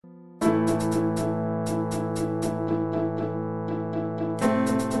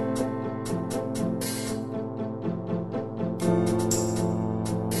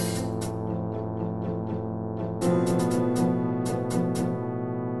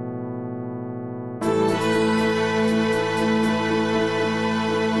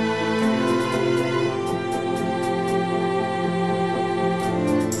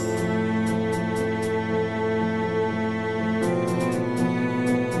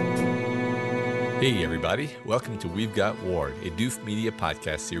Hey everybody, welcome to We've Got Ward, a Doof Media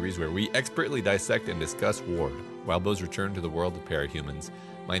podcast series where we expertly dissect and discuss Ward, Wildbow's return to the world of parahumans.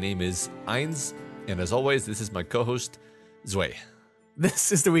 My name is Ainz, and as always, this is my co-host, Zwei.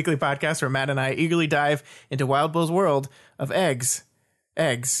 This is the weekly podcast where Matt and I eagerly dive into Wildbow's world of eggs,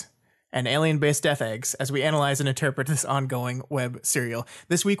 and alien-based death eggs as we analyze and interpret this ongoing web serial.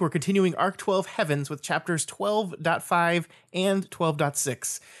 This week, we're continuing Arc 12 Heavens with chapters 12.5 and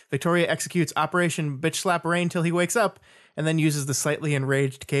 12.6. Victoria executes Operation Bitch Slap Rain till he wakes up, and then uses the slightly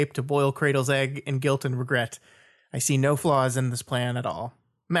enraged Cape to boil Cradle's egg in guilt and regret. I see no flaws in this plan at all.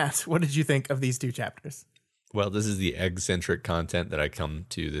 Matt, what did you think of these two chapters? Well, this is the egg-centric content that I come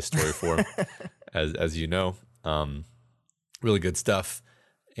to this story for, as you know. Really good stuff.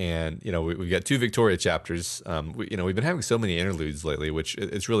 And, you know, we've got two Victoria chapters. We've been having so many interludes lately, which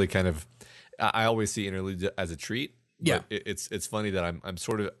it's really kind of, I always see interludes as a treat. Yeah. It's funny that I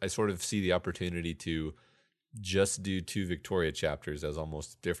sort of see the opportunity to just do two Victoria chapters as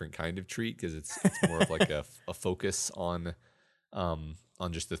almost a different kind of treat, because it's more of like a focus on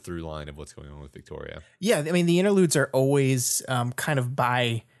just the through line of what's going on with Victoria. Yeah, I mean, the interludes are always kind of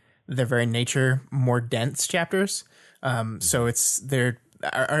by their very nature more dense chapters. So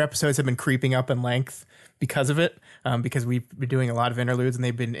our episodes have been creeping up in length because of it, because we've been doing a lot of interludes and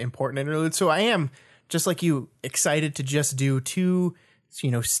they've been important interludes. So I am, just like you, excited to just do two,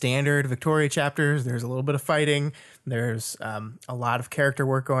 standard Victoria chapters. There's a little bit of fighting. There's a lot of character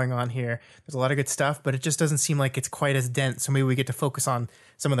work going on here. There's a lot of good stuff, but it just doesn't seem like it's quite as dense. So maybe we get to focus on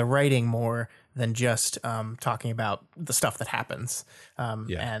some of the writing more than just talking about the stuff that happens.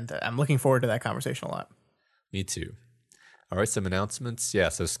 And I'm looking forward to that conversation a lot. Me too. All right, some announcements. Yeah,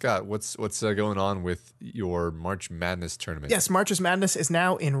 so Scott, what's going on with your March Madness tournament? Yes, March's Madness is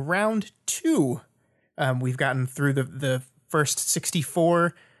now in round 2. We've gotten through the first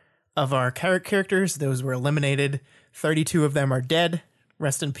 64 of our characters. Those were eliminated. 32 of them are dead.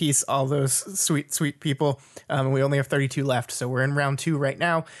 Rest in peace, all those sweet, sweet people. We only have 32 left, so we're in round 2 right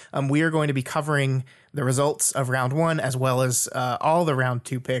now. We are going to be covering the results of round 1 as well as all the round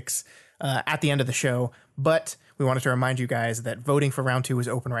 2 picks at the end of the show. But we wanted to remind you guys that voting for round 2 is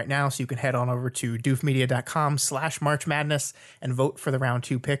open right now, so you can head on over to doofmedia.com/March Madness and vote for the round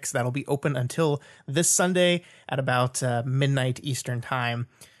 2 picks. That'll be open until this Sunday at about midnight Eastern time.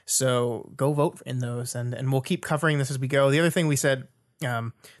 So go vote in those, and we'll keep covering this as we go. The other thing we said,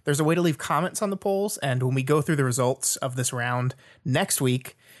 there's a way to leave comments on the polls, and when we go through the results of this round next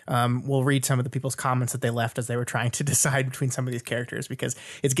week, we'll read some of the people's comments that they left as they were trying to decide between some of these characters, because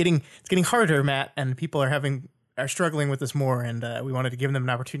it's getting harder, Matt, and people are struggling with this more, and we wanted to give them an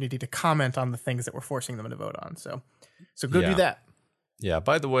opportunity to comment on the things that we're forcing them to vote on. So go do that. Yeah.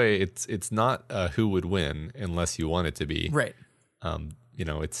 By the way, it's not who would win unless you want it to be. Right.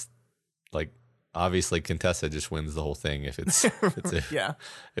 It's like obviously Contessa just wins the whole thing if it's a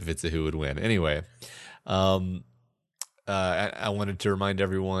who would win. Anyway, I wanted to remind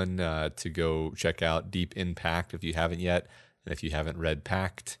everyone to go check out Deep Impact if you haven't yet, and if you haven't read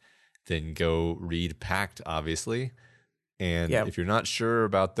Pact, then go read Pact, obviously. And if you're not sure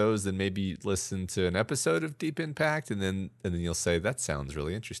about those, then maybe listen to an episode of Deep Impact, and then you'll say, that sounds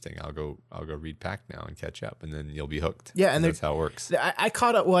really interesting. I'll go read Pact now and catch up, and then you'll be hooked. Yeah, and that's how it works. I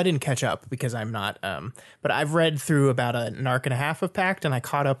caught up. Well, I didn't catch up because I'm not. But I've read through about an arc and a half of Pact, and I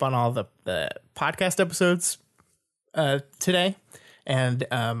caught up on all the podcast episodes today, and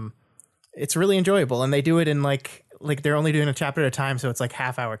it's really enjoyable. And they do it in like they're only doing a chapter at a time, so it's like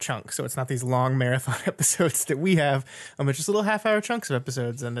half-hour chunks. So it's not these long marathon episodes that we have, but just little half-hour chunks of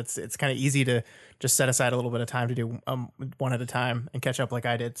episodes, and it's kind of easy to just set aside a little bit of time to do one at a time and catch up like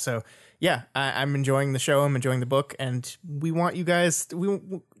I did. So yeah, I'm enjoying the show. I'm enjoying the book, and we want you guys.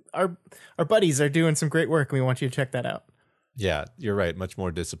 Our buddies are doing some great work, and we want you to check that out. Yeah, you're right. Much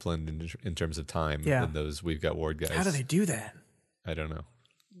more disciplined in terms of time than those We've Got Ward guys. How do they do that? I don't know.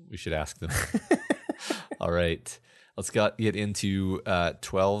 We should ask them. All right. Let's get into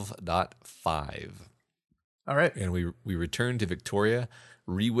 12.5. All right. And we return to Victoria,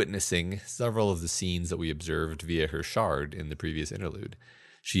 re-witnessing several of the scenes that we observed via her shard in the previous interlude.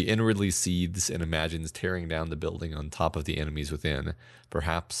 She inwardly seethes and imagines tearing down the building on top of the enemies within,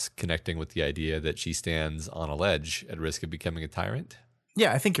 perhaps connecting with the idea that she stands on a ledge at risk of becoming a tyrant.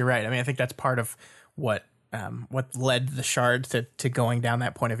 Yeah, I think you're right. I mean, I think that's part of what led the Shard to going down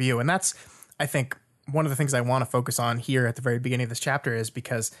that point of view. And that's, I think, one of the things I want to focus on here at the very beginning of this chapter is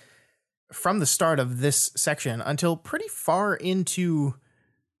because from the start of this section until pretty far into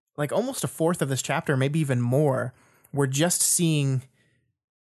like almost a fourth of this chapter, maybe even more, we're just seeing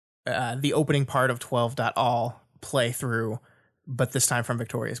the opening part of 12.all play through, but this time from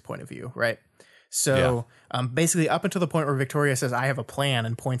Victoria's point of view, right? So basically up until the point where Victoria says, I have a plan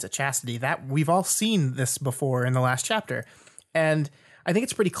and points at Chastity, that we've all seen this before in the last chapter. And I think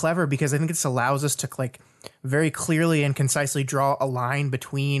it's pretty clever because I think this allows us to like very clearly and concisely draw a line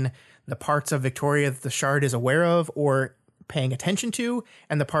between the parts of Victoria that the Shard is aware of or paying attention to,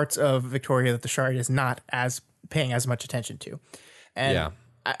 and the parts of Victoria that the Shard is not as paying as much attention to. And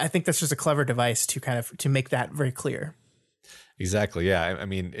I think that's just a clever device to kind of to make that very clear. Exactly. Yeah. I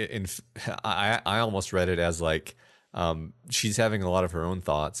mean, I almost read it as like she's having a lot of her own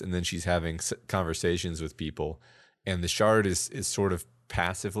thoughts, and then she's having conversations with people, and the Shard is sort of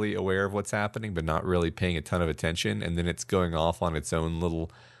passively aware of what's happening, but not really paying a ton of attention. And then it's going off on its own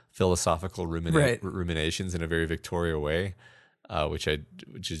little philosophical ruminations in a very Victoria way, which is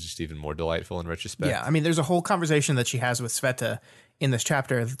just even more delightful in retrospect. Yeah. I mean, there's a whole conversation that she has with Sveta in this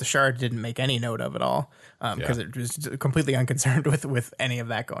chapter that the Shard didn't make any note of at all, because it was completely unconcerned with any of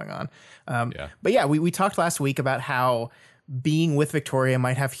that going on. But yeah, we talked last week about how being with Victoria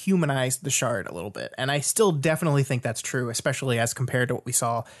might have humanized the Shard a little bit. And I still definitely think that's true, especially as compared to what we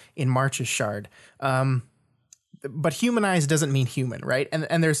saw in March's Shard. But humanized doesn't mean human, right?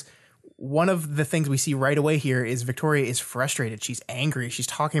 And there's one of the things we see right away here is Victoria is frustrated. She's angry. She's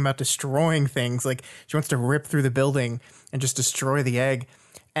talking about destroying things. Like she wants to rip through the building and just destroy the egg.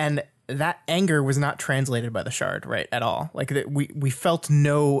 And that anger was not translated by the Shard, right, at all. Like we felt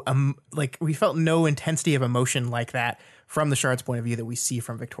no intensity of emotion like that from the Shard's point of view that we see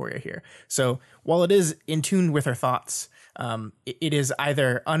from Victoria here. So while it is in tune with her thoughts, it is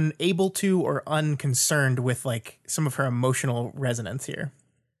either unable to or unconcerned with like some of her emotional resonance here.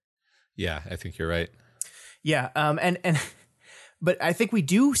 Yeah, I think you're right. Yeah. But I think we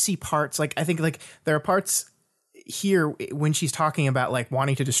do see parts, like, I think like there are parts here when she's talking about like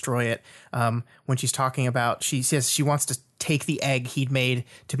wanting to destroy it. When she's talking about, she says she wants to take the egg he'd made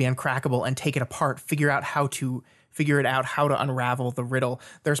to be uncrackable and take it apart, figure it out how to unravel the riddle.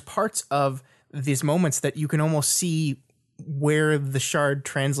 There's parts of these moments that you can almost see where the Shard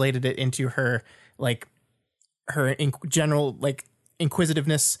translated it into her, like her general, like,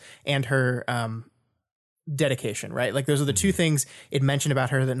 inquisitiveness and her dedication, right? Like those are the two things it mentioned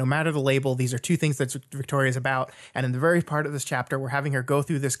about her, that no matter the label, these are two things that Victoria's about. And in the very part of this chapter, we're having her go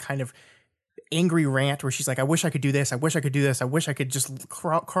through this kind of angry rant where she's like, I wish I could do this. I wish I could do this. I wish I could just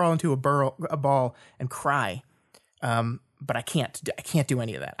crawl into a ball and cry. But I can't do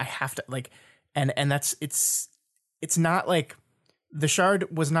any of that. I have to like, and that's, it's not like the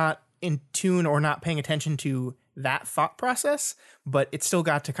Shard was not in tune or not paying attention to that thought process, but it still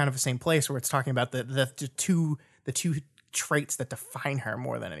got to kind of the same place where it's talking about the two traits that define her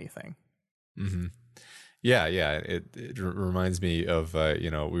more than anything. Mm-hmm. Yeah. It reminds me of we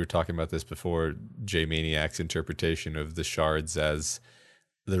were talking about this before, J Maniac's interpretation of the Shards as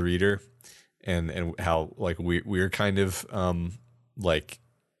the reader, and how like we're kind of like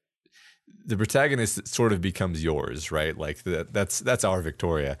the protagonist sort of becomes yours, right? Like that's our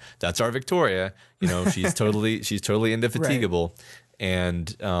Victoria. That's our Victoria. You know, she's totally indefatigable,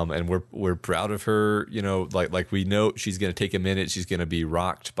 right. And we're proud of her. You know, like we know she's going to take a minute. She's going to be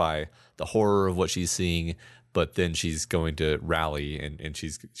rocked by the horror of what she's seeing, but then she's going to rally, and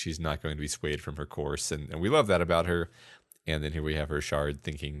she's not going to be swayed from her course. And we love that about her. And then here we have her Shard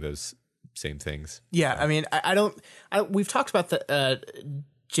thinking those same things. Yeah, so. I mean, I don't. We've talked about the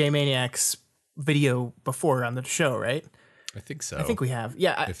J Maniac's video before on the show, right? I think so. I think we have.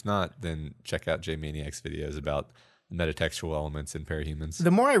 Yeah. If not, then check out J Maniac's videos about metatextual elements in parahumans. The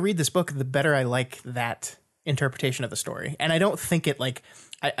more I read this book, the better I like that interpretation of the story. And I don't think it like,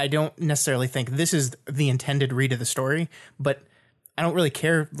 I don't necessarily think this is the intended read of the story, but I don't really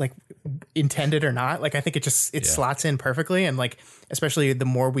care like intended or not. Like I think it slots in perfectly. And like, especially the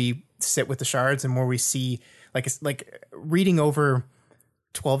more we sit with the Shards and more we see like reading over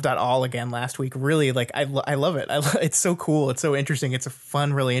 12.all again last week, really like I love it. It's so cool. It's so interesting. It's a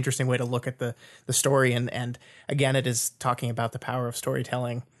fun, really interesting way to look at the story. And again, it is talking about the power of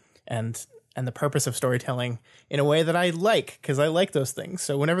storytelling. And and the purpose of storytelling in a way that I like, because I like those things.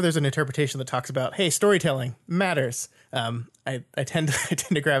 So whenever there's an interpretation that talks about, hey, storytelling matters, I tend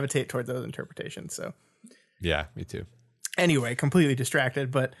to gravitate toward those interpretations. So yeah, me too. Anyway, completely distracted,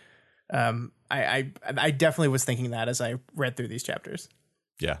 but I definitely was thinking that as I read through these chapters.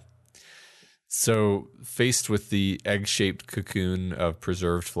 Yeah. So faced with the egg-shaped cocoon of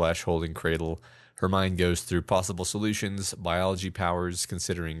preserved flesh holding Cradle, her mind goes through possible solutions, biology powers,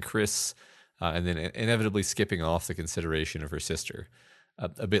 considering Chris, and then inevitably skipping off the consideration of her sister.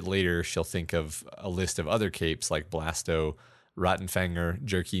 A bit later, she'll think of a list of other capes like Blasto, Rattenfanger,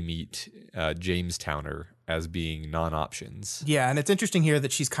 Jerky Meat, Jamestowner as being non-options. Yeah, and it's interesting here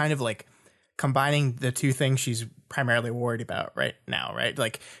that she's kind of like combining the two things she's primarily worried about right now, right?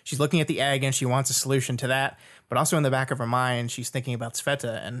 Like she's looking at the egg and she wants a solution to that, but also in the back of her mind, she's thinking about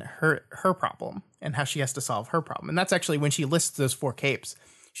Sveta and her problem and how she has to solve her problem. And that's actually when she lists those 4 capes,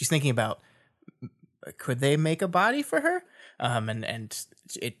 she's thinking about, could they make a body for her?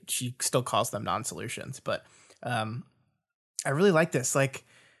 She still calls them non-solutions, but I really like this. Like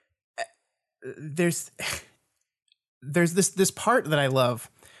there's this part that I love.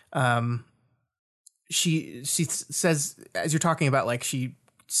 She says, as you're talking about, like she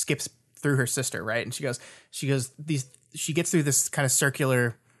skips through her sister, right? And she gets through this kind of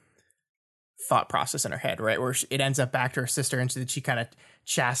circular thought process in her head, right? Where it ends up back to her sister, and she kind of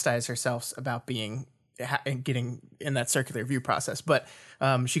chastises herself about getting in that circular view process. But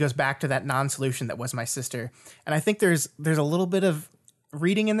she goes back to that non-solution that was my sister. And I think there's a little bit of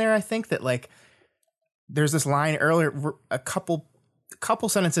reading in there. I think that like there's this line earlier, a couple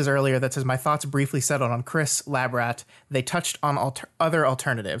sentences earlier that says, my thoughts briefly settled on Chris, Labrat. They touched on other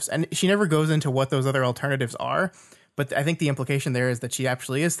alternatives. And she never goes into what those other alternatives are. But I think the implication there is that she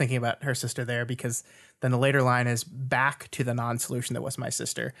actually is thinking about her sister there, because then the later line is back to the non-solution that was my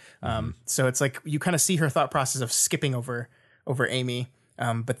sister. So it's like you kind of see her thought process of skipping over Amy,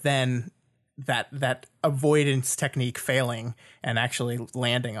 but then that avoidance technique failing and actually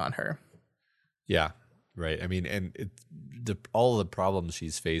landing on her. Yeah, right. I mean, and all the problems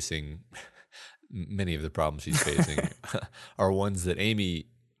she's facing, many of the problems she's facing are ones that Amy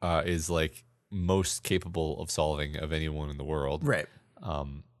is like most capable of solving of anyone in the world. Right.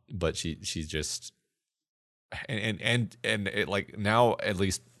 But she's just, and it, like now at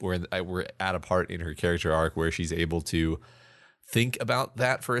least we're at a part in her character arc where she's able to think about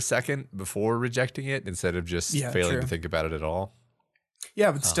that for a second before rejecting it instead of just failing to think about it at all.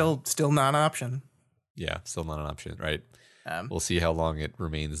 Yeah, but still not an option. Yeah, still not an option, right? We'll see how long it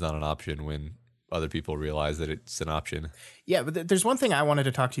remains not an option when other people realize that it's an option. Yeah, but there's one thing I wanted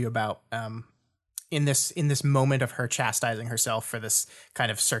to talk to you about in this moment of her chastising herself for this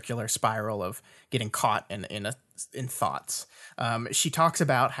kind of circular spiral of getting caught in thoughts. She talks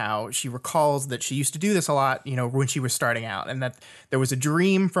about how she recalls that she used to do this a lot, when she was starting out, and that there was a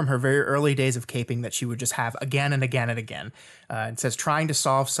dream from her very early days of caping that she would just have again and again and again. It says, trying to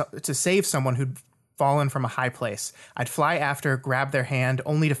save someone who'd fallen from a high place. I'd fly after, grab their hand,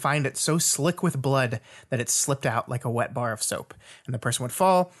 only to find it so slick with blood that it slipped out like a wet bar of soap. And the person would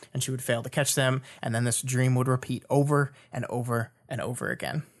fall, and she would fail to catch them, and then this dream would repeat over and over and over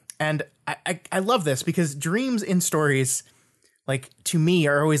again. And I love this because dreams in stories, like, to me,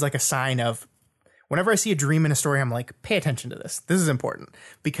 are always like a sign of, whenever I see a dream in a story, I'm like, pay attention to this. This is important,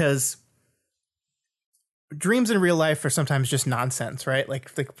 because dreams in real life are sometimes just nonsense, right?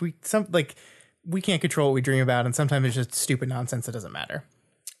 We can't control what we dream about, and sometimes it's just stupid nonsense that doesn't matter.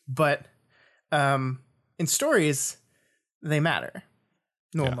 But in stories, they matter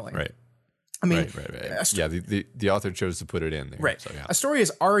normally. Yeah, right. I mean, right. The author chose to put it in there. Right. So, yeah. A story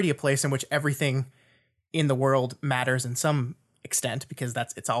is already a place in which everything in the world matters in some extent, because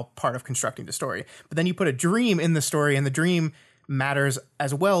it's all part of constructing the story. But then you put a dream in the story, and the dream matters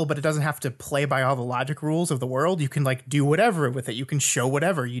as well, but it doesn't have to play by all the logic rules of the world. You can do whatever with it. You can show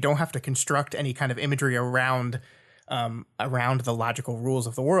whatever. You don't have to construct any kind of imagery around the logical rules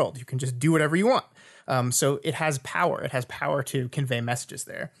of the world. You can just do whatever you want. So it has power. It has power to convey messages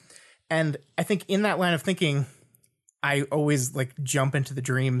there. And I think in that line of thinking, I always jump into the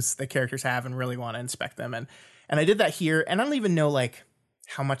dreams that characters have and really want to inspect them. And I did that here. And I don't even know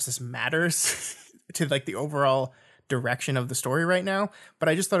how much this matters to the overall direction of the story right now, but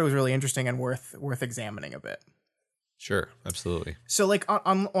I just thought it was really interesting and worth examining a bit. Sure, absolutely. So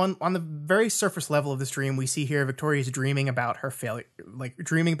on the very surface level of this dream, we see here Victoria's dreaming about her failure,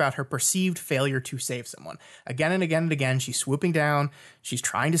 dreaming about her perceived failure to save someone. Again and again and again, she's swooping down, she's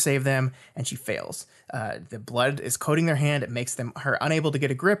trying to save them, and she fails. The blood is coating their hand, it makes her unable to get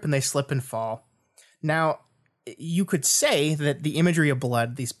a grip, and they slip and fall. Now, you could say that the imagery of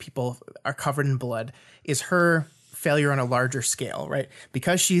blood, these people are covered in blood, is her failure on a larger scale, right?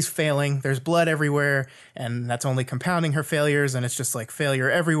 Because she's failing, there's blood everywhere, and that's only compounding her failures, and it's just like failure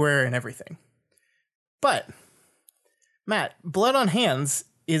everywhere and everything. But, Matt, blood on hands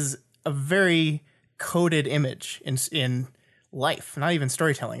is a very coded image in life, not even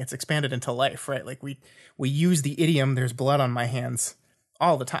storytelling. It's expanded into life, right? Like we use the idiom, there's blood on my hands,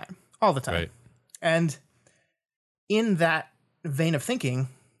 all the time. Right. And in that vein of thinking,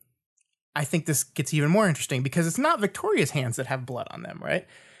 I think this gets even more interesting because it's not Victoria's hands that have blood on them, right?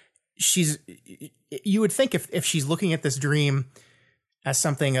 You would think if she's looking at this dream as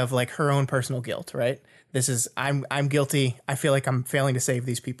something of like her own personal guilt, right? This is, I'm guilty. I feel like I'm failing to save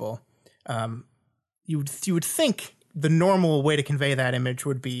these people. You would think the normal way to convey that image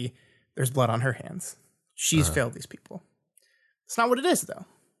would be there's blood on her hands. She's failed these people. It's not what it is, though.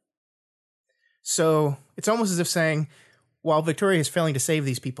 So it's almost as if saying, while Victoria is failing to save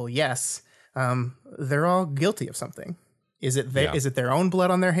these people, yes, they're all guilty of something. Is it their own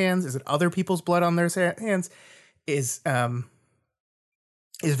blood on their hands? Is it other people's blood on their hands? Is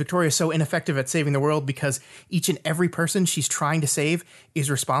Victoria so ineffective at saving the world because each and every person she's trying to save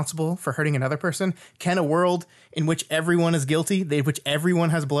is responsible for hurting another person? Can a world in which everyone is guilty, which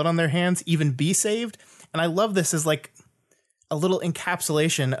everyone has blood on their hands, even be saved? And I love this as like a little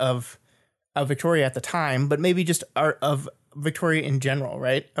encapsulation of Victoria at the time, but maybe just of Victoria in general,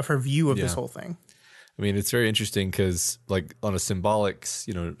 right? Of her view of this whole thing. I mean, it's very interesting because, like, on a symbolic,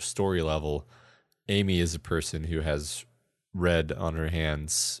 story level, Amy is a person who has red on her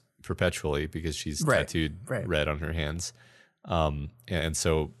hands perpetually because she's tattooed red on her hands, and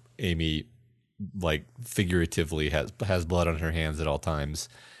so Amy, like, figuratively has blood on her hands at all times.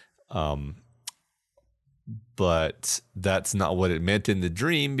 But that's not what it meant in the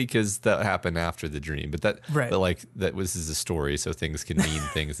dream because that happened after the dream. But this is a story, so things can mean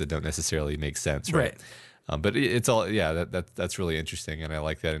things that don't necessarily make sense, right? But it's all that's really interesting, and I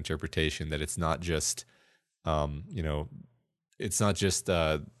like that interpretation that it's not just, it's not just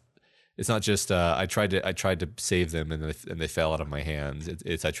I tried to save them and they fell out of my hands.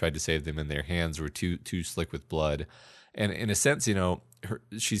 It's I tried to save them and their hands were too slick with blood, and in a sense,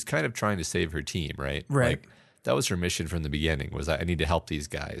 she's kind of trying to save her team, right? Like, that was her mission from the beginning, was I need to help these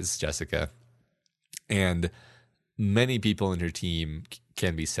guys, Jessica. And many people in her team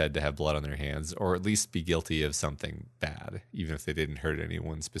can be said to have blood on their hands, or at least be guilty of something bad, even if they didn't hurt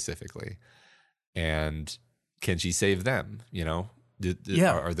anyone specifically. And can she save them?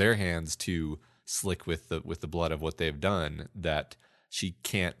 Are their hands too slick with the blood of what they've done that she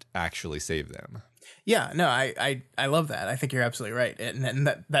can't actually save them? Yeah, no, I love that. I think you're absolutely right. And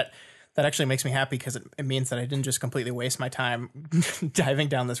that actually makes me happy because it means that I didn't just completely waste my time diving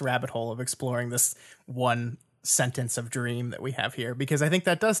down this rabbit hole of exploring this one sentence of dream that we have here, because I think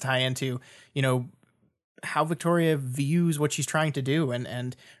that does tie into, how Victoria views what she's trying to do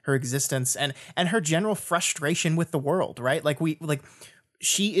and her existence and her general frustration with the world, right?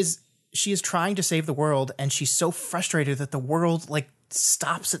 She is trying to save the world, and she's so frustrated that the world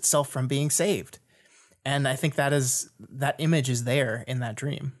stops itself from being saved. And I think that image is there in that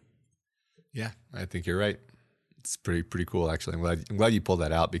dream. Yeah, I think you're right. It's pretty cool, actually. I'm glad you pulled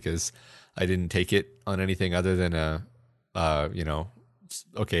that out because I didn't take it on anything other than it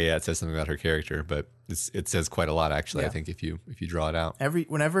says something about her character, but it says quite a lot, actually. Yeah. I think if you draw it out, I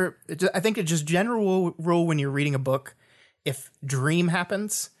think it's just general rule when you're reading a book, if dream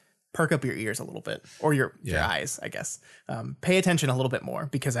happens, perk up your ears a little bit, or your eyes, I guess. Pay attention a little bit more,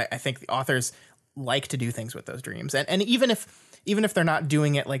 because I think the authors like to do things with those dreams, and even if they're not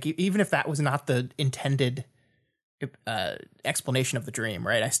doing it, even if that was not the intended explanation of the dream,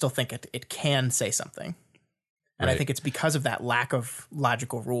 right? I still think it can say something, and I think it's because of that lack of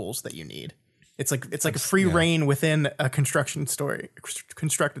logical rules that you need. It's like a free reign within a constructed story.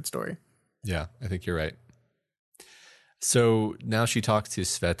 Yeah, I think you're right. So now she talks to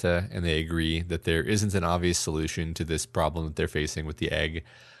Sveta, and they agree that there isn't an obvious solution to this problem that they're facing with the egg.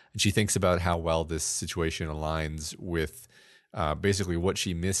 And she thinks about how well this situation aligns with basically what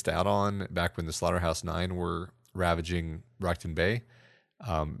she missed out on back when the Slaughterhouse Nine were ravaging Rockton Bay,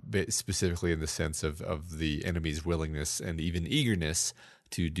 specifically in the sense of the enemy's willingness and even eagerness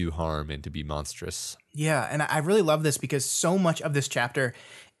to do harm and to be monstrous. Yeah, and I really love this because so much of this chapter,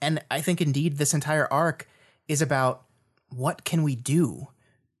 and I think indeed this entire arc, is about what can we do?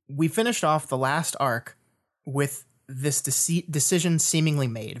 We finished off the last arc with this decision seemingly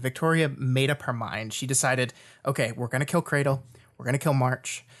made. Victoria made up her mind. She decided, okay, we're going to kill Cradle. We're going to kill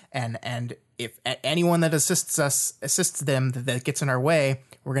March. And if anyone that assists them that gets in our way,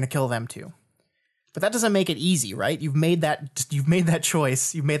 we're going to kill them too. But that doesn't make it easy, right? You've made that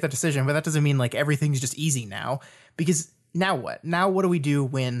choice, you've made that decision, but that doesn't mean like everything's just easy now. Because now what? Now what do we do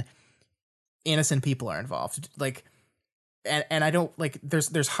when innocent people are involved? Like, and I don't like.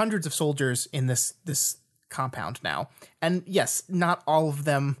 There's hundreds of soldiers in this compound now, and yes, not all of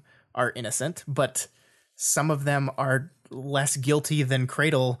them are innocent, but some of them are less guilty than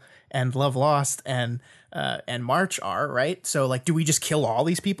Cradle and Love Lost and March are, right? So like, do we just kill all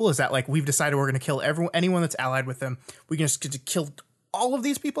these people? Is that like we've decided we're going to kill anyone that's allied with them? We can just kill all of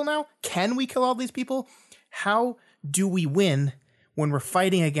these people now? Can we kill all these people? How do we win when we're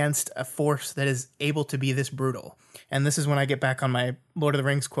fighting against a force that is able to be this brutal? And this is when I get back on my Lord of the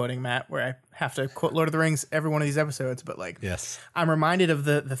Rings quoting, Matt, where I have to quote Lord of the Rings every one of these episodes. But like, yes, I'm reminded of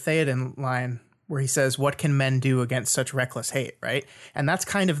the Theoden line where he says, "What can men do against such reckless hate?" Right? And that's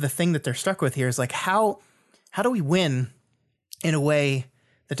kind of the thing that they're stuck with here is like, how do we win in a way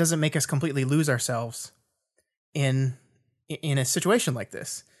that doesn't make us completely lose ourselves in a situation like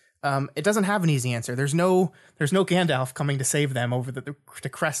this? It doesn't have an easy answer. There's no Gandalf coming to save them to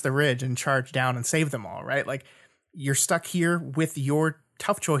crest the ridge and charge down and save them all, right? Like, you're stuck here with your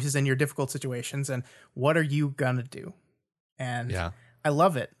tough choices and your difficult situations, and what are you gonna do? And yeah. I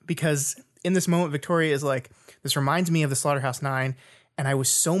love it because in this moment, Victoria is like, this reminds me of the Slaughterhouse-9, and I was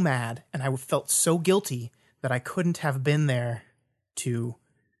so mad and I felt so guilty that I couldn't have been there to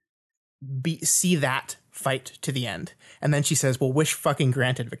see that fight to the end. And then she says, "Well, wish fucking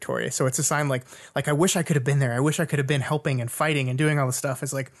granted, Victoria." So it's a sign like I wish I could have been there. I wish I could have been helping and fighting and doing all this stuff.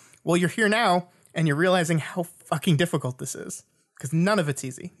 It's like, well, you're here now and you're realizing how fucking difficult this is because none of it's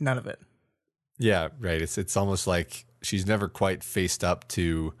easy. None of it. Yeah, right. It's almost like she's never quite faced up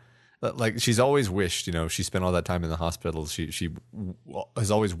to, like, she's always wished, you know, she spent all that time in the hospital. She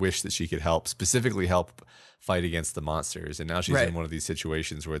has always wished that she could specifically help fight against the monsters. And now she's in one of these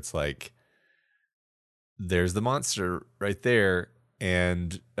situations where it's like, there's the monster right there.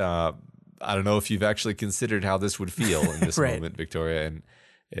 And I don't know if you've actually considered how this would feel in this moment, Victoria. And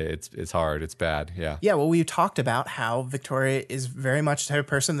it's hard. It's bad. Yeah. Yeah. Well, we talked about how Victoria is very much the type of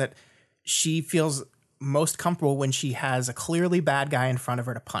person that she feels most comfortable when she has a clearly bad guy in front of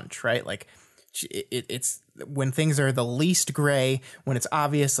her to punch, right? Like it's when things are the least gray, when it's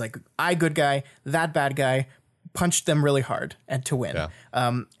obvious, like I good guy, that bad guy, punched them really hard and to win. Yeah.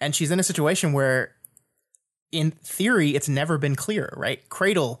 And she's in a situation where in theory, it's never been clear, right?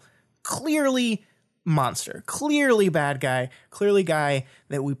 Cradle, clearly monster, clearly bad guy, clearly guy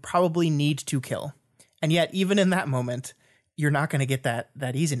that we probably need to kill. And yet, even in that moment, you're not going to get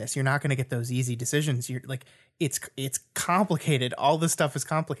that easiness. You're not going to get those easy decisions. You're like, it's complicated. All this stuff is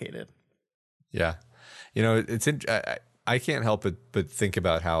complicated. Yeah. You know, I can't help but think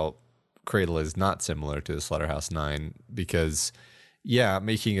about how Cradle is not similar to the Slaughterhouse-9 because, yeah,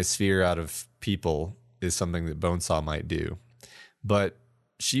 making a sphere out of people is something that Bonesaw might do. But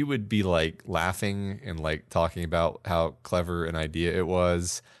she would be like laughing and like talking about how clever an idea it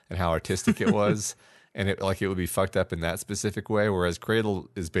was and how artistic it was. And it would be fucked up in that specific way. Whereas Cradle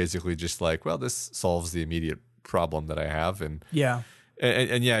is basically just like, well, this solves the immediate problem that I have. And yeah.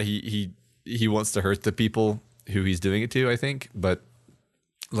 And yeah, he wants to hurt the people who he's doing it to, I think. But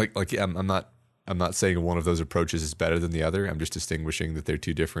I'm not saying one of those approaches is better than the other. I'm just distinguishing that they're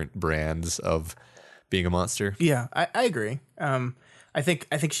two different brands of being a monster. Yeah, I agree. I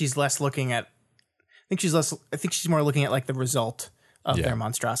think she's less looking at. I think she's more looking at like the result of their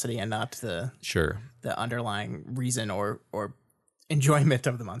monstrosity and not the underlying reason or enjoyment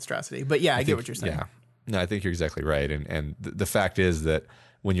of the monstrosity. But yeah, I get what you're saying. Yeah, no, I think you're exactly right. And the fact is that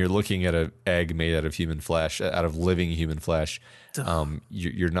when you're looking at an egg made out of human flesh, out of living human flesh,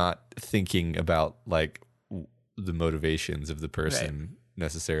 you're not thinking about like the motivations of the person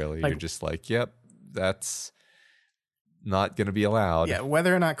necessarily. Like, you're just like, yep, that's not going to be allowed. Yeah,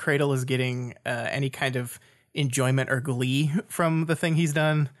 whether or not Cradle is getting any kind of enjoyment or glee from the thing he's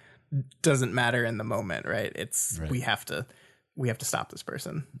done doesn't matter in the moment, right? We have to stop this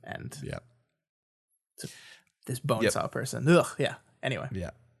person and this Bonesaw person. Ugh, yeah. Anyway. Yeah.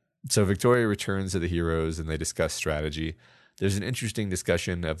 So Victoria returns to the heroes and they discuss strategy. There's an interesting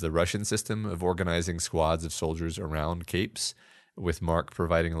discussion of the Russian system of organizing squads of soldiers around capes, with Mark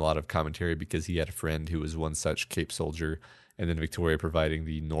providing a lot of commentary because he had a friend who was one such cape soldier, and then Victoria providing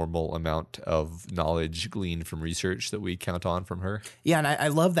the normal amount of knowledge gleaned from research that we count on from her. Yeah, and I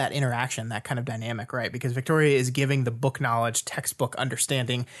love that interaction, that kind of dynamic, right? Because Victoria is giving the book knowledge, textbook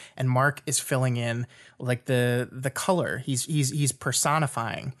understanding, and Mark is filling in like the color. He's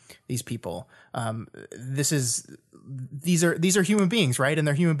personifying these people. These are human beings, right? And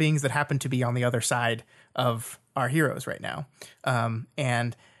they're human beings that happen to be on the other side of our heroes right now.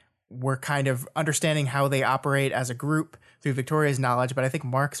 And we're kind of understanding how they operate as a group through Victoria's knowledge, but I think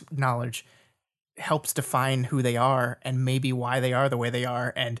Mark's knowledge helps define who they are and maybe why they are the way they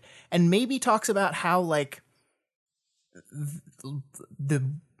are, and maybe talks about how like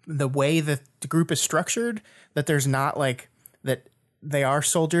the way that the group is structured, that there's not like that they are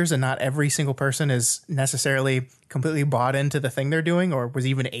soldiers and not every single person is necessarily completely bought into the thing they're doing or was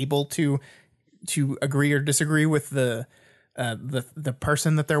even able to agree or disagree with the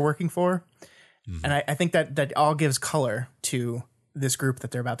person that they're working for. Mm-hmm. And I think that all gives color to this group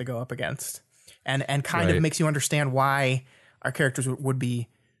that they're about to go up against, and kind of makes you understand why our characters would be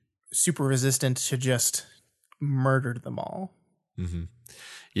super resistant to just murder them all. Mm-hmm.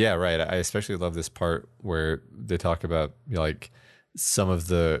 Yeah, right. I especially love this part where they talk about, you know, like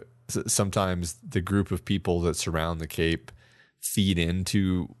sometimes the group of people that surround the Cape feed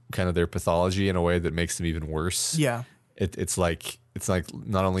into kind of their pathology in a way that makes them even worse. Yeah. It's like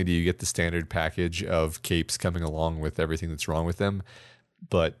not only do you get the standard package of capes coming along with everything that's wrong with them,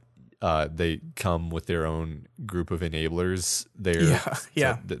 but they come with their own group of enablers.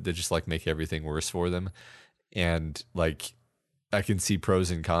 That just like make everything worse for them. And like I can see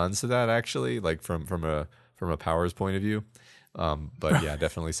pros and cons to that actually, like from a powers point of view. But yeah,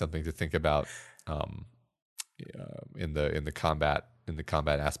 definitely something to think about in the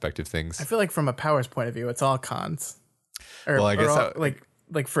combat aspect of things. I feel like from a powers point of view, it's all cons. I guess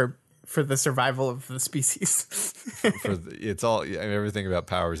like for the survival of the species. Everything about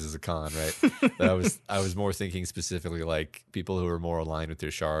powers is a con, right? But I was more thinking specifically like people who are more aligned with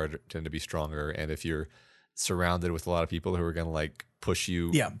their shard tend to be stronger, and if you're surrounded with a lot of people who are going to like push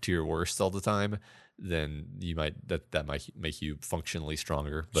you to your worst all the time, then you might that might make you functionally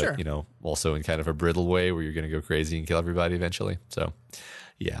stronger, but you know, also in kind of a brittle way where you're going to go crazy and kill everybody eventually. So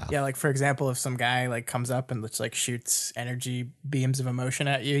yeah, like for example, if some guy like comes up and like shoots energy beams of emotion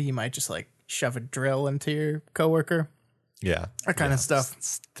at you, you might just like shove a drill into your coworker. Yeah, that kind of stuff.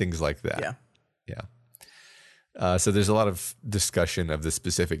 Things like that. Yeah. So there's a lot of discussion of the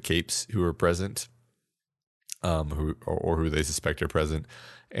specific capes who are present, who they suspect are present,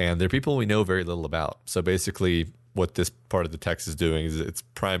 and they're people we know very little about. So basically, what this part of the text is doing is it's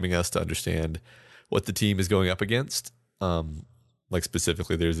priming us to understand what the team is going up against. Like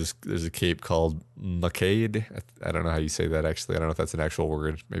specifically, there's a cape called Macade. I don't know how you say that actually. I don't know if that's an actual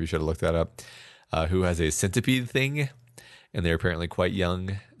word. Maybe you should have looked that up. Who has a centipede thing, and they're apparently quite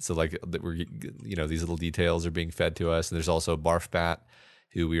young. So like these little details are being fed to us. And there's also Barfbat,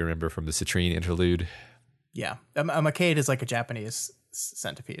 who we remember from the Citrine interlude. Yeah, a Macade is like a Japanese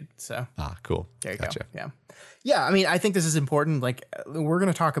centipede. So cool. There you go. Yeah. I mean, I think this is important. Like we're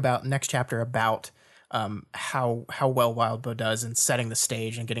going to talk about next chapter about how well Wildbow does in setting the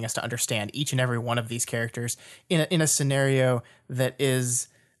stage and getting us to understand each and every one of these characters in a scenario that is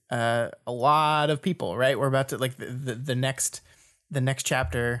a lot of people. Right? We're about to like the next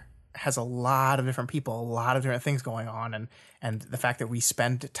chapter has a lot of different people, a lot of different things going on, and the fact that we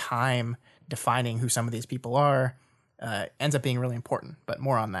spend time defining who some of these people are ends up being really important. But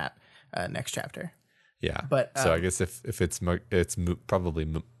more on that next chapter. Yeah, but so I guess if it's probably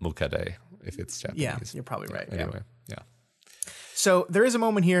Mukade if it's Japanese. Yeah, you're probably right. Anyway, yeah. So there is a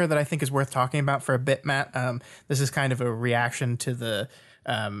moment here that I think is worth talking about for a bit, Matt. This is kind of a reaction to the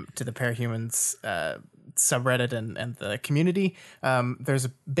Parahumans subreddit and the community. There's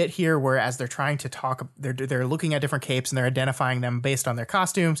a bit here where as they're trying to talk, they're looking at different capes and they're identifying them based on their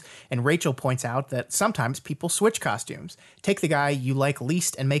costumes. And Rachel points out that sometimes people switch costumes. Take the guy you like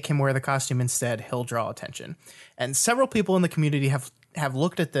least and make him wear the costume instead. He'll draw attention. And several people in the community have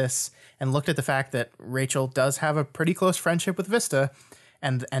looked at this and looked at the fact that Rachel does have a pretty close friendship with Vista,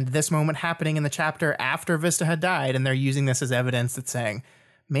 and this moment happening in the chapter after Vista had died, and they're using this as evidence that's saying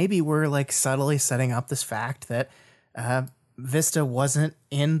maybe we're like subtly setting up this fact that Vista wasn't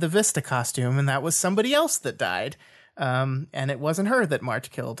in the Vista costume and that was somebody else that died, and it wasn't her that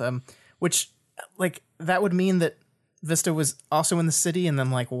March killed, which like that would mean that Vista was also in the city and then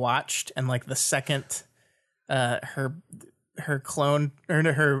like watched, and like the second her clone or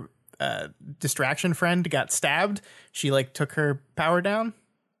her distraction friend got stabbed, she like took her power down.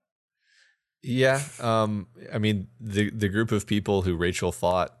 Yeah. I mean, the group of people who Rachel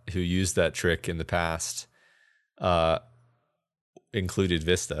fought who used that trick in the past included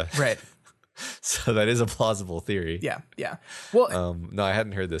Vista. Right. So that is a plausible theory. Yeah. Well, no, I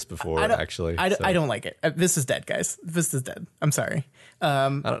hadn't heard this before, actually. I don't like it. Vista's dead, guys. Vista's dead. I'm sorry.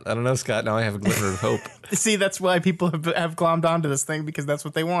 I don't know, Scott. Now I have a glimmer of hope. See, that's why people have glommed onto this thing, because that's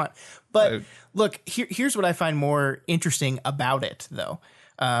what they want. But look, here's what I find more interesting about it, though.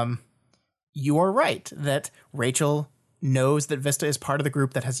 You are right that Rachel knows that Vista is part of the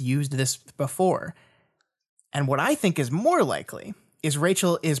group that has used this before. And what I think is more likely is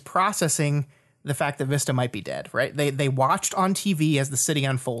Rachel is processing the fact that Vista might be dead, right? They watched on TV as the city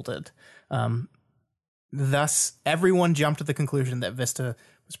unfolded. Thus, everyone jumped to the conclusion that Vista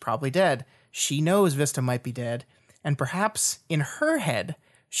was probably dead. She knows Vista might be dead. And perhaps in her head,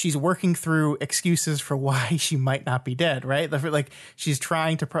 she's working through excuses for why she might not be dead, right? Like she's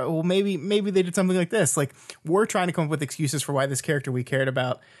trying to, well, maybe they did something like this. Like we're trying to come up with excuses for why this character we cared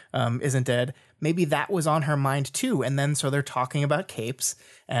about isn't dead. Maybe that was on her mind too. And then so they're talking about capes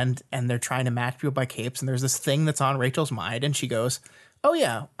and they're trying to match people by capes. And there's this thing that's on Rachel's mind, and she goes, "Oh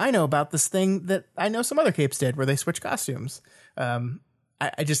yeah, I know about this thing that I know some other capes did where they switch costumes."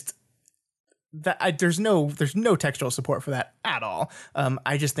 There's no textual support for that at all.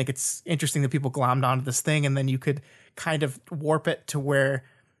 I just think it's interesting that people glommed onto this thing, and then you could kind of warp it to where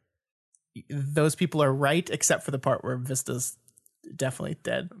those people are right, except for the part where Vista's definitely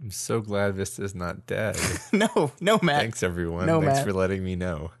dead. I'm so glad Vista's not dead. No, Matt. Thanks, everyone. Thanks for letting me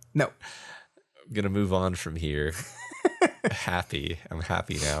know. No. I'm going to move on from here. Happy. I'm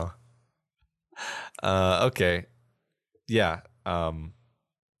happy now. Okay. Yeah.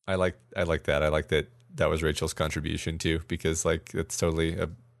 I like that. I like that was Rachel's contribution too, because like it's totally a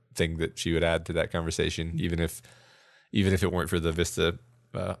thing that she would add to that conversation, even if it weren't for the Vista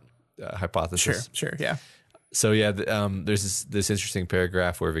hypothesis. Sure, yeah. So yeah, there's this interesting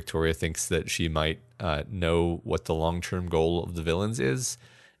paragraph where Victoria thinks that she might know what the long-term goal of the villains is.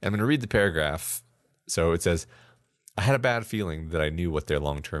 And I'm going to read the paragraph. So it says, "I had a bad feeling that I knew what their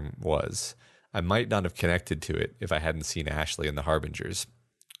long-term was. I might not have connected to it if I hadn't seen Ashley and the Harbingers,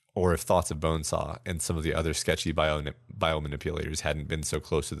 or if thoughts of Bonesaw and some of the other sketchy biomanipulators hadn't been so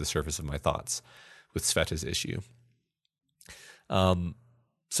close to the surface of my thoughts with Sveta's issue."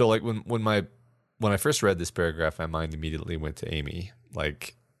 So like when I first read this paragraph, my mind immediately went to Amy.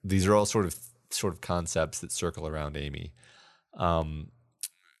 Like these are all sort of concepts that circle around Amy. And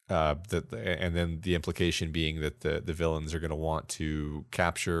then the implication being that the villains are going to want to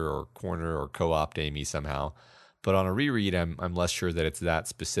capture or corner or co-opt Amy somehow. But on a reread, I'm less sure that it's that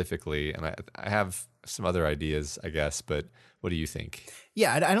specifically, and I have some other ideas, I guess. But what do you think?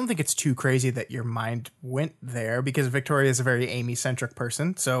 Yeah, I don't think it's too crazy that your mind went there, because Victoria is a very Amy-centric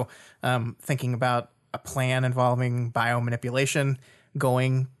person. So thinking about a plan involving biomanipulation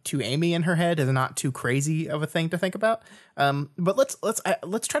going to Amy in her head is not too crazy of a thing to think about. But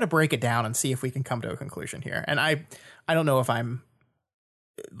let's try to break it down and see if we can come to a conclusion here. And I don't know if I'm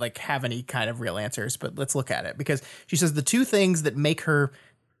like have any kind of real answers, but let's look at it, because she says the two things that make her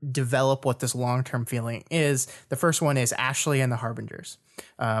develop what this long-term feeling is. The first one is Ashley and the Harbingers.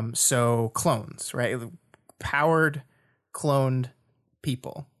 So clones, right? Powered, cloned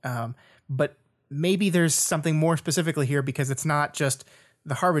people. But maybe there's something more specifically here, because it's not just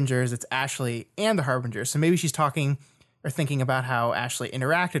the Harbingers, it's Ashley and the Harbingers. So maybe she's talking or thinking about how Ashley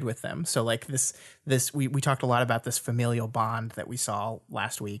interacted with them. So like we talked a lot about this familial bond that we saw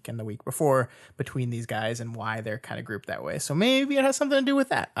last week and the week before between these guys and why they're kind of grouped that way. So maybe it has something to do with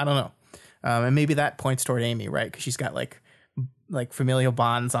that. I don't know. And maybe that points toward Amy, right? Because she's got like familial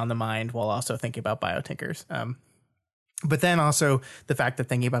bonds on the mind while also thinking about biotinkers. But then also the fact that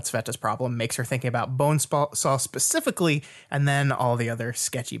thinking about Sveta's problem makes her thinking about Bonesaw specifically, and then all the other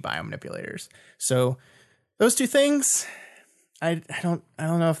sketchy biomanipulators. So those two things, I don't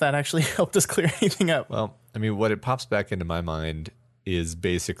know if that actually helped us clear anything up. Well, I mean, what it pops back into my mind is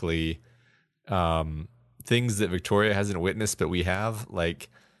basically things that Victoria hasn't witnessed, but we have, like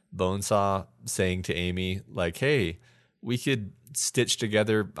Bonesaw saying to Amy, like, "Hey, we could stitch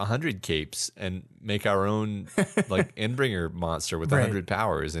together 100 capes and make our own like Endbringer monster with 100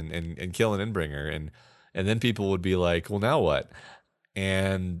 powers and kill an Endbringer." And then people would be like, "Well, now what?"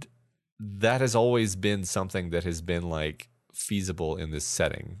 And that has always been something that has been like feasible in this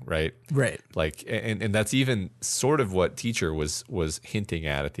setting, right? Right. Like, and that's even sort of what Teacher was hinting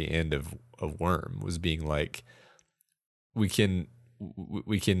at the end of Worm, was being like, we can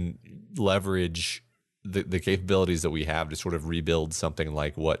leverage the capabilities that we have to sort of rebuild something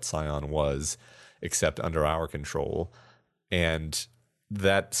like what Scion was, except under our control. And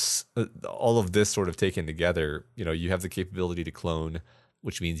that's all of this sort of taken together. You know, you have the capability to clone,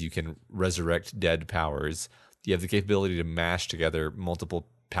 which means you can resurrect dead powers. You have the capability to mash together multiple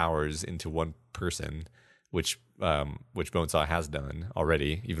powers into one person, which Bonesaw has done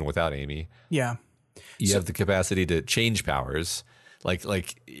already, even without Amy. Yeah. You have the capacity to change powers.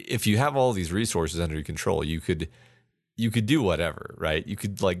 Like if you have all these resources under your control, you could do whatever, right? You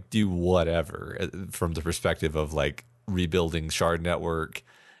could like do whatever from the perspective of like rebuilding Shard Network,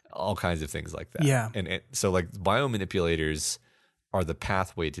 all kinds of things like that. Yeah. And so like biomanipulators are the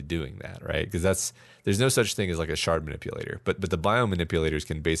pathway to doing that, right? Because there's no such thing as like a shard manipulator, but the biomanipulators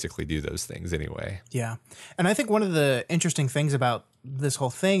can basically do those things anyway. Yeah. And I think one of the interesting things about this whole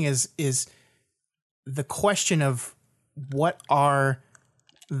thing is the question of what are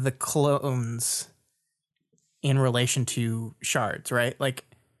the clones in relation to shards, right? Like,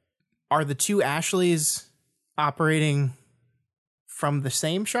 are the two Ashleys operating from the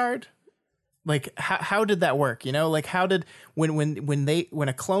same shard? Like, how did that work? You know, like how did when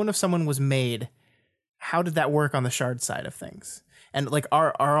a clone of someone was made, how did that work on the shard side of things? And like,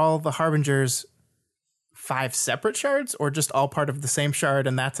 are all the Harbingers 5 separate shards, or just all part of the same shard,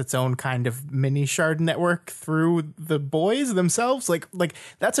 and that's its own kind of mini shard network through the boys themselves? Like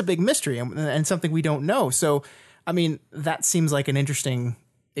that's a big mystery and something we don't know. So, I mean, that seems like an interesting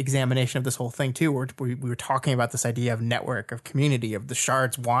examination of this whole thing too, where we were talking about this idea of network, of community, of the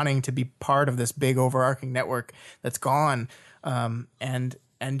shards wanting to be part of this big overarching network that's gone. And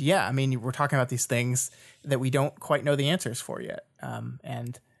yeah, I mean, we're talking about these things that we don't quite know the answers for yet.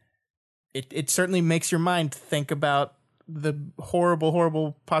 And it certainly makes your mind think about the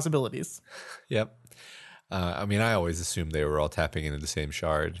horrible possibilities. Yep. I mean, I always assumed they were all tapping into the same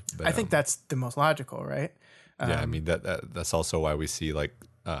shard, but I think that's the most logical, right? Yeah, I mean that's also why we see like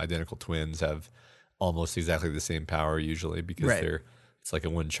identical twins have almost exactly the same power usually, because it's like a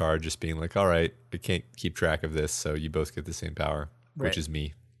one shard just being like, all right, I can't keep track of this, so you both get the same power, which is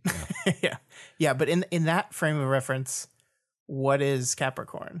me. Yeah. Yeah, but in that frame of reference, what is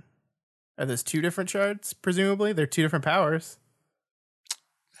Capricorn? Are those two different shards? Presumably, they're two different powers.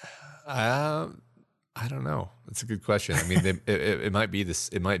 I don't know. That's a good question. I mean, it might be this.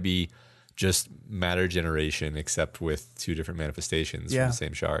 It might be just matter generation, except with two different manifestations from the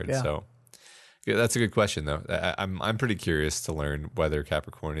same shard. Yeah. So yeah, that's a good question, though. I'm pretty curious to learn whether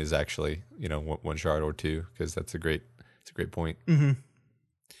Capricorn is actually one shard or two, because it's a great point. Mm-hmm.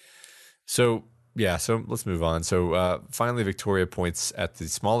 So let's move on. So finally, Victoria points at the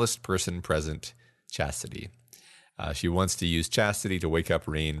smallest person present, Chastity. She wants to use Chastity to wake up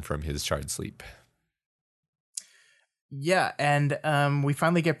Rain from his shard sleep. Yeah, and we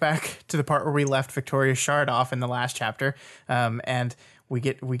finally get back to the part where we left Victoria's shard off in the last chapter, and we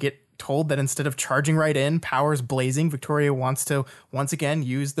get told that instead of charging right in, powers blazing, Victoria wants to once again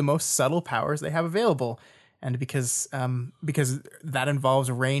use the most subtle powers they have available. And because that involves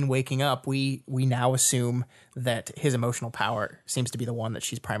Rain waking up, we now assume that his emotional power seems to be the one that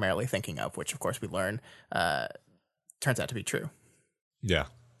she's primarily thinking of, which of course we learn turns out to be true. Yeah.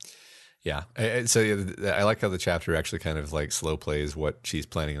 Yeah. So I like how the chapter actually kind of like slow plays what she's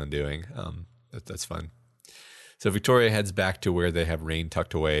planning on doing. That's fun. So Victoria heads back to where they have Rain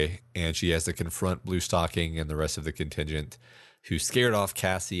tucked away, and she has to confront Bluestocking and the rest of the contingent, who scared off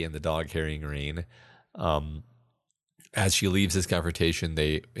Cassie and the dog carrying Rain. As she leaves this confrontation,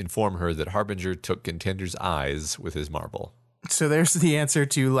 they inform her that Harbinger took Contender's eyes with his marble. So there's the answer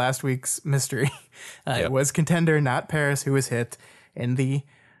to last week's mystery. It was Contender, not Paris, who was hit in the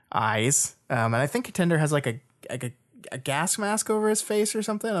eyes. And I think Contender has like a gas mask over his face or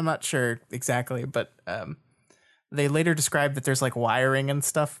something. I'm not sure exactly, but they later described that there's like wiring and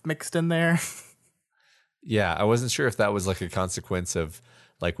stuff mixed in there. Yeah, I wasn't sure if that was like a consequence of,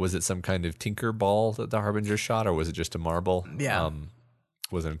 like, was it some kind of tinker ball that the Harbinger shot, or was it just a marble? Yeah.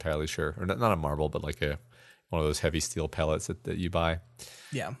 Wasn't entirely sure. Or not a marble, but like one of those heavy steel pellets that you buy.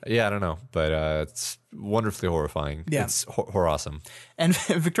 Yeah. Yeah, I don't know. But it's wonderfully horrifying. Yeah. It's awesome. And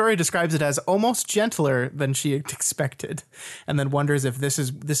Victoria describes it as almost gentler than she expected, and then wonders if this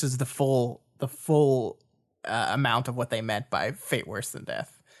is the full amount of what they meant by fate worse than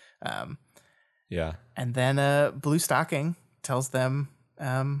death. Yeah. And then Bluestocking tells them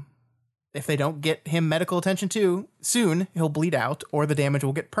if they don't get him medical attention too soon, he'll bleed out or the damage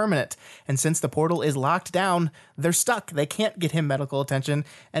will get permanent. And since the portal is locked down, they're stuck. They can't get him medical attention.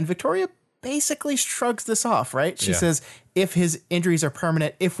 And Victoria basically shrugs this off, right? She says, if his injuries are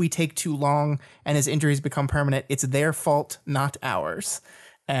permanent, if we take too long and his injuries become permanent, it's their fault, not ours.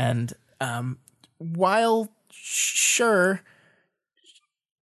 And while sure,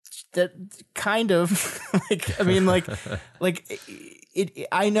 that kind of like, I mean, like it,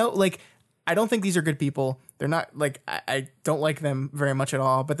 I know, like, I don't think these are good people. They're not like, I don't like them very much at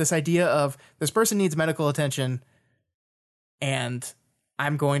all. But this idea of this person needs medical attention and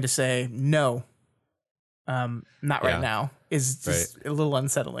I'm going to say no, not right now, is just a little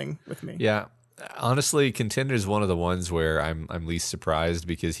unsettling with me. Yeah. Honestly, Contender is one of the ones where I'm least surprised,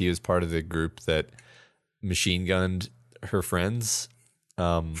 because he was part of the group that machine gunned her friends.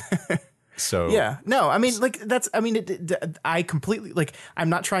 So yeah, no, I mean, like I completely like. I'm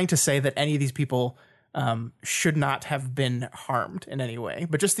not trying to say that any of these people should not have been harmed in any way,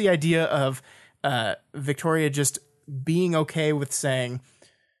 but just the idea of Victoria just being okay with saying,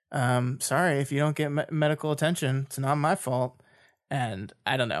 "Sorry, if you don't get medical attention, it's not my fault." And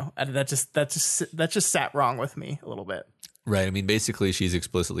I don't know, that just sat wrong with me a little bit. Right. I mean, basically, she's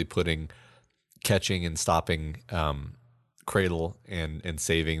explicitly catching and stopping Cradle and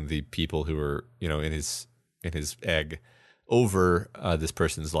saving the people who are, in his egg over this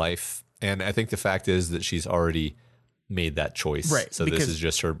person's life. And I think the fact is that she's already made that choice. Right. So this is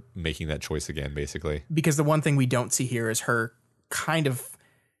just her making that choice again, basically. Because the one thing we don't see here is her kind of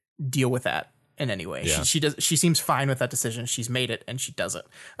deal with that in any way. Yeah. She seems fine with that decision. She's made it and she does it.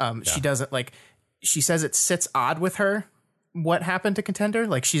 She doesn't she says it sits odd with her what happened to Contender.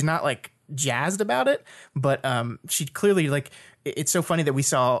 Like, she's not like jazzed about it, but she clearly, like, it's so funny that we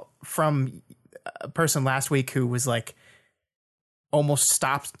saw from a person last week who was like almost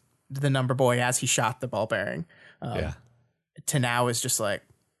stopped the number boy as he shot the ball bearing. To now is just like,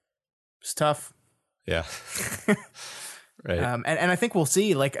 it's tough. Yeah. Right. And I think we'll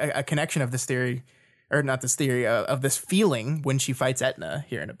see like a connection of this theory, or not this theory, of this feeling when she fights Etna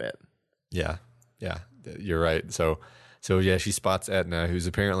here in a bit. Yeah. Yeah. You're right. So yeah, she spots Etna, who's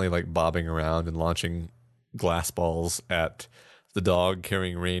apparently like bobbing around and launching glass balls at the dog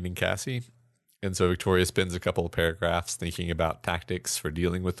carrying Rain and Cassie. And so Victoria spends a couple of paragraphs thinking about tactics for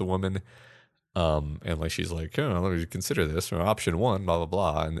dealing with the woman. And like, she's like, oh, let me consider this, or option one, blah, blah,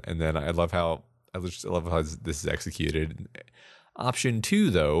 blah. And then I love how this is executed. Option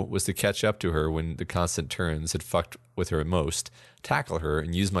two, though, was to catch up to her when the constant turns had fucked with her most, tackle her,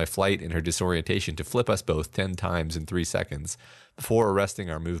 and use my flight and her disorientation to flip us both 10 times in 3 seconds before arresting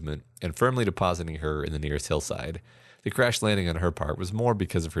our movement and firmly depositing her in the nearest hillside. The crash landing on her part was more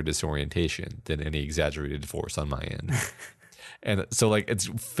because of her disorientation than any exaggerated force on my end. And so, like, it's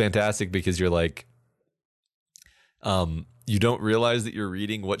fantastic because you're like, you don't realize that you're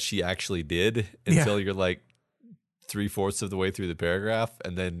reading what she actually did until you're like 3/4 of the way through the paragraph,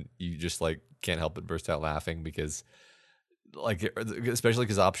 and then you just like can't help but burst out laughing because, like, especially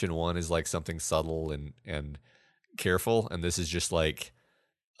because option one is like something subtle and careful, and this is just like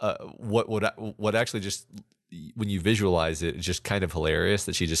what actually just, when you visualize it, it's just kind of hilarious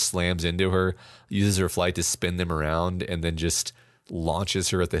that she just slams into her, uses her flight to spin them around, and then just launches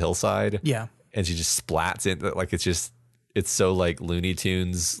her at the hillside. Yeah. And she just splats in, like, it's so like Looney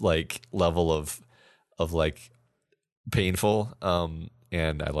Tunes like level of like painful.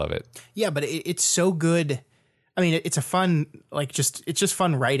 And I love it. Yeah, but it's so good. I mean, it's a fun, like, it's just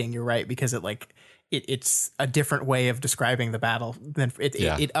fun writing. You're right, because it's a different way of describing the battle. Than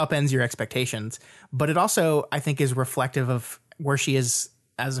it upends your expectations, but it also, I think, is reflective of where she is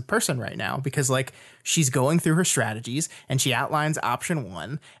as a person right now, because like she's going through her strategies and she outlines option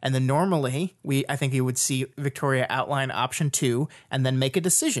one, and then normally I think you would see Victoria outline option two and then make a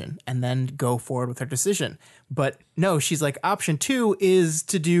decision and then go forward with her decision. But no, she's like, option two is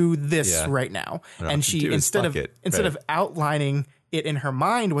to do this right now, and she instead of outlining it in her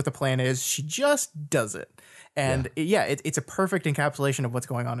mind what the plan is, she just does it. And it's a perfect encapsulation of what's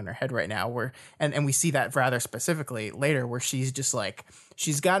going on in her head right now, where and we see that rather specifically later, where she's just like,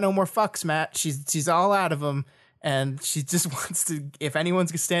 she's got no more fucks, Matt. She's all out of them, and she just wants to, if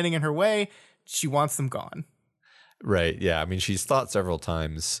anyone's standing in her way, she wants them gone. Right. Yeah. I mean, she's thought several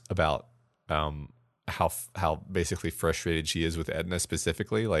times about how basically frustrated she is with Etna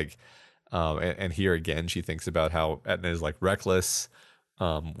specifically. Like, and here again, she thinks about how Etna is like reckless,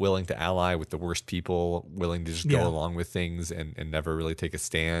 willing to ally with the worst people, willing to just go along with things and never really take a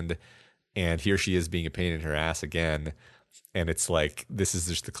stand. And here she is being a pain in her ass again. And it's like, this is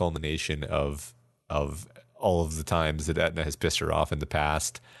just the culmination of all of the times that Etna has pissed her off in the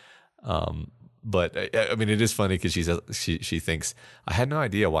past. But I mean, it is funny because she thinks, I had no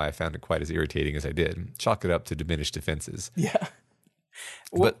idea why I found it quite as irritating as I did. Chalk it up to diminished defenses. Yeah.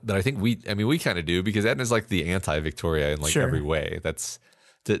 But I think we kind of do, because Etna's like the anti-Victoria in like every way.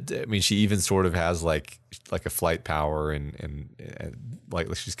 I mean, she even sort of has like a flight power and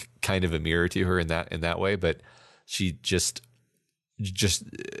like she's kind of a mirror to her in that way. But she just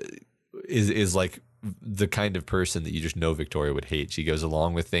is like the kind of person that you just know Victoria would hate. She goes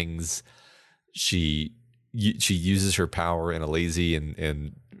along with things. She uses her power in a lazy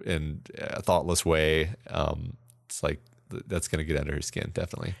and thoughtless way. It's like, that's going to get under her skin,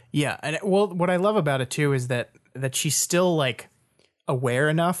 definitely. Yeah. And what I love about it too is that she's still like aware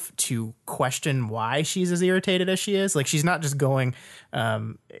enough to question why she's as irritated as she is. Like, she's not just going,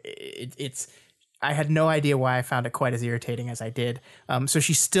 I had no idea why I found it quite as irritating as I did. So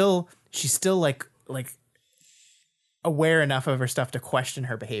she's still she's still like aware enough of her stuff to question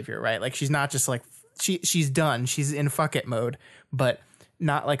her behavior, right? Like she's not just like she's done. She's in fuck it mode, but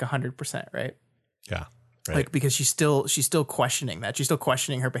not like 100%, right? Yeah. Right. Like because she's still questioning that. She's still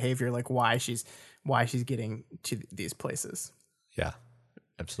questioning her behavior, like why she's getting to these places. Yeah.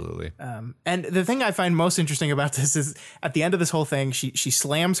 Absolutely. And the thing I find most interesting about this is at the end of this whole thing, she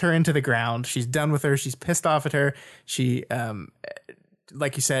slams her into the ground. She's done with her. She's pissed off at her. She,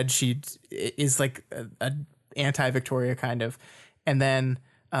 like you said, she is like a anti-Victoria kind of. And then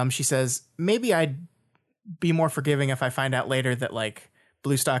she says, maybe I'd be more forgiving if I find out later that like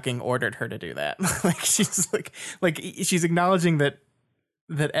Bluestocking ordered her to do that. Like she's like she's acknowledging that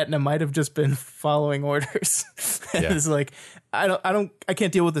Etna might have just been following orders. And it's like, I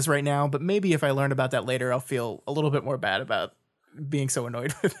can't deal with this right now, but maybe if I learn about that later, I'll feel a little bit more bad about being so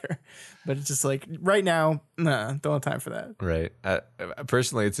annoyed with her. But it's just like right now, nah, don't have time for that. Right.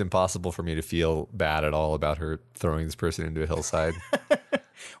 Personally, it's impossible for me to feel bad at all about her throwing this person into a hillside.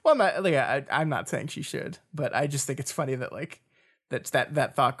 Well, I'm not saying she should, but I just think it's funny that like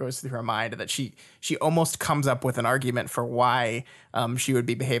that thought goes through her mind, that she almost comes up with an argument for why she would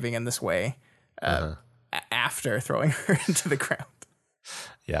be behaving in this way after throwing her into the ground.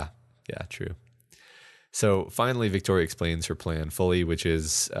 Yeah, true. So finally, Victoria explains her plan fully, which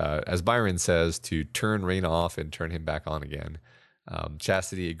is, as Byron says, to turn Rain off and turn him back on again.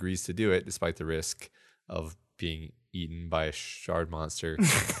 Chastity agrees to do it despite the risk of being eaten by a shard monster,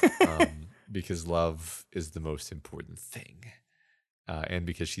 because love is the most important thing. And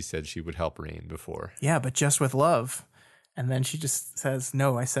because she said she would help Rain before. Yeah, but just with love. And then she just says,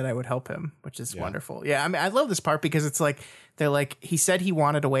 no, I said I would help him, which is wonderful. Yeah, I mean, I love this part because it's like, they're like, he said he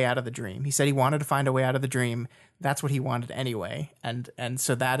wanted a way out of the dream. He said he wanted to find a way out of the dream. That's what he wanted anyway. And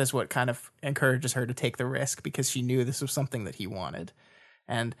so that is what kind of encourages her to take the risk, because she knew this was something that he wanted.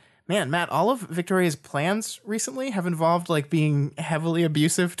 And man, Matt, all of Victoria's plans recently have involved like being heavily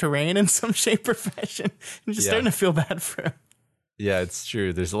abusive to Rain in some shape or fashion. I'm just starting to feel bad for him. Yeah, it's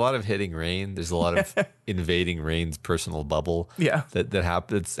true. There's a lot of hitting Rain. There's a lot of invading Rain's personal bubble. Yeah,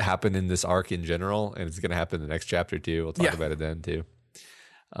 that's happened in this arc in general, and it's going to happen in the next chapter too. We'll talk about it then too.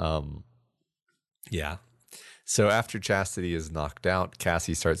 Yeah. So after Chastity is knocked out,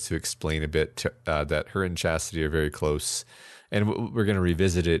 Cassie starts to explain a bit that her and Chastity are very close, and we're going to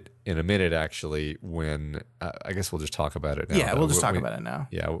revisit it in a minute. Actually, when I guess we'll just talk about it now. Yeah, we'll just talk about it now.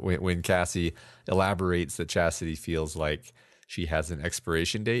 Yeah, when Cassie elaborates that Chastity feels like she has an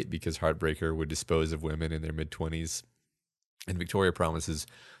expiration date because Heartbreaker would dispose of women in their mid-20s. And Victoria promises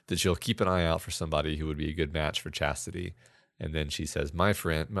that she'll keep an eye out for somebody who would be a good match for Chastity. And then she says, my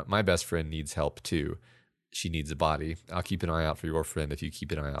best friend needs help too. She needs a body. I'll keep an eye out for your friend if you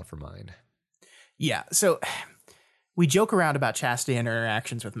keep an eye out for mine. Yeah, so we joke around about Chastity and her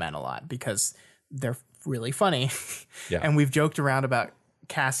interactions with men a lot because they're really funny. Yeah. And we've joked around about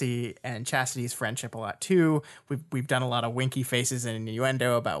Cassie and Chastity's friendship a lot too. We've done a lot of winky faces and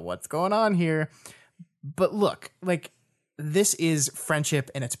innuendo about what's going on here. But look, like, this is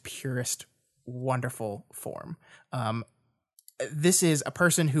friendship in its purest, wonderful form. This is a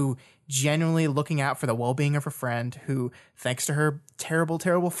person who genuinely looking out for the well-being of her friend, who, thanks to her terrible,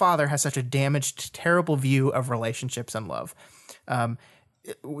 terrible father, has such a damaged, terrible view of relationships and love.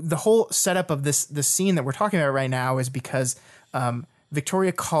 The whole setup of this scene that we're talking about right now is because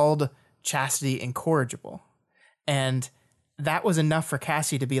Victoria called Chastity incorrigible. And that was enough for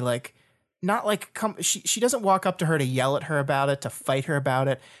Cassie to be like, not like, she doesn't walk up to her to yell at her about it, to fight her about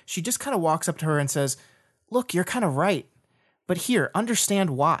it. She just kind of walks up to her and says, look, you're kind of right. But here,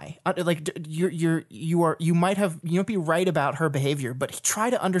 understand why. Like you might be right about her behavior, but try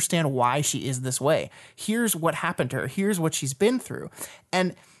to understand why she is this way. Here's what happened to her. Here's what she's been through.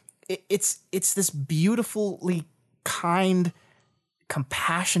 And it's this beautifully kind,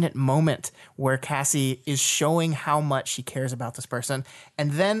 compassionate moment where Cassie is showing how much she cares about this person.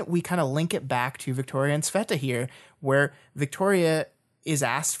 And then we kind of link it back to Victoria and Sveta here, where Victoria is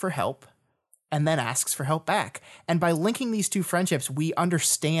asked for help and then asks for help back. And by linking these two friendships, we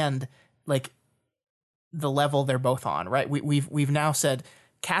understand like the level they're both on, right? We've now said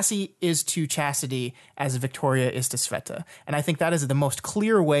Cassie is to Chastity as Victoria is to Sveta. And I think that is the most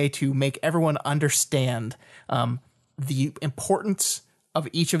clear way to make everyone understand the importance of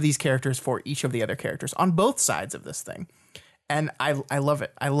each of these characters for each of the other characters on both sides of this thing. And I love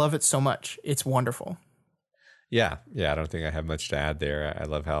it. I love it so much. It's wonderful. Yeah. I don't think I have much to add there. I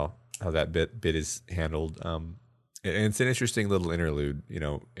love how that bit is handled. And it's an interesting little interlude,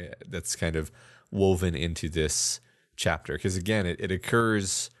 that's kind of woven into this chapter. Because again,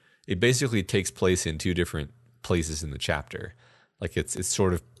 it basically takes place in two different places in the chapter. like it's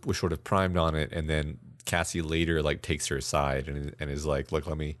sort of was sort of primed on it, and then Cassie later like takes her aside and is like, look,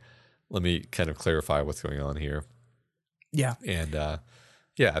 let me kind of clarify what's going on here. Yeah. And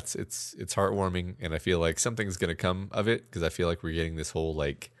yeah, it's heartwarming, and I feel like something's gonna come of it, because I feel like we're getting this whole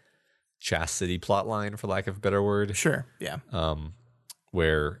like chastity plot line, for lack of a better word. Sure. Yeah.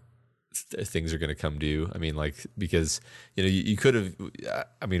 Where things are going to come due. I mean, like, because, you know, you could have,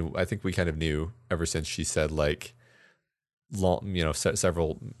 I mean, I think we kind of knew ever since she said, like, long, you know,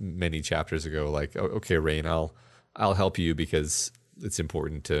 many chapters ago, like, okay, Rain, I'll help you because it's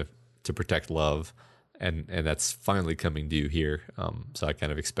important to protect love. And that's finally coming due here. So I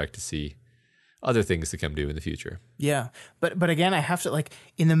kind of expect to see other things to come due in the future. Yeah. But again, I have to, like,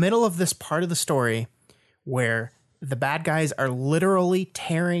 in the middle of this part of the story where the bad guys are literally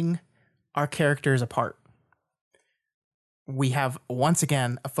tearing our characters apart, we have once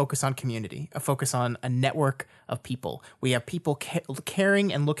again a focus on community, a focus on a network of people. We have people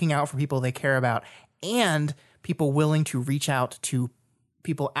caring and looking out for people they care about, and people willing to reach out to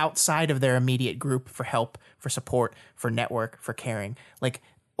people outside of their immediate group for help, for support, for network, for caring. Like,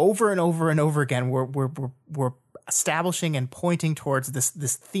 over and over and over again, we're establishing and pointing towards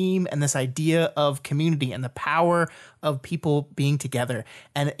this theme and this idea of community and the power of people being together.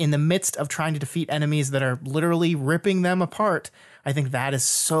 And in the midst of trying to defeat enemies that are literally ripping them apart, I think that is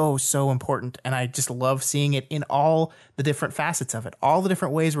so, so important. And I just love seeing it in all the different facets of it, all the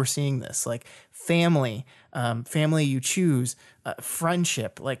different ways we're seeing this, like family, family you choose,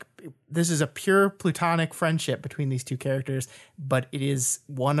 friendship. Like, this is a pure platonic friendship between these two characters, but it is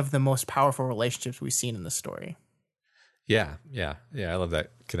one of the most powerful relationships we've seen in the story. Yeah. I love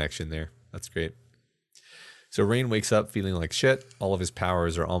that connection there. That's great. So Rain wakes up feeling like shit. All of his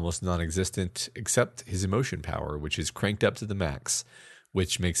powers are almost non-existent, except his emotion power, which is cranked up to the max,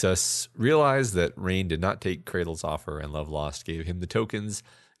 which makes us realize that Rain did not take Cradle's offer, and Love Lost gave him the tokens,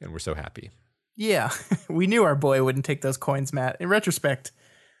 and we're so happy. Yeah, we knew our boy wouldn't take those coins, Matt. In retrospect,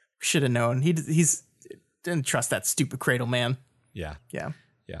 we should have known. He's didn't trust that stupid Cradle man. Yeah. Yeah.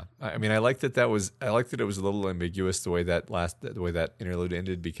 I mean, I like that it was a little ambiguous the way that interlude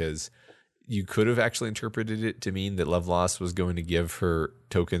ended, because you could have actually interpreted it to mean that Love Lost was going to give her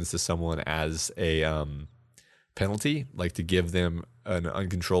tokens to someone as a penalty, like to give them an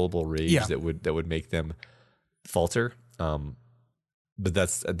uncontrollable rage that would make them falter. But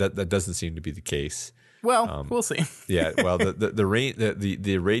that doesn't seem to be the case. Well, we'll see. Yeah, well,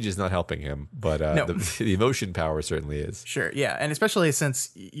 the rage is not helping him, but No. the emotion power certainly is. Sure, yeah, and especially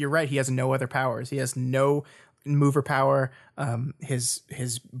since you're right, he has no other powers. He has no mover power.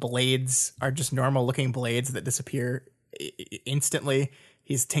 His blades are just normal looking blades that disappear instantly.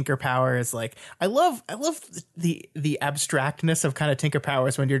 His tinker power is like, I love the abstractness of kind of tinker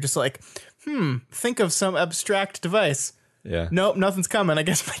powers when you're just like, think of some abstract device. Yeah. Nope, nothing's coming. I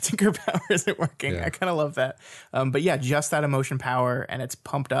guess my tinker power isn't working. Yeah. I kind of love that. But yeah, just that emotion power, and it's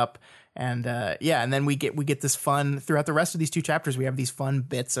pumped up. And and then we get this fun throughout the rest of these two chapters. We have these fun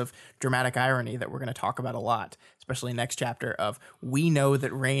bits of dramatic irony that we're going to talk about a lot, especially next chapter. Of, we know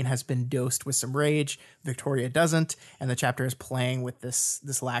that Rain has been dosed with some rage, Victoria doesn't, and the chapter is playing with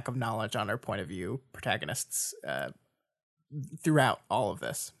this lack of knowledge on our point of view protagonists throughout all of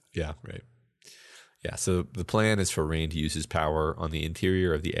this. Yeah, right. Yeah, so the plan is for Rain to use his power on the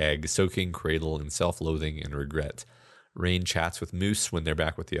interior of the egg, soaking Cradle in self-loathing and regret. Rain chats with Moose when they're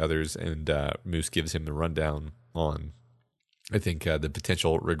back with the others, and Moose gives him the rundown on, I think, the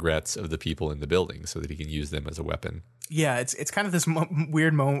potential regrets of the people in the building so that he can use them as a weapon. Yeah, it's kind of this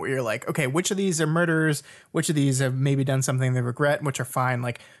weird moment where you're like, okay, which of these are murderers? Which of these have maybe done something they regret, which are fine?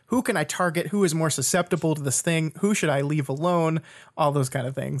 Like, who can I target? Who is more susceptible to this thing? Who should I leave alone? All those kind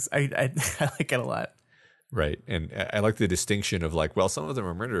of things. I like it a lot. Right. And I like the distinction of like, well, some of them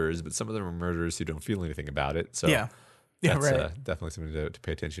are murderers, but some of them are murderers who don't feel anything about it. So that's right. Definitely something to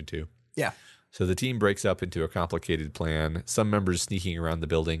pay attention to. Yeah. So the team breaks up into a complicated plan, some members sneaking around the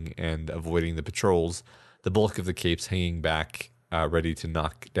building and avoiding the patrols, the bulk of the capes hanging back, ready to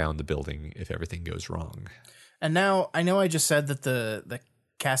knock down the building if everything goes wrong. And now, I know I just said that the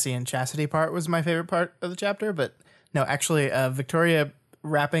Cassie and Chastity part was my favorite part of the chapter, but no, actually, Victoria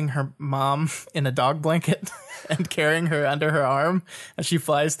wrapping her mom in a dog blanket and carrying her under her arm as she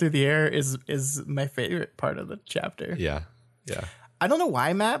flies through the air is my favorite part of the chapter. Yeah. I don't know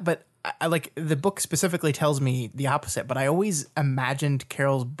why, Matt, but I like, the book specifically tells me the opposite, but I always imagined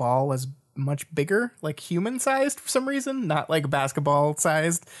Carol's ball as much bigger, like human sized for some reason, not like basketball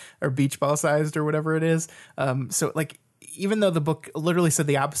sized or beach ball sized or whatever it is. So like, even though the book literally said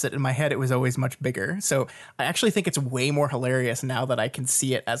the opposite, in my head it was always much bigger. So I actually think it's way more hilarious now that I can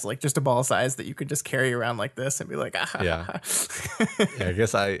see it as like just a ball size that you could just carry around like this and be like, yeah. Yeah,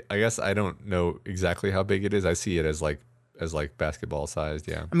 I guess I don't know exactly how big it is. I see it as like basketball sized.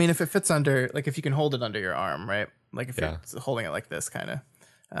 Yeah. I mean, if it fits under, like if you can hold it under your arm, right? Like if you're holding it like this, kind of.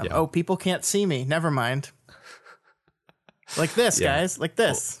 Oh, people can't see me. Never mind. Like this, guys. Like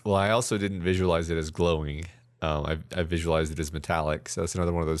this. Well, I also didn't visualize it as glowing. I visualized it as metallic. So that's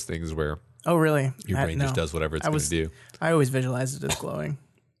another one of those things where oh, really? Your brain just does whatever it's going to do. I always visualized it as glowing.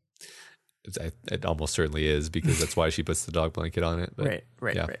 It almost certainly is, because that's why she puts the dog blanket on it. But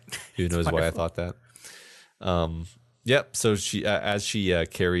right. Who knows why I thought that? Yep. So she, as she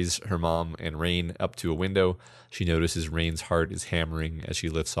carries her mom and Rain up to a window, she notices Rain's heart is hammering as she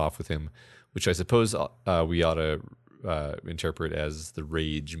lifts off with him, which I suppose we ought to interpret as the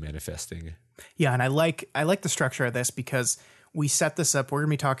rage manifesting. Yeah, and I like the structure of this because we set this up. We're going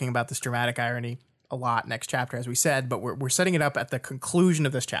to be talking about this dramatic irony a lot next chapter, as we said, but we're setting it up at the conclusion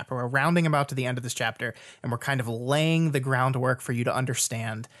of this chapter. We're rounding about to the end of this chapter, and we're kind of laying the groundwork for you to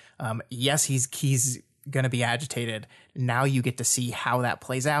understand. Yes, he's going to be agitated. Now you get to see how that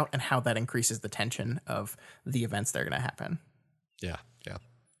plays out and how that increases the tension of the events that are going to happen. Yeah.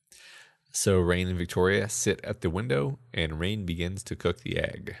 So Rain and Victoria sit at the window, and Rain begins to cook the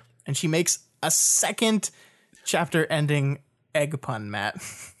egg. And she makes a second chapter-ending egg pun, Matt.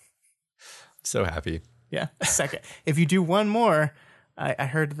 So happy. Yeah, a second. If you do one more, I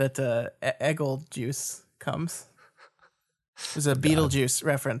heard that Eggle juice comes. There's a Beetlejuice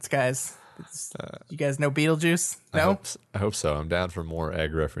reference, guys. You guys know Beetlejuice? No? I hope so. I'm down for more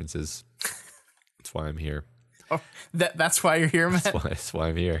egg references. That's why I'm here. Oh, that's why you're here, Matt? That's why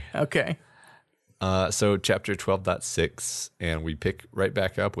I'm here. Okay. So chapter 12.6, and we pick right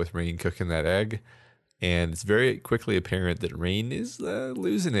back up with Rain cooking that egg. And it's very quickly apparent that Rain is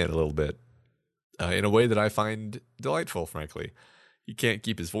losing it a little bit in a way that I find delightful, frankly. He can't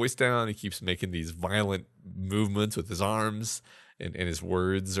keep his voice down. He keeps making these violent movements with his arms, and his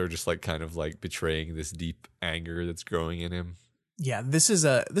words are just like kind of like betraying this deep anger that's growing in him. Yeah, this is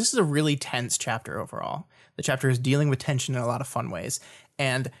a really tense chapter overall. The chapter is dealing with tension in a lot of fun ways.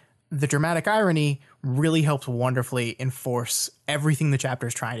 And the dramatic irony really helps wonderfully enforce everything the chapter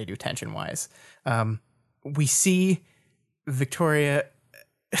is trying to do tension-wise. We see Victoria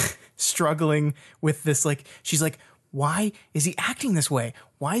struggling with this, like, she's like, why is he acting this way?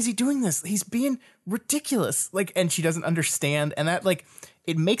 Why is he doing this? He's being ridiculous. Like, and she doesn't understand. And that, like,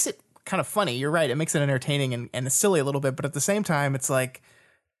 it makes it kind of funny. You're right. It makes it entertaining and silly a little bit. But at the same time, it's like,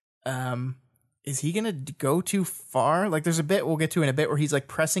 is he going to go too far? Like, there's a bit we'll get to in a bit where he's like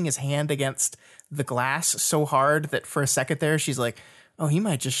pressing his hand against the glass so hard that for a second there, she's like, oh, he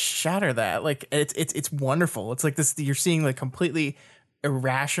might just shatter that. Like, it's wonderful. It's like this, you're seeing like completely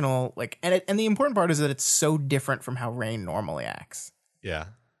irrational, like, and the important part is that it's so different from how Rain normally acts. Yeah.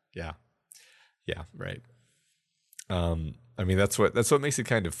 Right. I mean, that's what makes it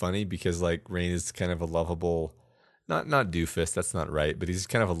kind of funny, because like Rain is kind of a lovable, not doofus. That's not right, but he's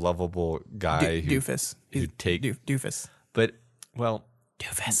kind of a lovable guy. Doofus. Doofus. But well,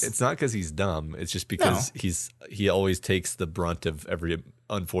 doofus. It's not because he's dumb. It's just because he always takes the brunt of every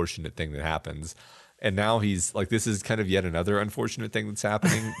unfortunate thing that happens. And now he's like, this is kind of yet another unfortunate thing that's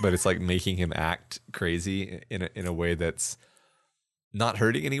happening, but it's like making him act crazy in a way that's not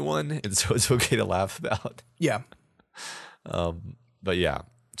hurting anyone, and so it's okay to laugh about. Yeah. But yeah,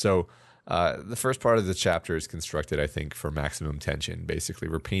 so the first part of the chapter is constructed, I think, for maximum tension. Basically,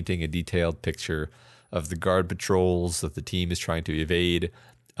 we're painting a detailed picture of the guard patrols that the team is trying to evade.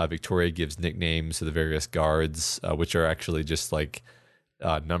 Victoria gives nicknames to the various guards, which are actually just like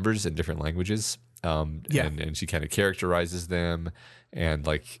numbers in different languages. And she kind of characterizes them, and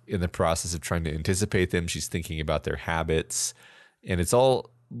like in the process of trying to anticipate them, she's thinking about their habits, and it's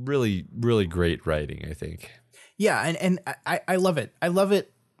all really, really great writing, I think. Yeah, and I love it. I love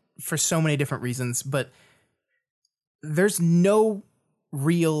it for so many different reasons, but there's no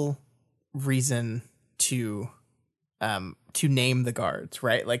real reason to name the guards,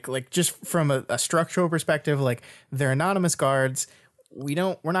 right? Like just from a structural perspective, like they're anonymous guards. We're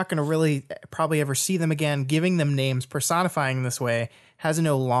not going to really probably ever see them again. Giving them names, personifying this way, has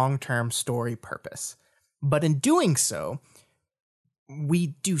no long-term story purpose. But in doing so, we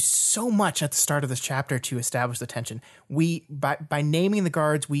do so much at the start of this chapter to establish the tension. We by naming the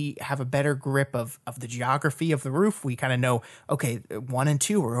guards, we have a better grip of the geography of the roof. We kind of know, okay, 1 and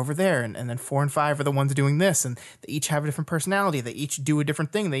 2 are over there, and then 4 and 5 are the ones doing this, and they each have a different personality. They each do a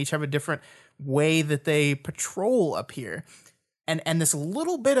different thing. They each have a different way that they patrol up here. And this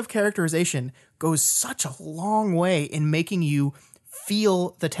little bit of characterization goes such a long way in making you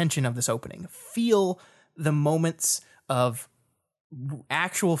feel the tension of this opening, feel the moments of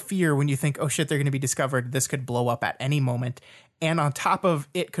actual fear when you think, oh shit, they're going to be discovered. This could blow up at any moment. And on top of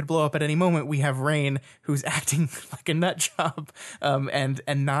it could blow up at any moment, we have Rain, who's acting like a nut job, and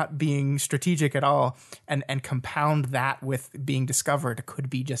not being strategic at all, and compound that with being discovered could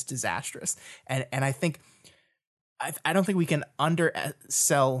be just disastrous. And I think I don't think we can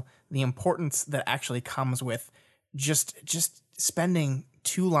undersell the importance that actually comes with just spending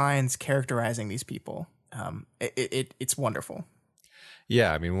 2 lines characterizing these people. It's wonderful.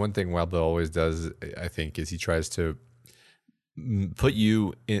 Yeah, I mean, one thing Wild Bill always does, I think, is he tries to put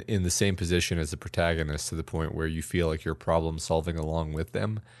you in the same position as the protagonist to the point where you feel like you're problem solving along with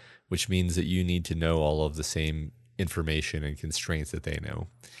them, which means that you need to know all of the same information and constraints that they know.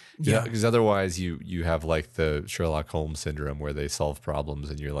 Yeah, because otherwise you have like the Sherlock Holmes syndrome where they solve problems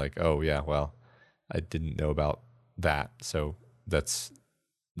and you're like, oh yeah, well, I didn't know about that, so that's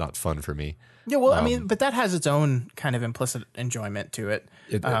not fun for me. Yeah, well, I mean, but that has its own kind of implicit enjoyment to it.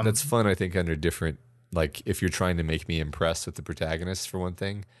 That's fun, I think, under different, like if you're trying to make me impressed with the protagonist for one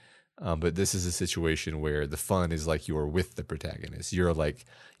thing. But this is a situation where the fun is like you're with the protagonist. You're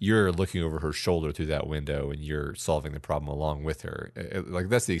looking over her shoulder through that window and you're solving the problem along with her. Like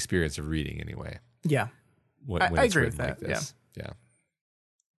that's the experience of reading anyway. Yeah. When I agree with that. Like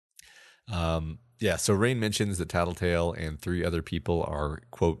yeah. So Rain mentions that Tattletale and 3 other people are,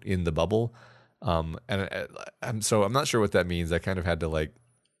 quote, in the bubble. I'm not sure what that means. I kind of had to like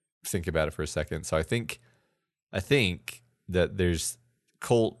think about it for a second. So I think that there's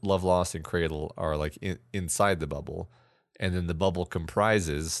Colt, Lovelost, and Cradle are like inside the bubble, and then the bubble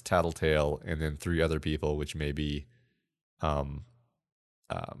comprises Tattletale and then 3 other people, which may be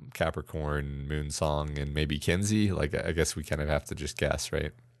Capricorn, Moonsong, and maybe Kenzie. Like I guess we kind of have to just guess,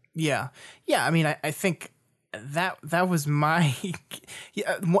 right? Yeah. I mean, I think that was my.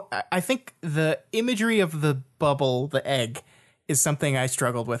 I think the imagery of the bubble, the egg, is something I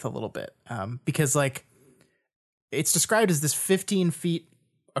struggled with a little bit, because like it's described as this 15 feet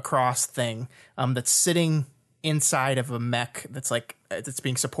across thing that's sitting inside of a mech that's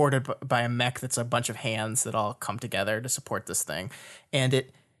being supported by a mech that's a bunch of hands that all come together to support this thing, and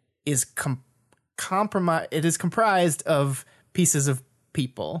it is it is comprised of pieces of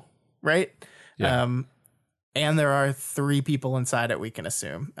people, right? Yeah. And there are 3 people inside it, we can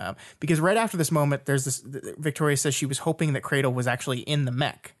assume, because right after this moment, there's this. Victoria says she was hoping that Cradle was actually in the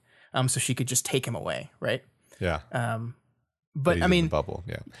mech, so she could just take him away, right? Yeah. But I mean, the bubble,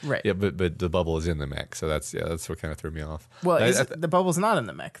 yeah, right. Yeah, but the bubble is in the mech, so that's what kind of threw me off. Well, the bubble's not in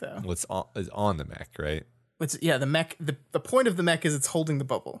the mech though. Well, it's on the mech, right? The mech. The point of the mech is it's holding the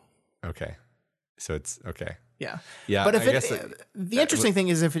bubble. Okay, so it's okay. Yeah. But if the interesting thing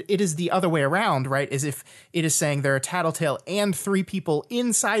is if it is the other way around, right? Is if it is saying there are Tattletale and 3 people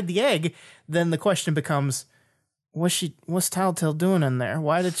inside the egg, then the question becomes, what's Tattletale doing in there?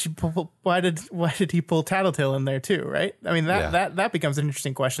 Why did he pull Tattletale in there too? Right? I mean that becomes an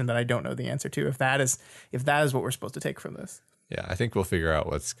interesting question that I don't know the answer to. If that is what we're supposed to take from this. Yeah, I think we'll figure out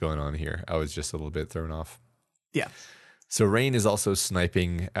what's going on here. I was just a little bit thrown off. Yeah. So Rain is also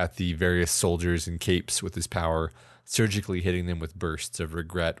sniping at the various soldiers in capes with his power, surgically hitting them with bursts of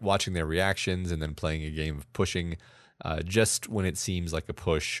regret, watching their reactions, and then playing a game of pushing just when it seems like a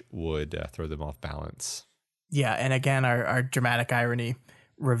push would throw them off balance. Yeah, and again, our dramatic irony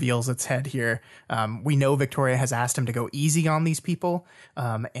reveals its head here. We know Victoria has asked him to go easy on these people,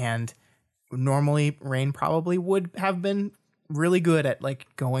 and normally Rain probably would have been really good at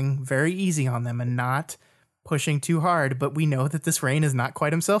like going very easy on them and not pushing too hard, but we know that this Rain is not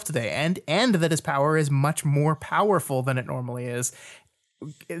quite himself today, and that his power is much more powerful than it normally is.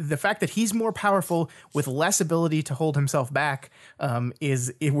 The fact that he's more powerful with less ability to hold himself back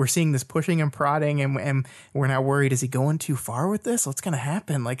we're seeing this pushing and prodding, and we're now worried, is he going too far with this? What's going to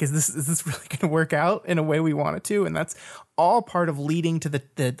happen? Like, is this really going to work out in a way we want it to? And that's all part of leading to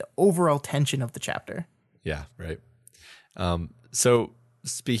the overall tension of the chapter. Yeah, right. So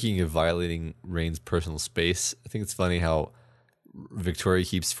speaking of violating Rain's personal space, I think it's funny how Victoria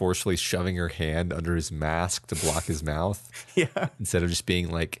keeps forcefully shoving her hand under his mask to block his mouth. Yeah. Instead of just being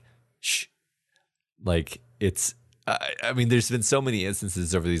like, shh. Like it's, I mean, there's been so many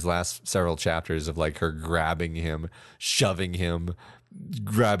instances over these last several chapters of like her grabbing him, shoving him,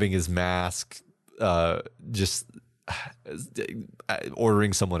 grabbing his mask, just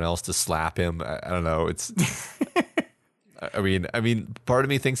ordering someone else to slap him. I don't know. It's, I mean, part of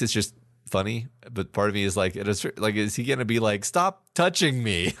me thinks it's just funny, but part of me is like, is he gonna be like, stop touching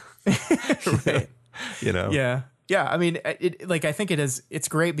me? Right. You know? Yeah. Yeah, I mean, I think it's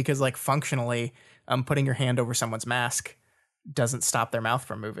great because like functionally, putting your hand over someone's mask doesn't stop their mouth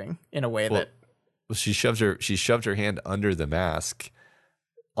from moving in a way that. Well, she shoved her hand under the mask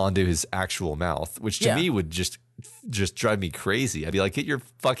onto his actual mouth, which to me would just drive me crazy. I'd be like, get your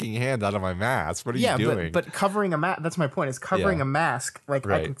fucking hand out of my mask. What are you doing? But covering a mask, that's my point, is covering a mask. Like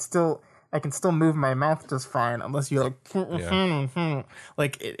I can still move my mouth just fine unless you like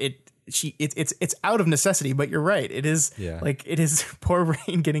like it's out of necessity, but you're right. It is like it is poor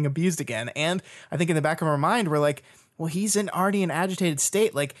Rain getting abused again. And I think in the back of our mind we're like, well, he's already in agitated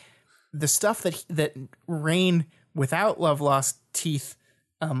state. Like the stuff that Rain without love lost teeth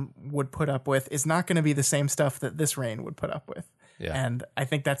would put up with is not going to be the same stuff that this Rain would put up with. Yeah. And I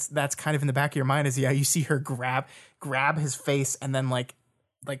think that's kind of in the back of your mind is you see her grab his face and then like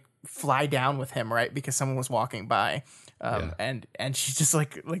fly down with him, right? Because someone was walking by. And she's just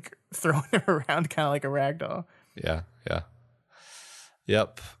like throwing him around kind of like a rag doll. Yeah. Yeah.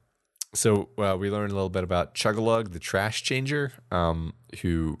 Yep. So we learned a little bit about Chug-a-Lug, the trash changer,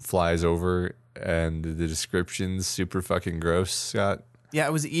 who flies over, and the description's super fucking gross, Scott. Yeah, I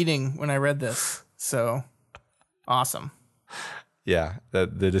was eating when I read this, so awesome. Yeah, the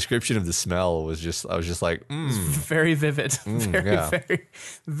description of the smell was I was just like, very vivid.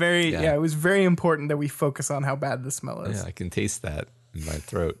 Very. Yeah, it was very important that we focus on how bad the smell is. Yeah, I can taste that in my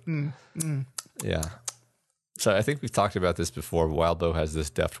throat. Yeah. So I think we've talked about this before. Wildbow has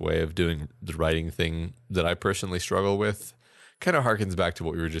this deft way of doing the writing thing that I personally struggle with. Kind of harkens back to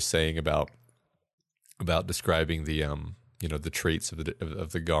what we were just saying about describing the the traits of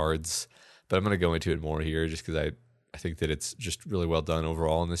the guards. But I'm going to go into it more here just because I think that it's just really well done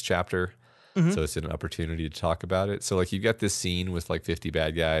overall in this chapter. Mm-hmm. So it's an opportunity to talk about it. So like you got this scene with like 50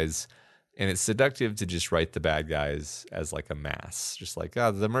 bad guys, and it's seductive to just write the bad guys as like a mass, just like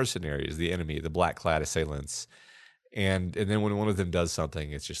the mercenaries, the enemy, the black-clad assailants. And then when one of them does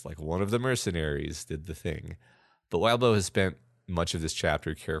something, it's just like one of the mercenaries did the thing. But Wildbow has spent much of this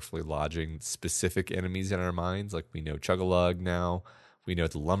chapter carefully lodging specific enemies in our minds. Like we know Chug-a-Lug now, we know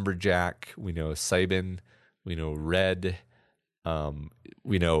the Lumberjack, we know Sabin, we know Red,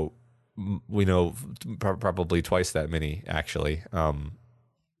 we know probably twice that many actually.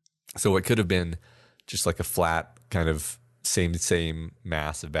 So it could have been just like a flat kind of same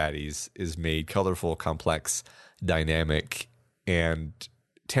mass of baddies is made colorful, complex, dynamic, and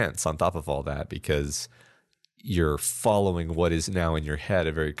tense on top of all that because you're following what is now in your head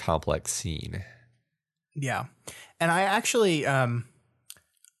a very complex scene. Yeah. And I actually, I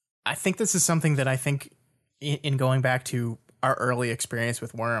think this is something that I think in going back to our early experience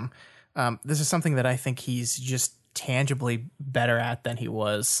with Worm, this is something that I think he's just tangibly better at than he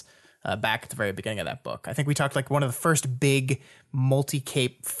was back at the very beginning of that book. I think we talked like one of the first big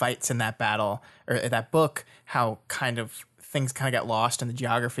multi-cape fights in that battle or that book, how kind of things kind of got lost in the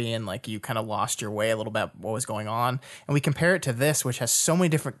geography and like you kind of lost your way a little bit what was going on. And we compare it to this, which has so many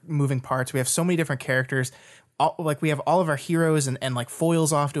different moving parts. We have so many different characters. We have all of our heroes and like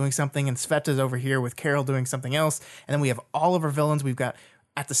Foil's off doing something and Sveta's over here with Carol doing something else. And then we have all of our villains. We've got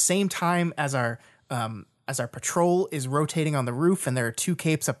at the same time as our patrol is rotating on the roof and there are two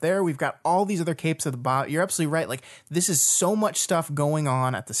capes up there, we've got all these other capes at the bottom. You're absolutely right. Like this is so much stuff going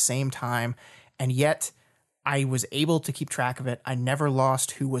on at the same time. And yet I was able to keep track of it. I never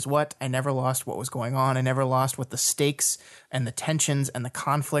lost who was what. I never lost what was going on. I never lost what the stakes and the tensions and the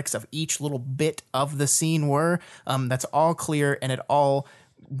conflicts of each little bit of the scene were. That's all clear and it all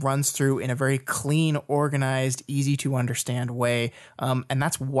runs through in a very clean, organized, easy to understand way. And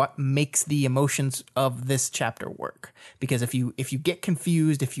that's what makes the emotions of this chapter work. Because if you get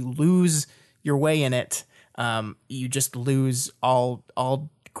confused, if you lose your way in it, you just lose all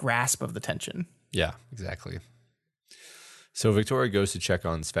grasp of the tension. Yeah, exactly. So Victoria goes to check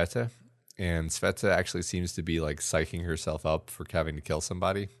on Sveta, and Sveta actually seems to be like psyching herself up for having to kill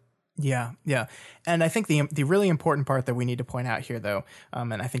somebody. Yeah. And I think the really important part that we need to point out here, though,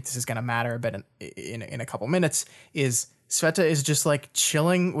 and I think this is going to matter a bit in a couple minutes, is Sveta is just like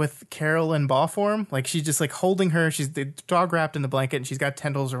chilling with Carol in ball form. Like she's just like holding her. She's the dog wrapped in the blanket and she's got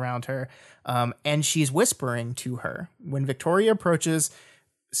tendrils around her. And she's whispering to her. When Victoria approaches,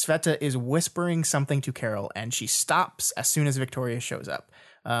 Sveta is whispering something to Carol and she stops as soon as Victoria shows up.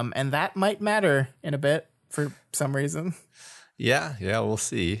 And that might matter in a bit for some reason. Yeah, we'll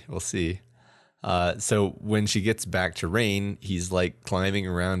see. So when she gets back to Rain, he's like climbing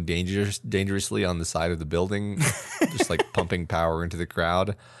around dangerously on the side of the building, just like pumping power into the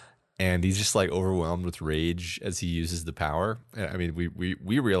crowd. And he's just like overwhelmed with rage as he uses the power. I mean,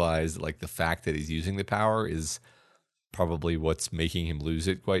 we realize like the fact that he's using the power is probably what's making him lose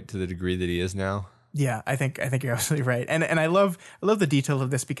it quite to the degree that he is now. Yeah, I think you're absolutely right, and I love the detail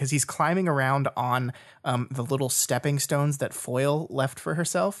of this because he's climbing around on the little stepping stones that Foil left for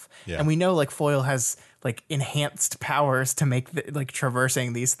herself, and we know like Foil has like enhanced powers to make like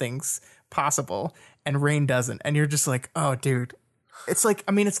traversing these things possible, and Rain doesn't, and you're just like, oh, dude, it's like,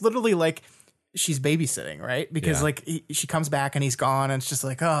 I mean, it's literally like she's babysitting, right? Because like she comes back and he's gone, and it's just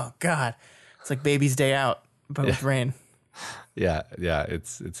like, oh god, it's like baby's day out, but with Rain. Yeah,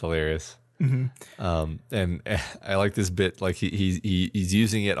 it's hilarious. And I like this bit, like he's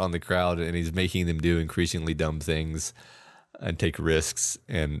using it on the crowd, and he's making them do increasingly dumb things and take risks.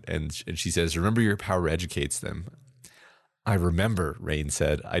 And she says, "Remember, your power educates them." I remember, Rain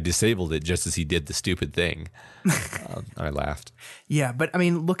said. I disabled it just as he did the stupid thing. I laughed. Yeah, but I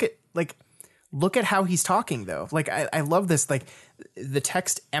mean, look at how he's talking though. Like I love this. Like the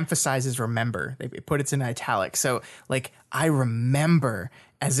text emphasizes remember. They put it in italics. So like I remember,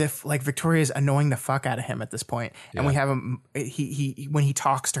 as if like Victoria's annoying the fuck out of him at this point. And we have him. He when he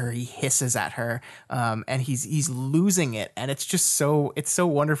talks to her, he hisses at her. And he's losing it. And it's just so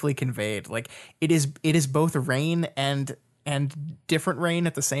wonderfully conveyed. Like it is both Rain and different Rain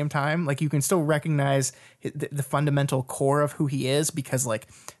at the same time. Like you can still recognize the fundamental core of who he is, because like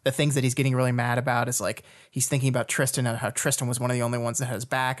the things that he's getting really mad about is like he's thinking about Tristan and how Tristan was one of the only ones that had his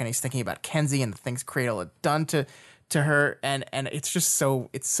back, and he's thinking about Kenzie and the things Cradle had done to her, and it's just so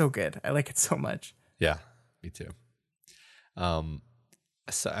good. I like it so much. Yeah, me too.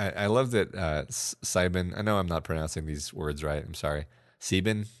 So I love that Sibin, I know I'm not pronouncing these words right, I'm sorry.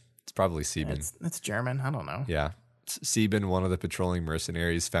 Sibin? It's probably Sibin. It's German, I don't know. Yeah. Sibin, one of the patrolling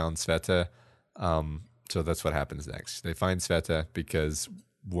mercenaries, found Sveta. So that's what happens next. They find Sveta because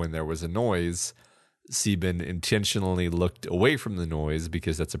when there was a noise, Sibin intentionally looked away from the noise,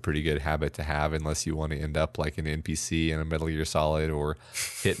 because that's a pretty good habit to have unless you want to end up like an NPC in a Metal Gear Solid or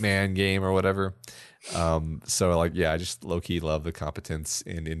Hitman game or whatever. So like, yeah, I just low-key love the competence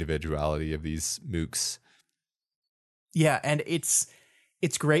and individuality of these mooks. Yeah, and it's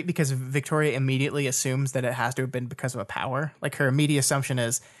great because Victoria immediately assumes that it has to have been because of a power. Like her immediate assumption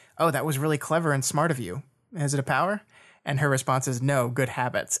is, oh, that was really clever and smart of you. Is it a power? And her response is, no, good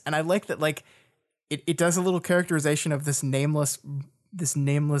habits. And I like that, like, it does a little characterization of this nameless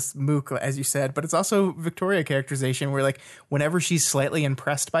mook, as you said, but it's also Victoria characterization where like whenever she's slightly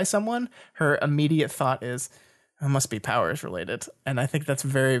impressed by someone, her immediate thought is, it must be powers related. And I think that's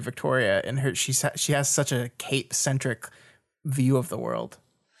very Victoria in her. She has such a cape centric view of the world.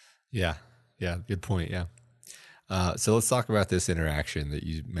 Yeah, good point. Yeah. So let's talk about this interaction that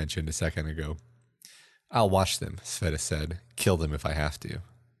you mentioned a second ago. I'll watch them, Sveta said. Kill them if I have to.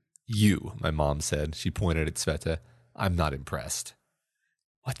 You, my mom said. She pointed at Sveta. I'm not impressed.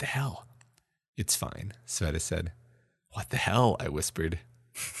 What the hell? It's fine, Sveta said. What the hell? I whispered.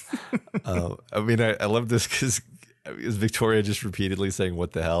 I mean, I love this because Victoria just repeatedly saying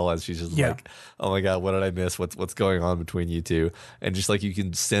what the hell as she's just like, oh my god, what did I miss? What's going on between you two? And just like you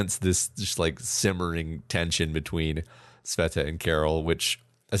can sense this just like simmering tension between Sveta and Carol, which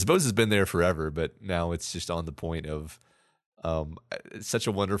I suppose has been there forever, but now it's just on the point of it's such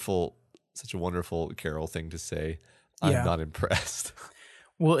a wonderful Carol thing to say. I'm not impressed.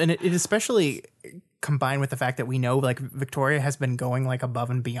 Well, and it especially combined with the fact that we know like Victoria has been going like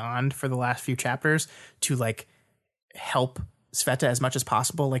above and beyond for the last few chapters to like help Sveta as much as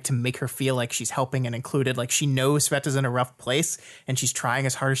possible, like to make her feel like she's helping and included. Like she knows Sveta's in a rough place and she's trying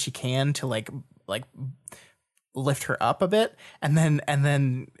as hard as she can to like lift her up a bit. And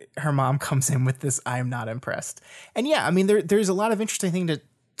then her mom comes in with this, I'm not impressed. And yeah, I mean, there's a lot of interesting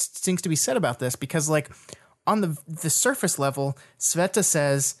things to be said about this, because like on the surface level, Sveta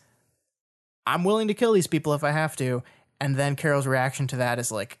says, I'm willing to kill these people if I have to. And then Carol's reaction to that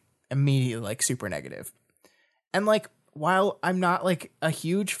is like immediately like super negative. And like, while I'm not like a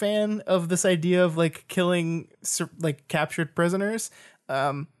huge fan of this idea of like killing like captured prisoners,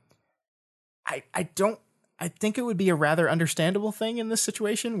 I think it would be a rather understandable thing in this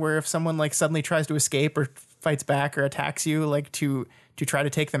situation, where if someone like suddenly tries to escape or fights back or attacks you, like to try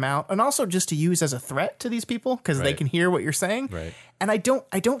to take them out, and also just to use as a threat to these people because they can hear what you're saying. Right. And I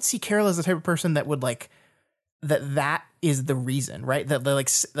don't see Carol as the type of person that would like that is the reason, right? That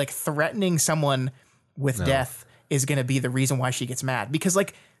like threatening someone with death is going to be the reason why she gets mad. Because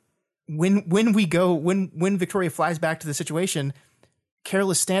like when Victoria flies back to the situation,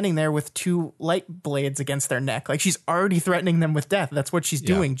 Carol is standing there with two light blades against their neck. Like she's already threatening them with death. That's what she's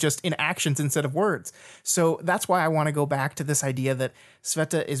doing, just in actions instead of words. So that's why I want to go back to this idea that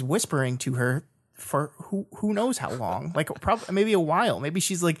Sveta is whispering to her for who knows how long, like probably maybe a while. Maybe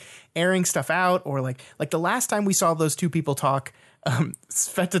she's like airing stuff out, or like the last time we saw those two people talk,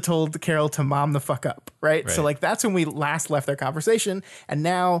 Sveta told Carol to mom the fuck up, right? So like that's when we last left their conversation, and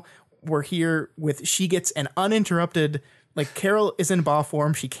now we're here with she gets an uninterrupted, like Carol is in ball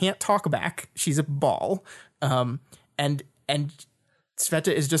form, she can't talk back, she's a ball, and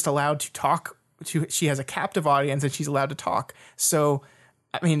Sveta is just allowed to talk to, she has a captive audience and she's allowed to talk. So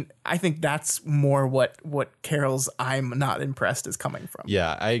I mean, I think that's more what Carol's "I'm not impressed" is coming from.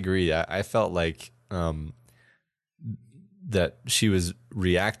 Yeah, I agree. I felt like that she was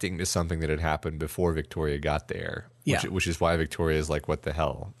reacting to something that had happened before Victoria got there, which is why Victoria is like, "What the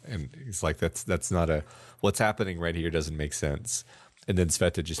hell?" And it's like, that's not a, what's happening right here doesn't make sense. And then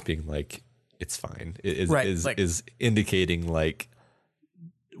Sveta just being like, "It's fine," is indicating like,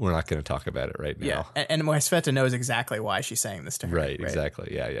 we're not going to talk about it right now. Yeah, and my Sveta knows exactly why she's saying this to her. Right,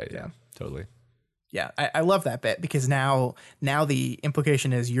 exactly. Yeah. Totally. Yeah, I love that bit, because now the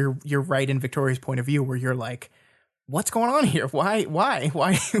implication is you're right in Victoria's point of view, where you're like, what's going on here? Why?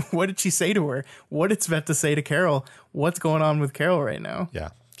 What did she say to her? What did Sveta say to Carol? What's going on with Carol right now? Yeah,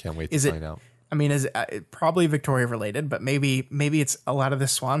 can't wait to find out. I mean, is probably Victoria related, but maybe it's a lot of the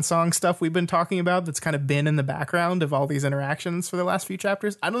swan song stuff we've been talking about that's kind of been in the background of all these interactions for the last few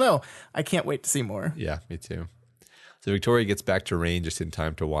chapters. I don't know. I can't wait to see more. Yeah, me too. So Victoria gets back to Rain just in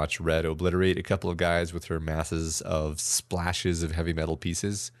time to watch Red obliterate a couple of guys with her masses of splashes of heavy metal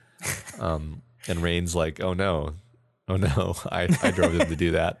pieces. And Rain's like, oh no, I drove them to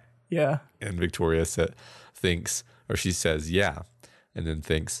do that. Yeah. And Victoria thinks, or she says, yeah, and then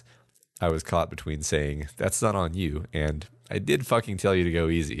thinks, I was caught between saying, that's not on you, and I did fucking tell you to go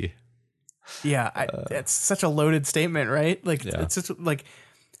easy. Yeah, it's such a loaded statement, right? Like, it's just like,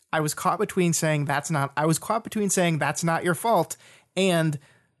 I was caught between saying that's not your fault, and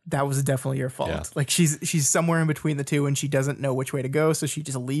that was definitely your fault. Yeah. Like, she's somewhere in between the two, and she doesn't know which way to go, so she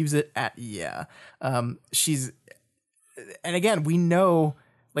just leaves it at, and again, we know,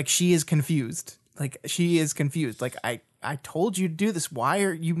 like, she is confused. Like, I told you to do this. Why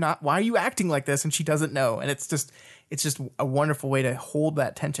are you acting like this? And she doesn't know. And it's just a wonderful way to hold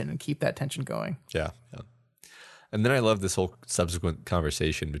that tension and keep that tension going. Yeah. And then I love this whole subsequent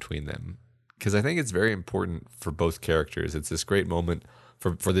conversation between them, because I think it's very important for both characters. It's this great moment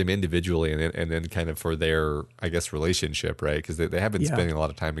for them individually, and then kind of for their, I guess, relationship, right? Because they have been spending a lot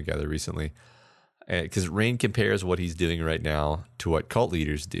of time together recently. Because Rain compares what he's doing right now to what cult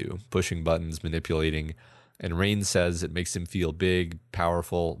leaders do, pushing buttons, manipulating. And Rain says it makes him feel big,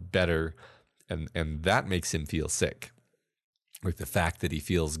 powerful, better, and that makes him feel sick. Like, the fact that he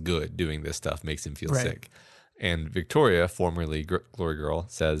feels good doing this stuff makes him feel sick. And Victoria, formerly Glory Girl,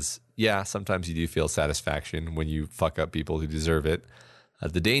 says, yeah, sometimes you do feel satisfaction when you fuck up people who deserve it.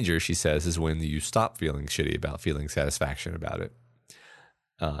 The danger, she says, is when you stop feeling shitty about feeling satisfaction about it.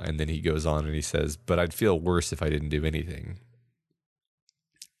 And then he goes on and he says, but I'd feel worse if I didn't do anything.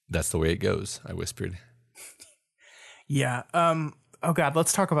 That's the way it goes, I whispered. Yeah. Oh God,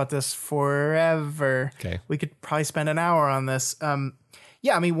 let's talk about this forever. Okay. We could probably spend an hour on this.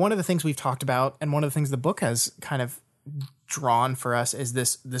 Yeah, I mean, one of the things we've talked about, and one of the things the book has kind of drawn for us, is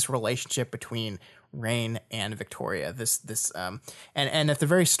this relationship between Rain and Victoria. And at the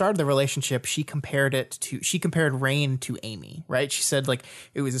very start of the relationship, she compared Rain to Amy, right? She said, like,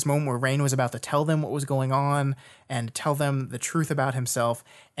 it was this moment where Rain was about to tell them what was going on and tell them the truth about himself,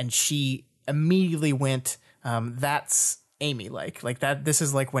 and she immediately went, that's Amy, like that. This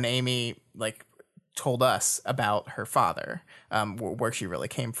is like when Amy, like, told us about her father, where she really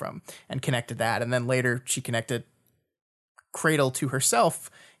came from, and connected that. And then later she connected Cradle to herself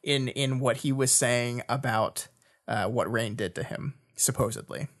in what he was saying about what Rain did to him,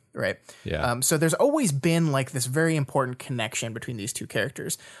 supposedly, right? Yeah. So there's always been, like, this very important connection between these two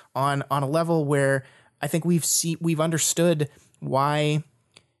characters on a level where I think we've understood why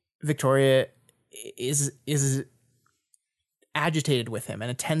Victoria is agitated with him, and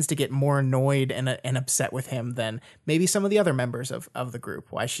it tends to get more annoyed and upset with him than maybe some of the other members of the group.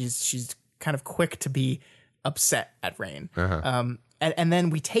 Why she's kind of quick to be upset at Rain. Uh-huh. And then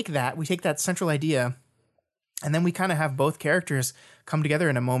we take that central idea, and then we kind of have both characters come together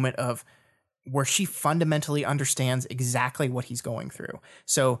in a moment of where she fundamentally understands exactly what he's going through.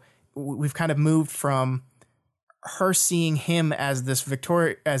 So we've kind of moved from her seeing him as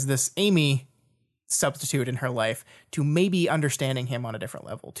this Amy substitute in her life to maybe understanding him on a different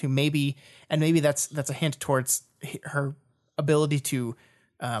level, to maybe that's a hint towards her ability to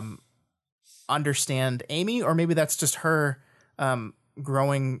understand Amy, or maybe that's just her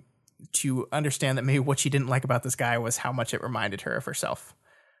growing to understand that maybe what she didn't like about this guy was how much it reminded her of herself.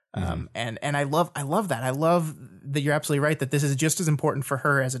 Mm-hmm. And I love that. I love that you're absolutely right that this is just as important for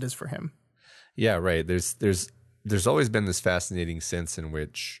her as it is for him. Yeah, right. There's there's always been this fascinating sense in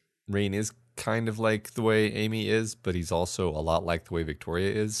which Rain is kind of like the way Amy is, but he's also a lot like the way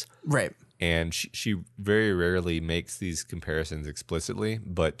Victoria is. Right. And she very rarely makes these comparisons explicitly,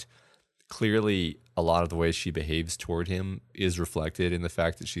 but clearly a lot of the way she behaves toward him is reflected in the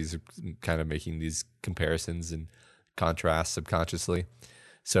fact that she's kind of making these comparisons and contrasts subconsciously.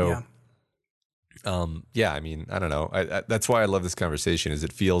 So, I mean, I don't know. That's why I love this conversation, is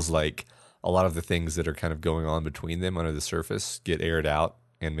it feels like a lot of the things that are kind of going on between them under the surface get aired out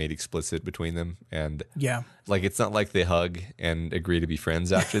and made explicit between them. And like, it's not like they hug and agree to be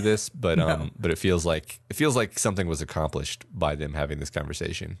friends after this, but but it feels like something was accomplished by them having this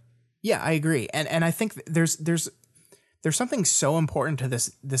conversation. Yeah, I agree. And I think there's something so important to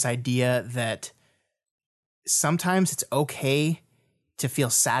this idea that sometimes it's okay to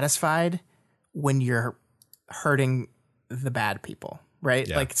feel satisfied when you're hurting the bad people, right?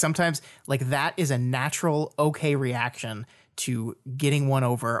 Yeah. Like sometimes like that is a natural, okay reaction to getting one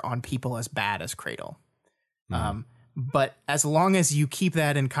over on people as bad as Cradle. But as long as you keep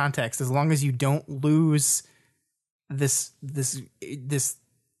that in context, as long as you don't lose this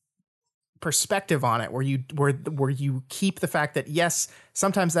perspective on it, where you keep the fact that yes,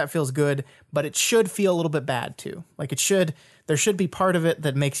 sometimes that feels good, but it should feel a little bit bad too. Like there should be part of it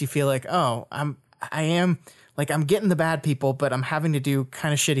that makes you feel like, oh, I'm getting the bad people, but I'm having to do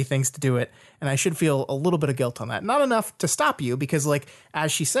kind of shitty things to do it. And I should feel a little bit of guilt on that. Not enough to stop you, because like,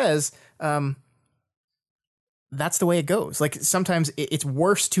 as she says, that's the way it goes. Like sometimes it's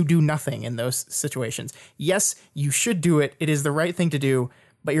worse to do nothing in those situations. Yes, you should do it. It is the right thing to do,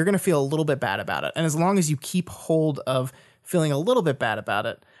 but you're going to feel a little bit bad about it. And as long as you keep hold of feeling a little bit bad about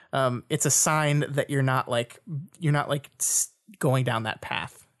it, it's a sign that you're not going down that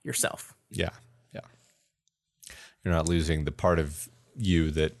path yourself. Yeah. You're not losing the part of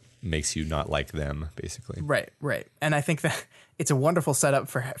you that makes you not like them, basically. Right. And I think that it's a wonderful setup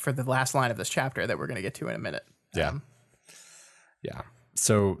for the last line of this chapter that we're going to get to in a minute. Yeah.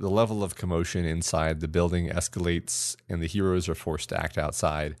 So the level of commotion inside the building escalates, and the heroes are forced to act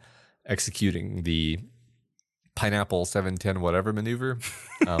outside, executing the pineapple 710 whatever maneuver,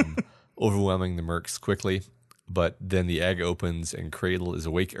 overwhelming the mercs quickly. But then the egg opens, and Cradle is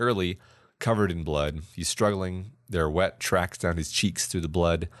awake early, covered in blood. He's struggling. There are wet tracks down his cheeks through the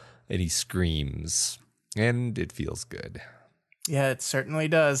blood, and he screams. And it feels good. Yeah, it certainly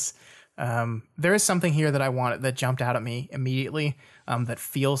does. There is something here that jumped out at me immediately, that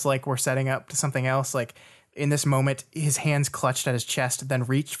feels like we're setting up to something else. Like in this moment, his hands clutched at his chest, then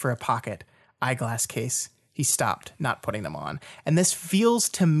reached for a pocket eyeglass case. He stopped, not putting them on. And this feels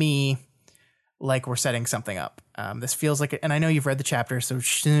to me like we're setting something up. This feels like, and I know you've read the chapter, so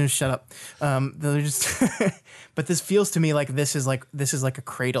shut up. But this feels to me like this is like a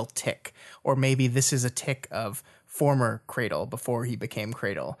Cradle tick, or maybe this is a tick of former Cradle before he became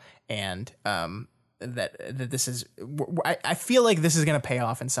Cradle, and that this is. I feel like this is going to pay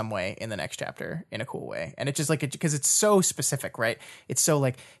off in some way in the next chapter in a cool way, and it's just like because it's so specific, right? It's so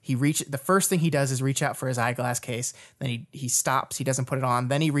like the first thing he does is reach out for his eyeglass case, then he stops, he doesn't put it on,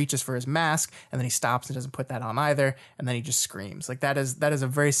 then he reaches for his mask, and then he stops and doesn't put that on either, and then he just screams. Like that is a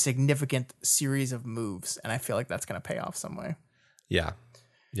very significant series of moves, and I feel like that's going to pay off some way. Yeah.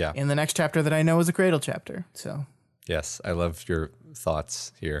 In the next chapter that I know is a Cradle chapter, so. Yes, I love your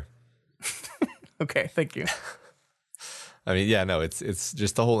thoughts here. Okay, thank you. I mean, yeah, no, it's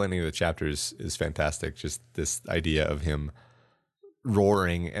just the whole ending of the chapter is fantastic. Just this idea of him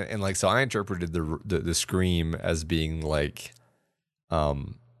roaring and like, so I interpreted the scream as being like,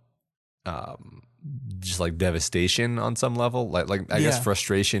 just like devastation on some level, like I guess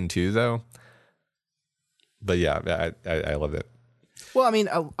frustration too, though. But yeah, I love it. Well, I mean,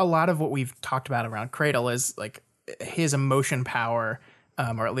 a lot of what we've talked about around Cradle is like his emotion power.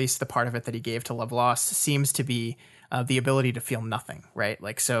 Or at least the part of it that he gave to Love Lost seems to be the ability to feel nothing, right?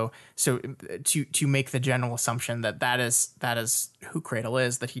 Like so to make the general assumption that is who Cradle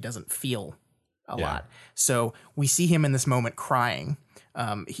is, that he doesn't feel a lot. So we see him in this moment crying.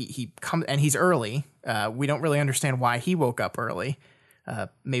 He comes and he's early. We don't really understand why he woke up early.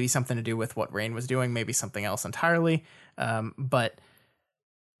 Maybe something to do with what Rain was doing. Maybe something else entirely. But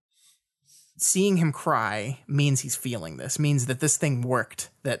seeing him cry means he's feeling this, means that this thing worked,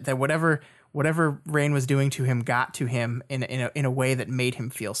 that whatever Rain was doing to him got to him in a way that made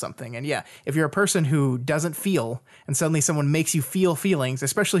him feel something. And yeah, if you're a person who doesn't feel and suddenly someone makes you feel feelings,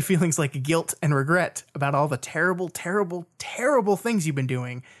 especially feelings like guilt and regret about all the terrible, terrible, terrible things you've been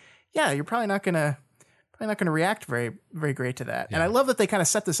doing, yeah, you're probably not gonna probably not going to react very, very great to that. Yeah. And I love that they kind of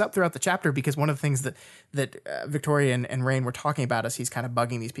set this up throughout the chapter, because one of the things that Victoria and Rain were talking about as he's kind of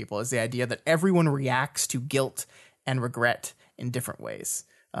bugging these people is the idea that everyone reacts to guilt and regret in different ways.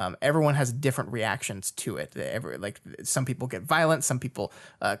 Everyone has different reactions to it. Some people get violent, some people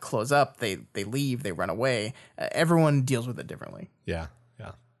close up, they leave, they run away. Everyone deals with it differently. Yeah.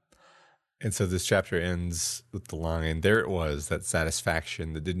 And so this chapter ends with the line, "There it was, that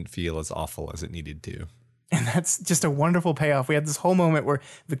satisfaction that didn't feel as awful as it needed to." And that's just a wonderful payoff. We had this whole moment where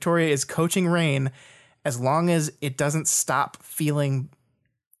Victoria is coaching Rain, as long as it doesn't stop feeling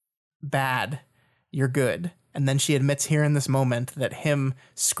bad, you're good. And then she admits here in this moment that him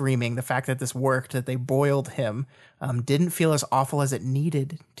screaming, the fact that this worked, that they boiled him, didn't feel as awful as it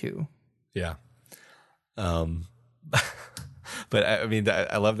needed to. Yeah. But I mean,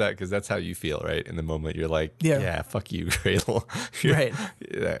 I love that, because that's how you feel, right? In the moment, you're like, yeah fuck you, Cradle. Right.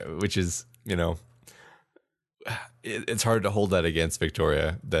 Which is, it's hard to hold that against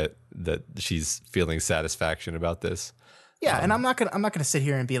Victoria, that she's feeling satisfaction about this. Yeah. And I'm not gonna sit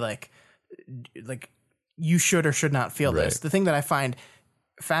here and be like you should or should not feel this. The thing that I find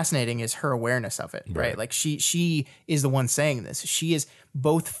fascinating is her awareness of it, right? Like she is the one saying this. She is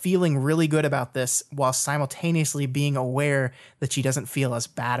both feeling really good about this while simultaneously being aware that she doesn't feel as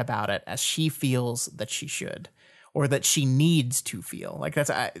bad about it as she feels that she should, or that she needs to feel. Like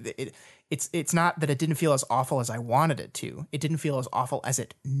it's not that it didn't feel as awful as I wanted it to. It didn't feel as awful as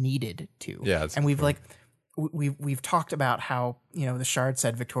it needed to. Yeah, and we've talked about how, the Shard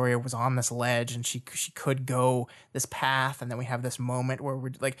said Victoria was on this ledge and she could go this path, and then we have this moment where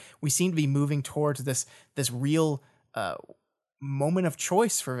we seem to be moving towards this real moment of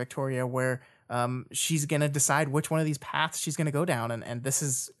choice for Victoria, where she's gonna decide which one of these paths she's gonna go down, and this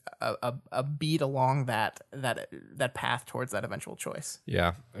is a beat along that path towards that eventual choice.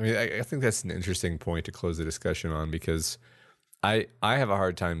 Yeah, I mean, I think that's an interesting point to close the discussion on, because I have a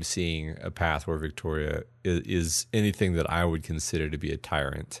hard time seeing a path where Victoria is anything that I would consider to be a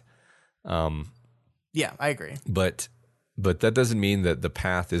tyrant. Yeah, I agree. But that doesn't mean that the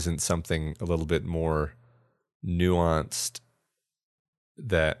path isn't something a little bit more nuanced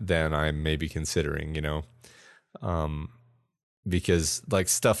than I'm maybe considering, because like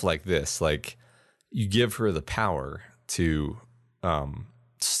stuff like this, like you give her the power to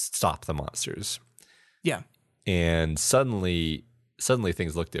stop the monsters. Yeah. And suddenly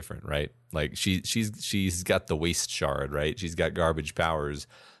things look different, right? Like she's got the waste shard, right? She's got garbage powers.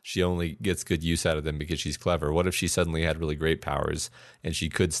 She only gets good use out of them because she's clever. What if she suddenly had really great powers and she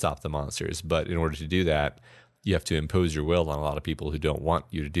could stop the monsters? But in order to do that, you have to impose your will on a lot of people who don't want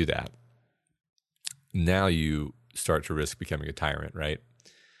you to do that. Now you start to risk becoming a tyrant, right?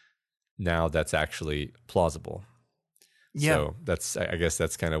 Now that's actually plausible. Yeah. So I guess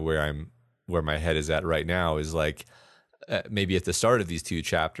that's kind of where my head is at right now, is like, maybe at the start of these two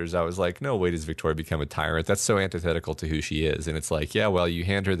chapters, I was like, no way does Victoria become a tyrant. That's so antithetical to who she is. And it's like, yeah, well, you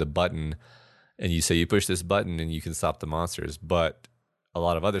hand her the button and you say, you push this button and you can stop the monsters, but a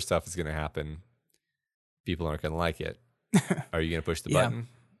lot of other stuff is going to happen. People aren't going to like it. Are you going to push the button?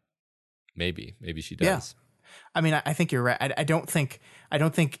 Maybe she does. Yeah. I mean, I think you're right. I don't think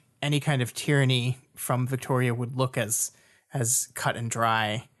any kind of tyranny from Victoria would look as cut and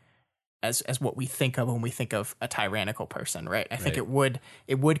dry as what we think of when we think of a tyrannical person, right? I think it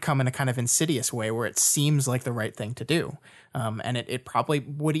would come in a kind of insidious way where it seems like the right thing to do. And it probably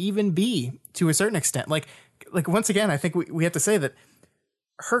would even be, to a certain extent, like once again, I think we have to say that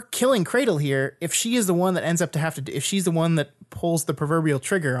her killing Cradle here, if she is the one that ends up if she's the one that pulls the proverbial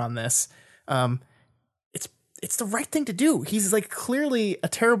trigger on this, it's the right thing to do. He's clearly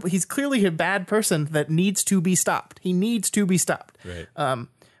a bad person that needs to be stopped. He needs to be stopped. Right.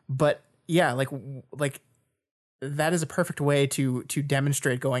 But yeah, like that is a perfect way to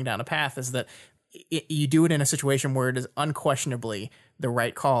demonstrate going down a path, is that you do it in a situation where it is unquestionably the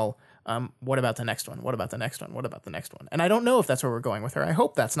right call. What about the next one? What about the next one? What about the next one? And I don't know if that's where we're going with her. I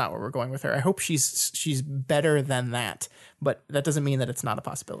hope that's not where we're going with her. I hope she's better than that, but that doesn't mean that it's not a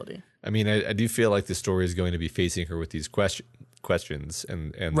possibility. I mean, I do feel like the story is going to be facing her with these questions,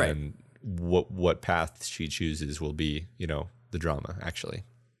 and right. Then what path she chooses will be, the drama, actually.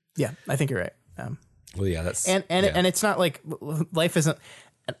 Yeah, I think you're right. Well, yeah, that's and it's not like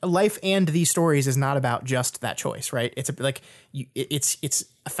life and these stories is not about just that choice, right? It's it's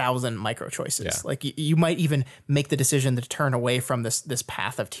 1,000 micro choices. Yeah. Like you might even make the decision to turn away from this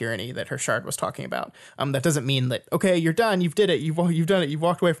path of tyranny that her Shard was talking about. That doesn't mean that, okay, you're done, you've did it, you've done it, you've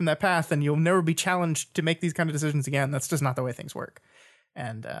walked away from that path, and you'll never be challenged to make these kind of decisions again. That's just not the way things work.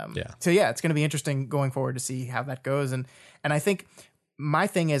 And so yeah, it's going to be interesting going forward to see how that goes. And I think my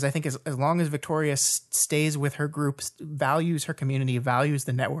thing is, I think as long as Victoria stays with her group, values her community, values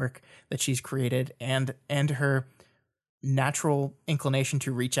the network that she's created, and her natural inclination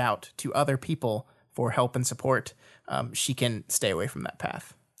to reach out to other people for help and support, she can stay away from that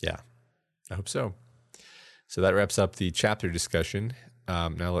path. Yeah, I hope so. So that wraps up the chapter discussion.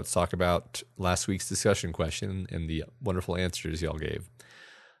 Now let's talk about last week's discussion question and the wonderful answers y'all gave.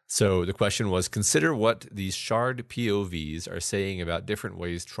 So the question was, consider what these shard POVs are saying about different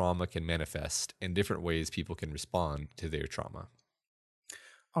ways trauma can manifest and different ways people can respond to their trauma.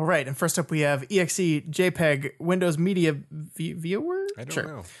 All right. And first up, we have EXE JPEG Windows Media Viewer. I don't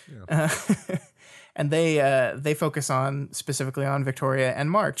know. Yeah. And they focus on specifically on Victoria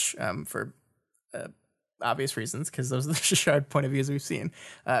and March for obvious reasons, because those are the shard point of views we've seen.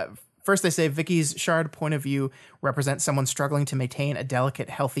 First, they say Vicky's shard point of view represents someone struggling to maintain a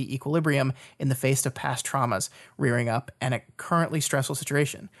delicate, healthy equilibrium in the face of past traumas rearing up and a currently stressful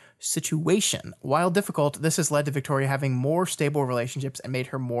situation. While difficult, this has led to Victoria having more stable relationships and made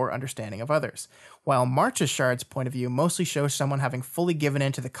her more understanding of others. While March's shard's point of view mostly shows someone having fully given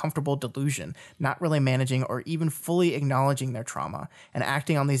in to the comfortable delusion, not really managing or even fully acknowledging their trauma, and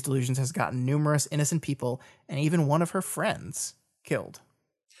acting on these delusions has gotten numerous innocent people and even one of her friends killed.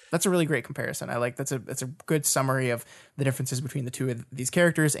 That's a really great comparison. I like that's a good summary of the differences between the two of these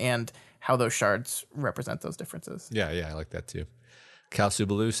characters and how those shards represent those differences. Yeah, I like that too. Cal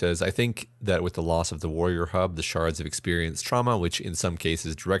Subalu says, I think that with the loss of the warrior hub, the shards have experienced trauma, which in some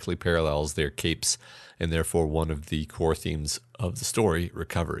cases directly parallels their capes, and therefore one of the core themes of the story,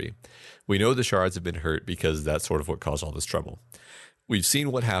 recovery. We know the shards have been hurt because that's sort of what caused all this trouble. We've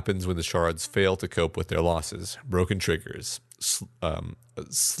seen what happens when the shards fail to cope with their losses, broken triggers,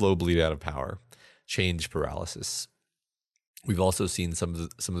 slow bleed out of power, change paralysis. We've also seen some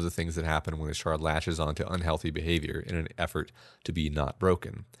of the things that happen when the shard latches onto unhealthy behavior in an effort to be not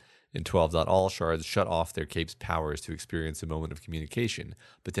broken. In 12. All shards shut off their cape's powers to experience a moment of communication,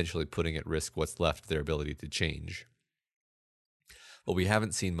 potentially putting at risk what's left of their ability to change. What we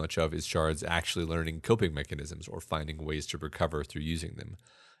haven't seen much of is shards actually learning coping mechanisms or finding ways to recover through using them.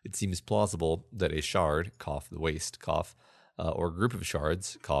 It seems plausible that a shard, cough the waste, cough, or group of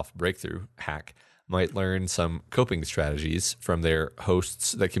shards, cough breakthrough, hack, might learn some coping strategies from their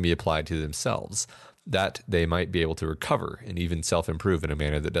hosts that can be applied to themselves, that they might be able to recover and even self-improve in a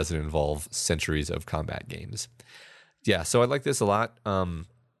manner that doesn't involve centuries of combat games. Yeah, so I like this a lot.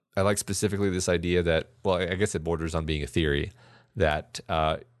 I like specifically this idea that, well, I guess it borders on being a theory, that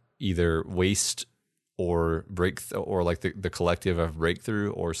either waste or or like the collective of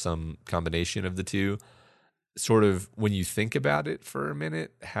breakthrough or some combination of the two, sort of when you think about it for a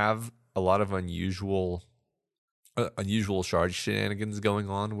minute, have a lot of unusual shard shenanigans going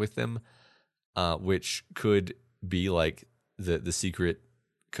on with them, which could be like the secret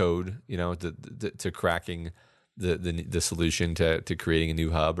code, to cracking the solution to creating a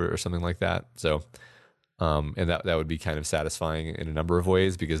new hub or something like that. So. And that would be kind of satisfying in a number of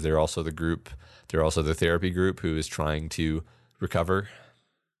ways, because they're also the therapy group who is trying to recover.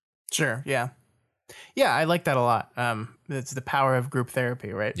 Sure. Yeah. Yeah. I like that a lot. It's the power of group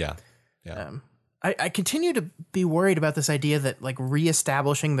therapy, right? Yeah. I continue to be worried about this idea that like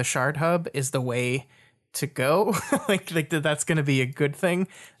reestablishing the shard hub is the way to go. like that's going to be a good thing.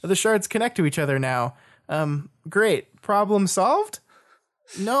 The shards connect to each other now. Great. Problem solved.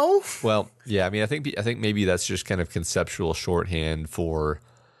 No. Well, yeah. I mean, I think maybe that's just kind of conceptual shorthand for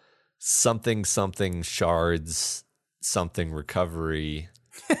something shards, something recovery,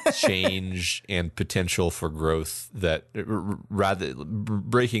 change, and potential for growth. That rather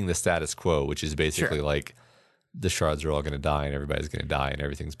breaking the status quo, which is basically like the shards are all going to die and everybody's going to die and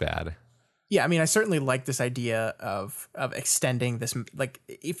everything's bad. Yeah, I mean, I certainly like this idea of extending this,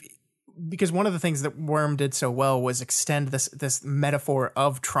 because one of the things that Worm did so well was extend this metaphor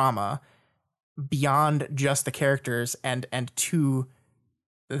of trauma beyond just the characters and to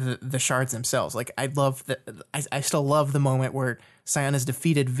the shards themselves. Like I still love the moment where Sion is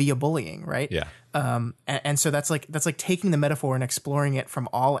defeated via bullying, right? Yeah. And so that's like taking the metaphor and exploring it from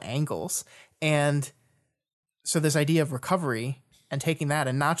all angles. And so this idea of recovery and taking that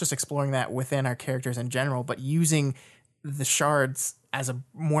and not just exploring that within our characters in general, but using the shards as a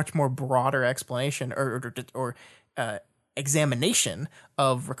much more broader explanation or examination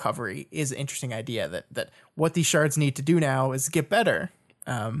of recovery is an interesting idea. That what these shards need to do now is get better,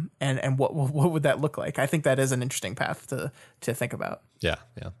 and what would that look like? I think that is an interesting path to think about. Yeah.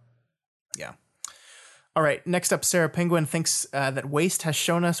 All right. Next up, Sarah Penguin thinks that Waste has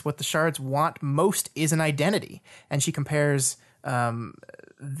shown us what the shards want most is an identity, and she compares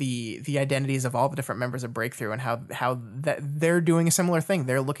the identities of all the different members of Breakthrough, and how that they're doing a similar thing.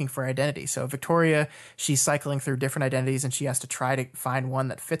 They're looking for identity. So Victoria, she's cycling through different identities, and she has to try to find one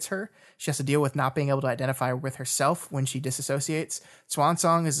that fits her. She has to deal with not being able to identify with herself when she disassociates. Swan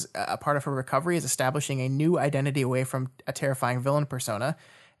Song is a part of her recovery, is establishing a new identity away from a terrifying villain persona,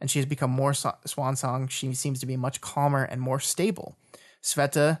 and she has become more Swan Song. She seems to be much calmer and more stable.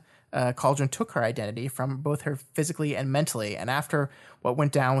 Sveta, Cauldron took her identity from both her physically and mentally, and after what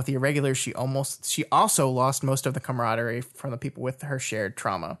went down with the Irregulars, she also lost most of the camaraderie from the people with her shared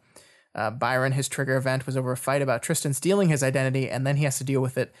trauma. Byron, his trigger event was over a fight about Tristan stealing his identity, and then he has to deal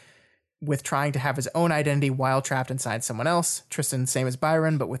with it with trying to have his own identity while trapped inside someone else. Tristan, same as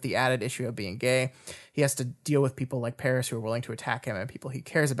Byron, but with the added issue of being gay. He has to deal with people like Paris who are willing to attack him and people he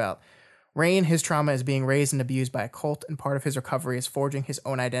cares about. Rain, his trauma is being raised and abused by a cult, and part of his recovery is forging his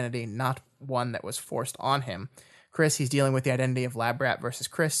own identity, not one that was forced on him. Chris, he's dealing with the identity of Lab Rat versus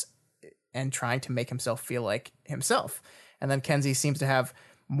Chris and trying to make himself feel like himself. And then Kenzie seems to have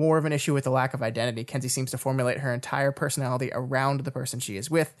more of an issue with the lack of identity. Kenzie seems to formulate her entire personality around the person she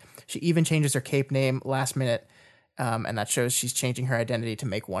is with. She even changes her cape name last minute, and that shows she's changing her identity to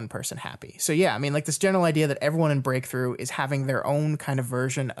make one person happy. So yeah, I mean, like this general idea that everyone in Breakthrough is having their own kind of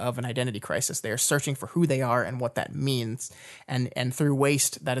version of an identity crisis. They are searching for who they are and what that means. And through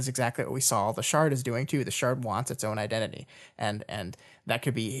Waste, that is exactly what we saw the Shard is doing too. The Shard wants its own identity. And that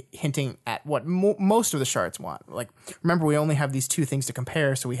could be hinting at what most of the Shards want. Like, remember, we only have these two things to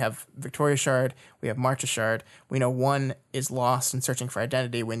compare. So we have Victoria's Shard, we have March's Shard. We know one is lost and searching for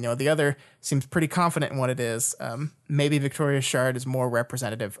identity. We know the other seems pretty confident in what it is. Maybe Victoria's Shard is more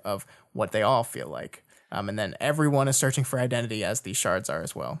representative of what they all feel like. And then everyone is searching for identity, as these Shards are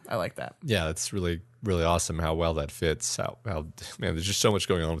as well. I like that. Yeah, it's really, really awesome how well that fits. How man, there's just so much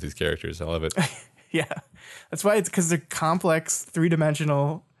going on with these characters. I love it. Yeah, that's why it's because they're complex,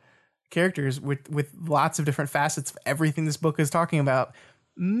 three-dimensional characters with lots of different facets of everything this book is talking about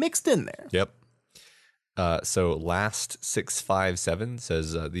mixed in there. Yep. So last 657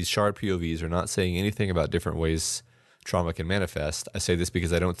 says these Shard POVs are not saying anything about different ways trauma can manifest. I say this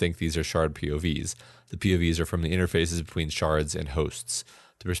because I don't think these are Shard POVs. The POVs are from the interfaces between Shards and hosts.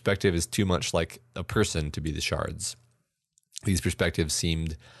 The perspective is too much like a person to be the Shards. These perspectives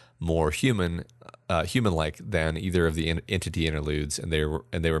seemed more human-like than either of the entity interludes, and they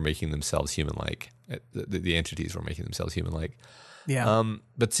were making themselves human-like. The entities were making themselves human-like. Yeah.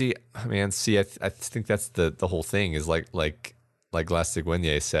 But see, man, I think that's the whole thing is like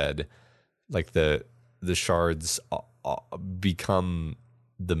Glastigüeñe said, like the Shards become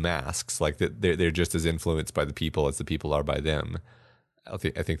the masks, like they're just as influenced by the people as the people are by them. I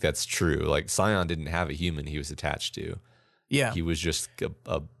think that's true. Like Scion didn't have a human he was attached to. Yeah. He was just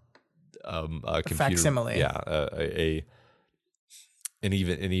a computer facsimile. Yeah, and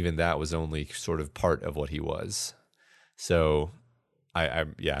even that was only sort of part of what he was. So I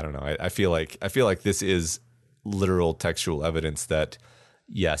don't know. I feel like this is literal textual evidence that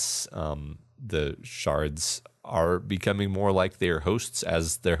yes, the Shards are becoming more like their hosts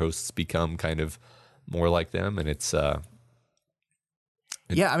as their hosts become kind of more like them, and it's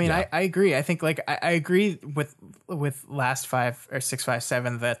yeah, I mean, yeah. I agree. I think I agree with last 5 or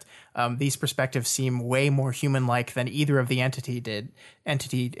 657 that these perspectives seem way more human-like than either of the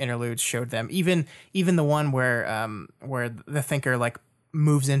entity interludes showed them. Even the one where the thinker like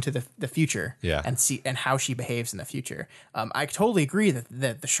moves into the future, yeah, and how she behaves in the future. I totally agree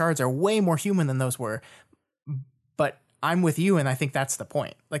that the Shards are way more human than those were, but I'm with you, and I think that's the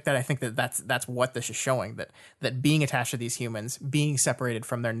point. Like that, I think that's what this is showing, that being attached to these humans, being separated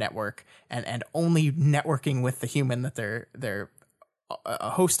from their network, and only networking with the human that they're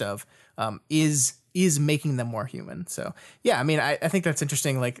a host of, is making them more human. So yeah, I mean, I think that's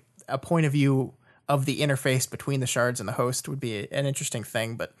interesting. Like a point of view of the interface between the Shards and the host would be an interesting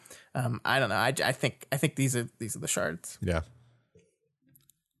thing, but I don't know. I think these are the Shards. Yeah.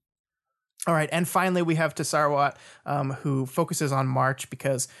 All right, and finally we have Tsarwat, who focuses on March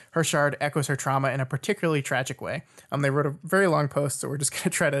because her Shard echoes her trauma in a particularly tragic way. They wrote a very long post, so we're just going to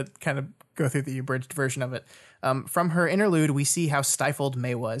try to kind of go through the abridged version of it. From her interlude, we see how stifled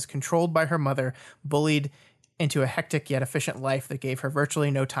May was, controlled by her mother, bullied into a hectic yet efficient life that gave her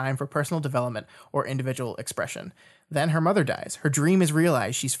virtually no time for personal development or individual expression. Then her mother dies. Her dream is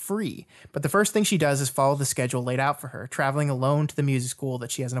realized. She's free. But the first thing she does is follow the schedule laid out for her, traveling alone to the music school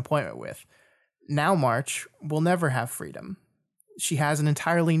that she has an appointment with. Now March will never have freedom. She has an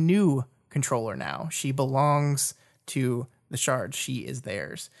entirely new controller now. She belongs to the Shard. She is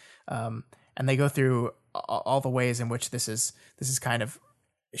theirs. And they go through all the ways in which this is kind of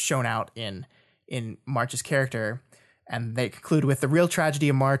shown out in March's character. And they conclude with, the real tragedy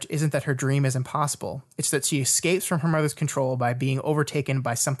of March isn't that her dream is impossible. It's that she escapes from her mother's control by being overtaken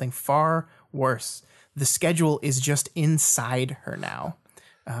by something far worse. The schedule is just inside her now.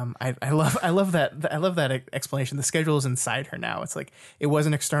 I love that explanation. The schedule is inside her now. It's like it was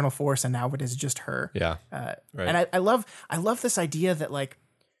an external force, and now it is just her. Yeah, right. And I love this idea that, like,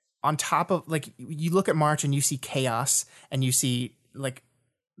 on top of, like, you look at March and you see chaos and you see like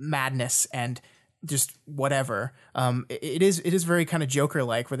madness and just whatever. It is very kind of Joker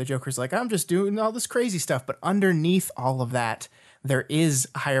like, where the Joker's like, I'm just doing all this crazy stuff, but underneath all of that, there is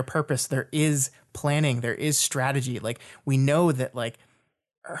a higher purpose. There is planning. There is strategy. Like, we know that, like,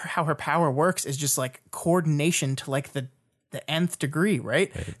 how her power works is just like coordination to like the nth degree,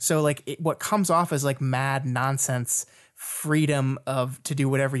 right? So like what comes off as like mad nonsense freedom to do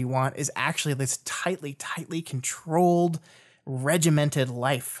whatever you want is actually this tightly controlled, regimented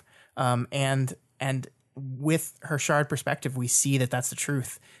life. And with her shard perspective, we see that that's the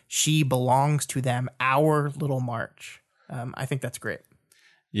truth. She belongs to them, our little March. I think that's great.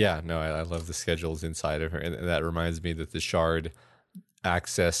 Yeah, no, I love the schedules inside of her. And that reminds me that the shard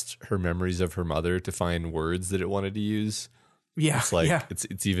accessed her memories of her mother to find words that it wanted to use. Yeah. It's like,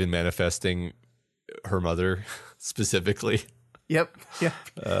 it's even manifesting her mother specifically. Yep.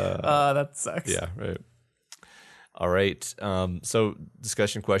 That sucks. Yeah, right. All right. So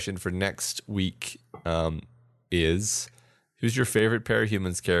discussion question for next week is, who's your favorite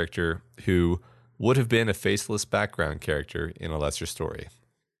Parahumans character who would have been a faceless background character in a lesser story?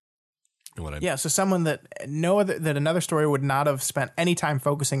 So someone that another story would not have spent any time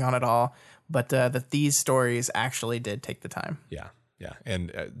focusing on at all, but that these stories actually did take the time. Yeah.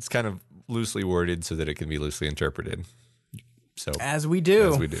 And it's kind of loosely worded so that it can be loosely interpreted. So As we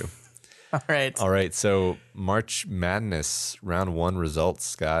do. All right. So March Madness round 1 results,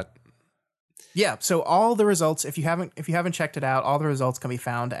 Scott. Yeah. So all the results, if you haven't checked it out, all the results can be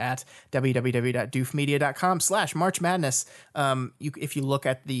found at www.doofmedia.com/March Madness. If you look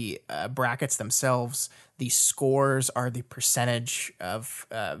at the brackets themselves, the scores are the percentage of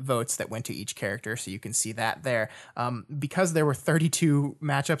votes that went to each character. So you can see that there. Because there were 32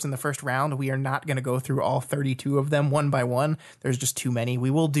 matchups in the first round, we are not going to go through all 32 of them one by one. There's just too many. We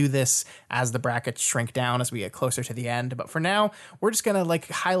will do this as the brackets shrink down as we get closer to the end. But for now, we're just going to like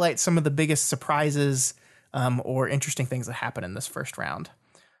highlight some of the biggest surprises or interesting things that happen in this first round.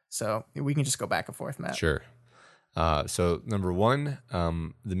 So we can just go back and forth, Matt. Sure. So number 1,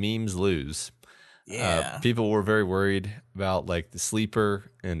 the memes lose. Yeah. People were very worried about like the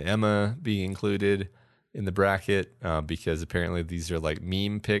sleeper and Emma being included in the bracket because apparently these are like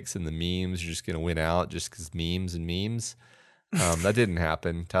meme picks and the memes are just going to win out just because memes and memes. That didn't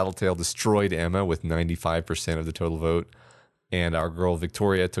happen. Tattletale destroyed Emma with 95% of the total vote, and our girl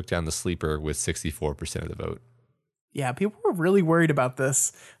Victoria took down the sleeper with 64% of the vote. Yeah, people were really worried about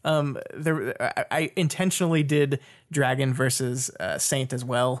this. I intentionally did Dragon versus Saint as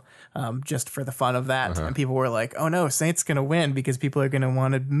well, just for the fun of that. And people were like, "Oh no, Saint's gonna win because people are gonna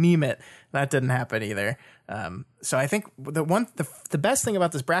want to meme it." That didn't happen either. So I think the best thing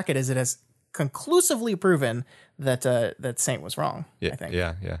about this bracket is it has conclusively proven that Saint was wrong. Yeah, I think.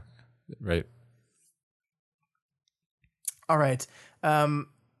 Yeah, right. All right.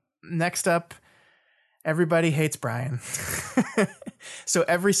 Next up. Everybody hates Brian. So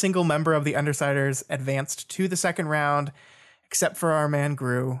every single member of the Undersiders advanced to the second round, except for our man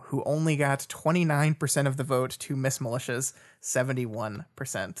Gru, who only got 29% of the vote to Miss Militia's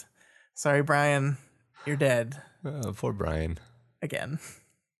 71%. Sorry, Brian, you're dead. Poor Brian. Again.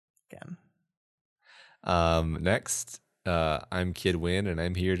 Next, I'm Kid Win, and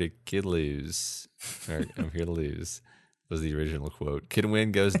I'm here to Kid Lose. Or, I'm here to lose was the original quote. Kid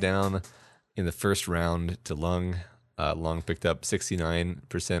Win goes down in the first round to Lung. Lung picked up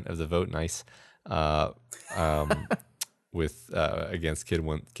 69% of the vote. Nice. With against Kid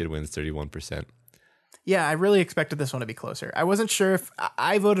Win's 31%. Yeah, I really expected this one to be closer. I wasn't sure if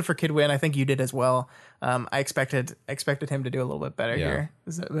I voted for Kid Win. I think you did as well. I expected him to do a little bit better here.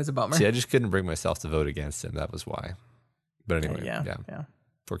 It was a bummer. See, I just couldn't bring myself to vote against him. That was why. But anyway, yeah.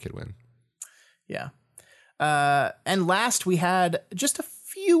 Poor Kid Win. Yeah. And last, we had just a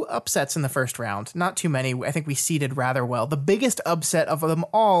few upsets in the first round. Not too many. I think we seeded rather well. The biggest upset of them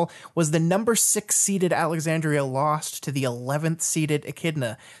all was the number 6 seeded Alexandria lost to the 11th seeded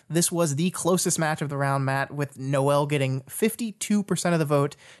Echidna. This was the closest match of the round, Matt, with Noelle getting 52% of the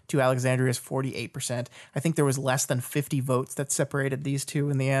vote to Alexandria's 48%. I think there was less than 50 votes that separated these two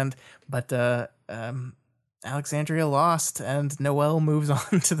in the end, but Alexandria lost and Noelle moves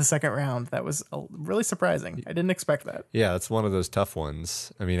on to the second round. That was really surprising. I didn't expect that. Yeah, it's one of those tough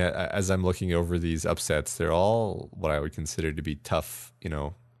ones. I mean, as I'm looking over these upsets, they're all what I would consider to be tough,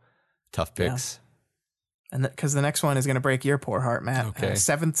 tough picks. Yeah. And because the next one is going to break your poor heart, Matt. Okay.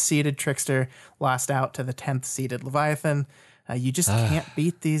 7th seeded Trickster lost out to the 10th seeded Leviathan. You just can't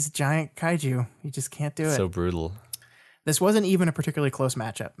beat these giant kaiju. You just can't do it. So brutal. This wasn't even a particularly close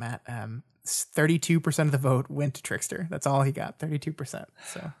matchup, Matt. 32% of the vote went to Trickster. That's all he got, 32%.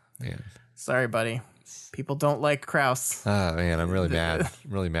 So, man, sorry, buddy. People don't like Kraus. Oh, man, I'm really mad.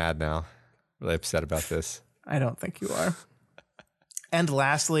 I'm really mad now. Really upset about this. I don't think you are. And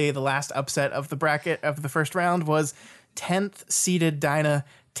lastly, the last upset of the bracket of the first round was 10th seeded Dinah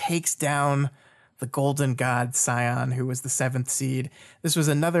takes down the Golden God Scion, who was the 7th seed. This was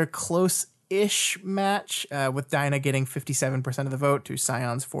another close-ish match with Dinah getting 57% of the vote to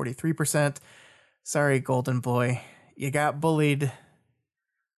Scion's 43%. Sorry, Golden Boy. You got bullied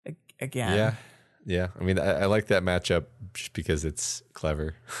again. Yeah. I mean, I like that matchup just because it's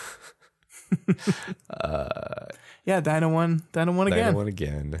clever. Yeah, Dinah won. Dinah won again. Dinah won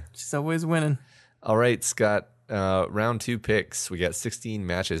again. She's always winning. All right, Scott. Round 2 picks. We got 16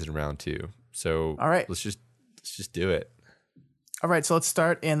 matches in round 2. So all right, let's just do it. All right, so let's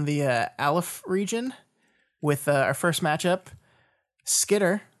start in the Aleph region with our first matchup: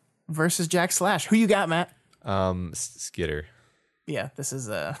 Skitter versus Jack Slash. Who you got, Matt? Skitter. Yeah, this is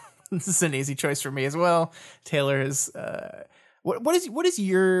this is an easy choice for me as well. Taylor is. What is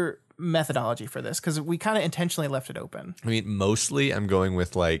your methodology for this? Because we kind of intentionally left it open. I mean, mostly I'm going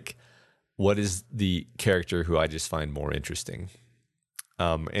with what is the character who I just find more interesting.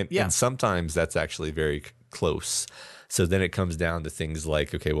 And sometimes that's actually very close. So then it comes down to things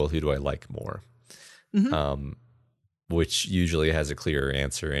like, okay, well, who do I like more? Mm-hmm. Which usually has a clearer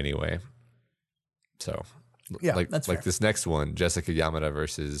answer anyway. So yeah, that's like this next one, Jessica Yamada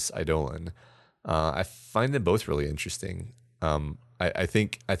versus Eidolon. I find them both really interesting. I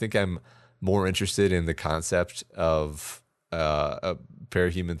think I'm more interested in the concept of a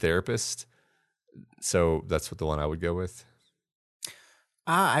parahuman therapist. So that's what the one I would go with.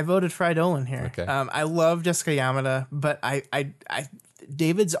 I voted for Eidolon here. Okay. I love Jessica Yamada, but I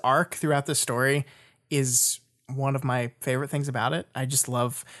David's arc throughout the story is one of my favorite things about it. I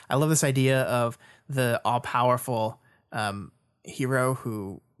love this idea of the all powerful hero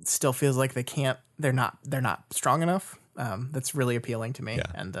who still feels like they're not strong enough. That's really appealing to me,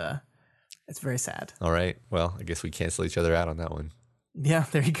 and it's very sad. All right. Well, I guess we cancel each other out on that one. Yeah,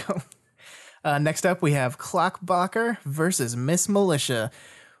 there you go. Next up, we have Clockblocker versus Miss Militia.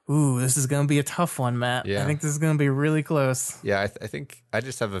 Ooh, this is going to be a tough one, Matt. Yeah. I think this is going to be really close. Yeah, I think I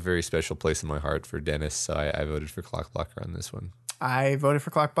just have a very special place in my heart for Dennis, so I voted for Clockblocker on this one. I voted for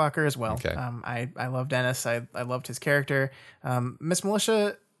Clockblocker as well. Okay. I love Dennis. I loved his character. Miss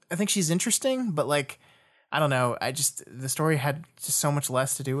Militia, I think she's interesting, but I don't know. The story had just so much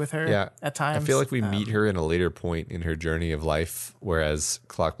less to do with her at times. I feel like we meet her in a later point in her journey of life, whereas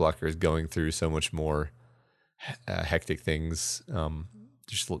Clockblocker is going through so much more hectic things.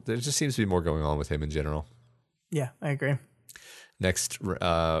 There just seems to be more going on with him in general. Yeah, I agree. Next,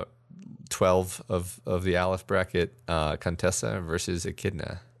 12 of the Aleph bracket, Contessa versus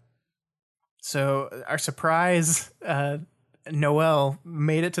Echidna. So our surprise Noelle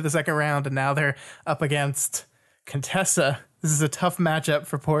made it to the second round, and now they're up against Contessa. This is a tough matchup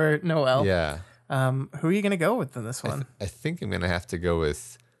for poor Noelle. Yeah. Who are you going to go with in this one? I think I'm going to have to go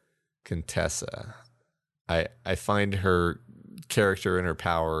with Contessa. I find her character and her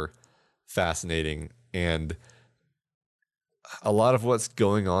power fascinating, and a lot of what's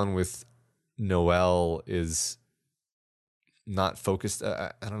going on with Noelle is not focused.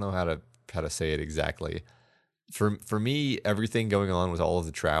 I don't know how to say it exactly. For me, everything going on with all of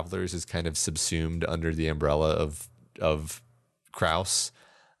the travelers is kind of subsumed under the umbrella of Kraus,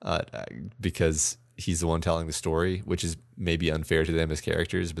 because he's the one telling the story, which is maybe unfair to them as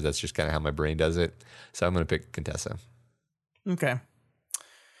characters, but that's just kind of how my brain does it. So I'm going to pick Contessa. Okay.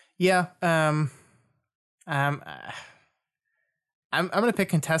 Yeah. I'm going to pick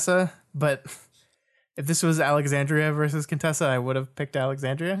Contessa, but if this was Alexandria versus Contessa, I would have picked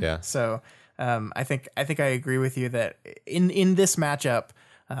Alexandria. Yeah. So I think I agree with you that in this matchup,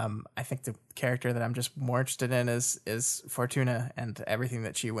 I think the character that I'm just more interested in is Fortuna and everything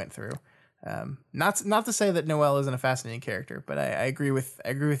that she went through. Not to say that Noelle isn't a fascinating character, but I agree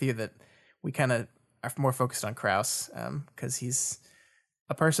with you that we kind of are more focused on Kraus because he's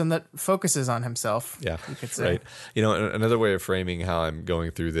a person that focuses on himself. Yeah, you could say. Right. Another way of framing how I'm going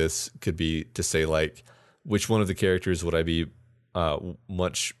through this could be to say, which one of the characters would I be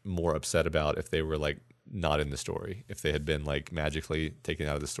much more upset about if they were not in the story, if they had been like magically taken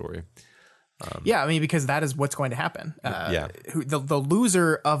out of the story. Yeah, I mean, because that is what's going to happen. Yeah. The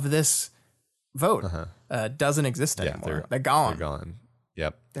loser of this vote doesn't exist anymore. They're gone. They're gone.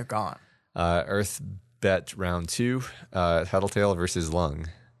 Yep. They're gone. Earth Bet round 2, Tattletale versus Lung.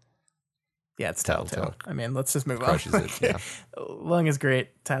 Yeah, it's Tattletale. I mean, let's just move Crushes on. it, yeah. Lung is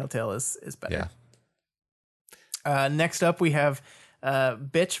great. Tattletale is better. Yeah. Next up, we have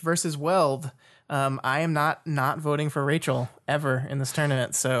Bitch versus Weld. I am not voting for Rachel ever in this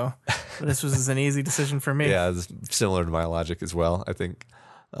tournament, so this was an easy decision for me. Yeah, it's similar to my logic as well, I think.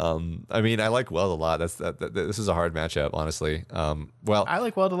 I mean, I like Weld a lot. This is a hard matchup, honestly. Well, I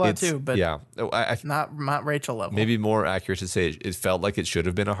like Weld a lot too, but yeah, not Rachel level. Maybe more accurate to say it felt like it should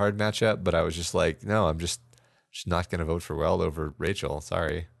have been a hard matchup, but I was just like, no, I'm just not going to vote for Weld over Rachel.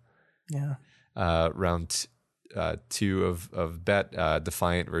 Sorry. Yeah. Round 2 of Bet,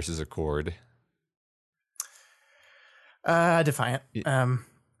 Defiant versus Accord. Defiant.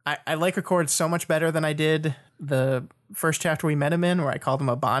 I like Accord so much better than I did the first chapter we met him in, where I called him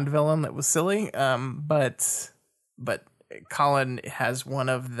a Bond villain that was silly. But Colin has one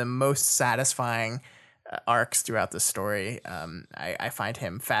of the most satisfying arcs throughout the story. I find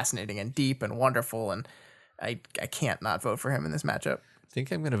him fascinating and deep and wonderful, and I can't not vote for him in this matchup. I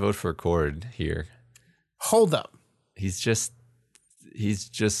think I'm going to vote for Accord here. Hold up. He's just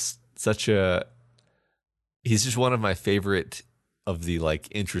one of my favorite of the like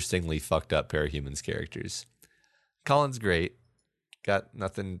interestingly fucked up Parahumans characters. Colin's great. Got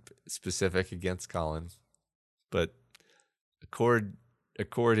nothing specific against Colin, but Accord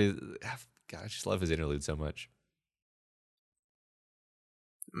is, God, I just love his interlude so much.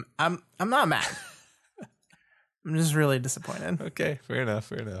 I'm not mad. I'm just really disappointed. Okay, fair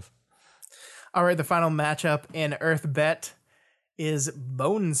enough. All right, the final matchup in Earth Bet is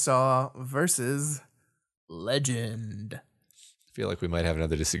Bonesaw versus Legend. I feel like we might have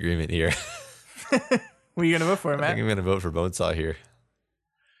another disagreement here. What are you gonna vote for, Matt? I think I'm gonna vote for Bonesaw here.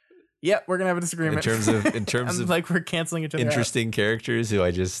 Yep, we're gonna have a disagreement. In terms of like we're canceling each other interesting characters who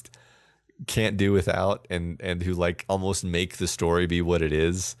I just can't do without, and who like almost make the story be what it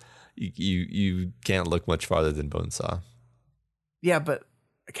is. You can't look much farther than Bonesaw. Yeah, but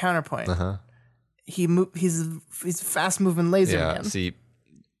a counterpoint. He's a fast moving laser man.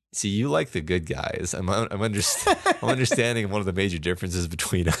 See, you like the good guys. I'm understanding one of the major differences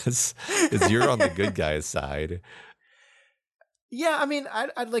between us is you're on the good guys' side. Yeah, I mean, I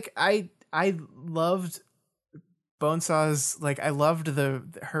loved Bonesaw's, like, I loved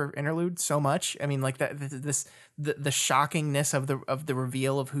her interlude so much. I mean, like the shockingness of the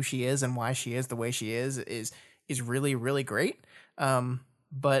reveal of who she is and why she is the way she is really, really great.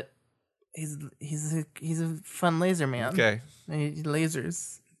 But he's a fun laser man. Okay, he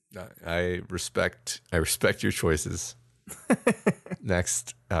lasers. I respect your choices.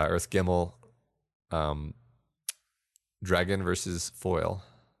 Next, Earth Gimel, Dragon versus Foil.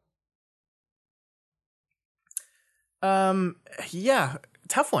 Yeah,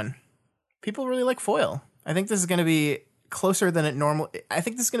 tough one. People really like Foil. I think this is going to be closer than it normal. I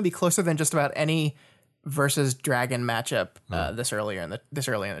think this is going to be closer than just about any versus Dragon matchup this early in the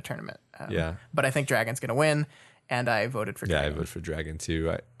tournament. Yeah, but I think Dragon's going to win. And I voted for Dragon. Yeah, I voted for Dragon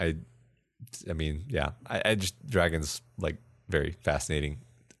too. I mean, yeah. I just, Dragon's like very fascinating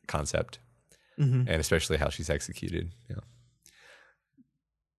concept. And especially how she's executed. Yeah.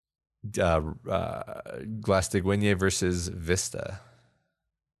 Glastigüeñe versus Vista.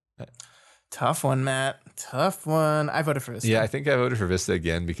 Tough one, Matt. Tough one. I voted for Vista. Yeah, I think I voted for Vista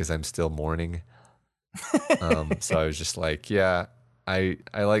again because I'm still mourning. So I was just like, yeah. I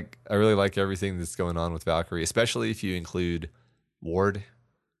really like everything that's going on with Valkyrie, especially if you include Ward.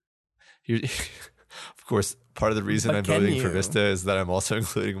 Of course, part of the reason I'm voting for Vista is that I'm also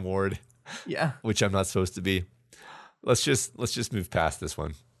including Ward. Yeah, which I'm not supposed to be. Let's just move past this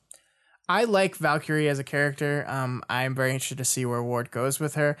one. I like Valkyrie as a character. I'm very interested to see where Ward goes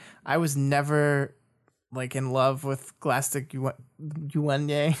with her. I was never like in love with Glastigüeñe.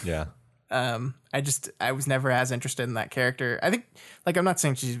 Yeah. I was never as interested in that character. I think, like, I'm not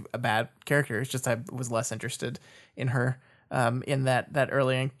saying she's a bad character. It's just I was less interested in her, in that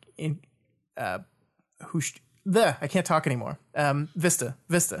early I can't talk anymore. Vista.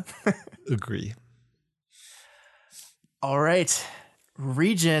 Agree. All right.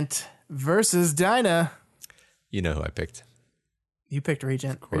 Regent versus Dinah. You know who I picked. You picked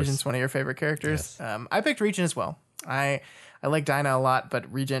Regent. Regent's one of your favorite characters. Yes. I picked Regent as well. I like Dinah a lot, but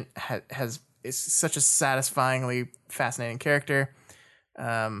Regent is such a satisfyingly fascinating character,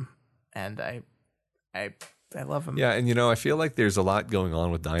 and I I love him. Yeah, and you know, I feel like there's a lot going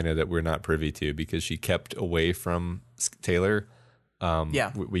on with Dinah that we're not privy to because she kept away from Taylor.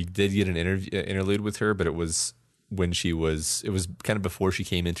 We did get an interlude with her, but it was when it was kind of before she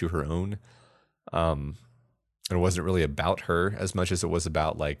came into her own. And it wasn't really about her as much as it was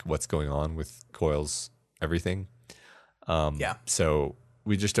about like what's going on with Coyle's everything. So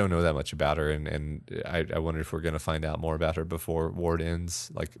we just don't know that much about her, and I wonder if we're going to find out more about her before Ward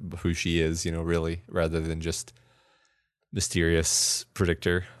ends, like who she is, you know, really, rather than just mysterious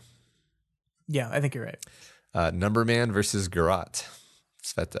predictor. Yeah, I think you're right. Number Man versus Garat.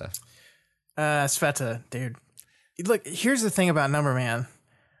 Sveta. Sveta, dude. Look, here's the thing about Number Man.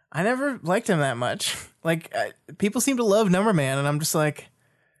 I never liked him that much. Like, people seem to love Number Man, and I'm just like,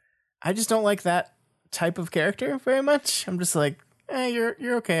 I just don't like that type of character very much. I'm just like,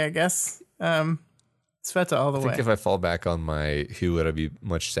 you're okay, I guess. Sveta all the way. I think if I fall back on my who would I be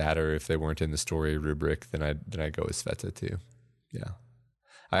much sadder if they weren't in the story rubric, then I go with Sveta too. Yeah,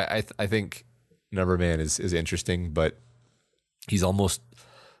 I think Number Man is interesting, but he's almost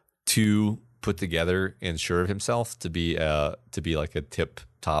too put together and sure of himself to be like a tip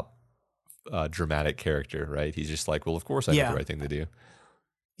top dramatic character, right? He's just like, well, of course I know the right thing to do.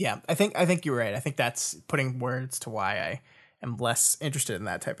 Yeah, I think you're right. I think that's putting words to why I am less interested in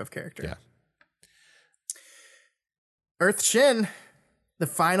that type of character. Yeah. Earth Shin, the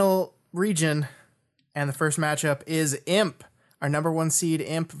final region, and the first matchup is Imp, our number 1 seed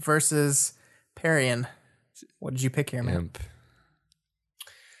Imp versus Parian. What did you pick here, man? Imp.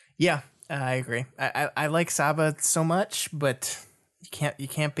 Yeah, I agree. I like Saba so much, but you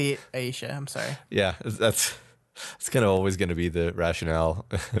can't beat Aisha. I'm sorry. Yeah, that's kind of always going to be the rationale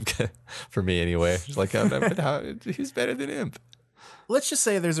for me anyway. It's like, he's better than Imp. Let's just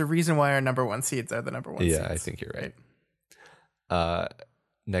say there's a reason why our number 1 seeds are the number 1 seeds. Yeah, I think you're right.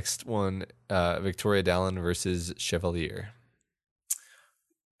 Next one, Victoria Dallin versus Chevalier.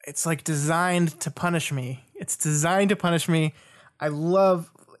 It's like designed to punish me. It's designed to punish me. I love...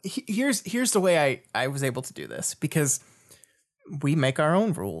 Here's the way I was able to do this, because we make our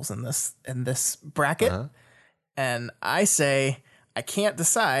own rules in this bracket. Uh-huh. And I say, I can't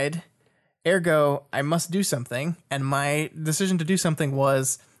decide, ergo, I must do something. And my decision to do something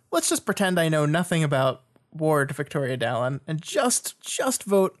was, let's just pretend I know nothing about Ward Victoria Dallin and just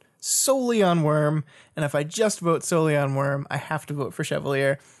vote solely on Worm. And if I just vote solely on Worm, I have to vote for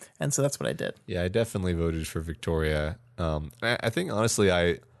Chevalier. And so that's what I did. Yeah, I definitely voted for Victoria. I think, honestly,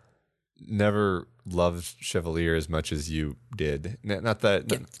 I never loved Chevalier as much as you did. Not that...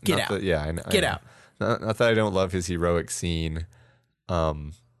 Get out. That, yeah, Get out. Not that I don't love his heroic scene. I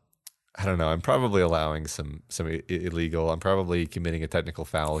don't know. I'm probably allowing some illegal. I'm probably committing a technical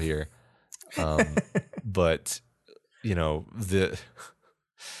foul here. But you know, there's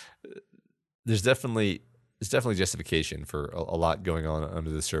definitely justification for a lot going on under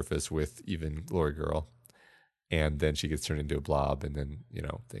the surface with even Glory Girl, and then she gets turned into a blob, and then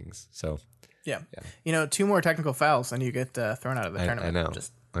things. So yeah. 2 more technical fouls and you get thrown out of the tournament.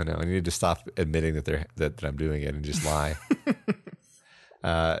 I know. I need to stop admitting that I'm doing it and just lie.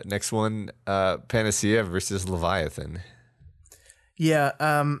 Next one, Panacea versus Leviathan. Yeah,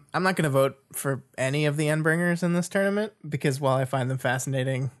 I'm not going to vote for any of the Endbringers in this tournament, because while I find them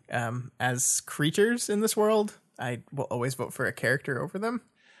fascinating as creatures in this world, I will always vote for a character over them.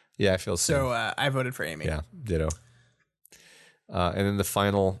 Yeah, I feel so. I voted for Amy. Yeah, ditto. And then the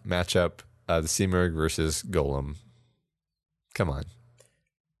final matchup, the Simurgh versus Golem. Come on.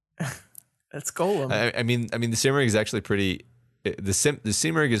 That's Golem. I mean, the Simurgh is actually pretty. The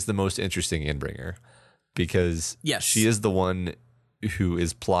Simurgh is the most interesting Endbringer, because she is the one who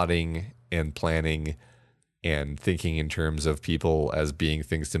is plotting and planning and thinking in terms of people as being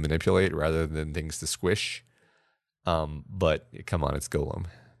things to manipulate rather than things to squish. But come on, it's Golem.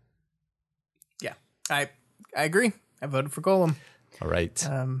 Yeah, I agree. I voted for Golem. All right.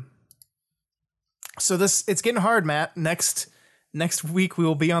 So it's getting hard, Matt. Next week we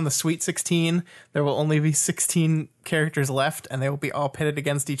will be on the Sweet 16. There will only be 16 characters left, and they will be all pitted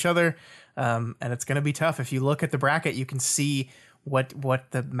against each other. And it's going to be tough. If you look at the bracket, you can see what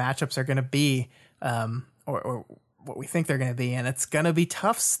the matchups are going to be, or what we think they're going to be, and it's going to be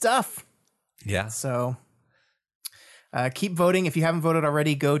tough stuff. Yeah. So keep voting. If you haven't voted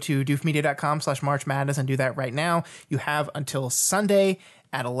already, go to doofmedia.com/March Madness and do that right now. You have until Sunday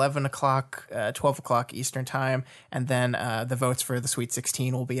at 11 o'clock, 12 o'clock Eastern time. And then the votes for the Sweet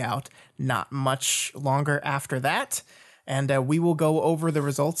 16 will be out not much longer after that. And we will go over the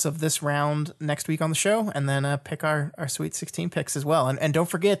results of this round next week on the show, and then pick our Sweet 16 picks as well. And don't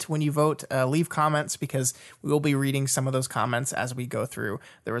forget, when you vote, leave comments, because we will be reading some of those comments as we go through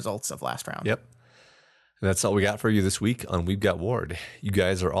the results of last round. Yep. And that's all we got for you this week on We've Got Ward. You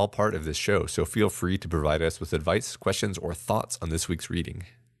guys are all part of this show, so feel free to provide us with advice, questions, or thoughts on this week's reading.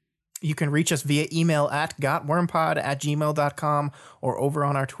 You can reach us via email at gotwormpod@gmail.com or over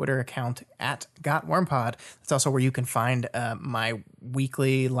on our Twitter account at gotwormpod. That's also where you can find my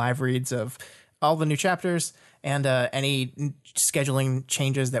weekly live reads of all the new chapters, and any scheduling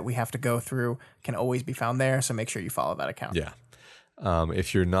changes that we have to go through can always be found there. So make sure you follow that account. Yeah.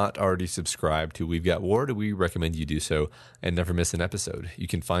 If you're not already subscribed to We've Got Ward, we recommend you do so and never miss an episode. You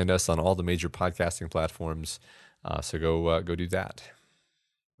can find us on all the major podcasting platforms. So go do that.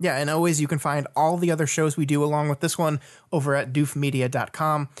 Yeah, and always you can find all the other shows we do along with this one over at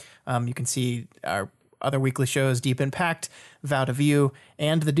doofmedia.com. You can see our other weekly shows, Deep Impact, Vow to View,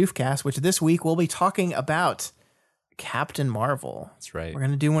 and the Doofcast, which this week we'll be talking about Captain Marvel. That's right. We're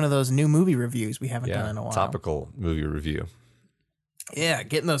going to do one of those new movie reviews we haven't done in a while. Topical movie review. Yeah,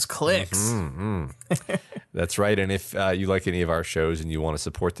 getting those clicks. Mm-hmm. That's right. And if you like any of our shows and you want to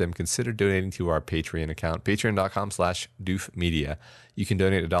support them, consider donating to our Patreon account, patreon.com/doofmedia. You can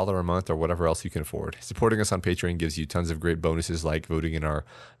donate $1 a month or whatever else you can afford. Supporting us on Patreon gives you tons of great bonuses like voting in our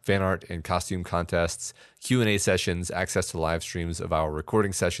fan art and costume contests, Q&A sessions, access to live streams of our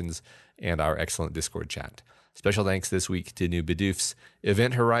recording sessions, and our excellent Discord chat. Special thanks this week to New Bidoofs,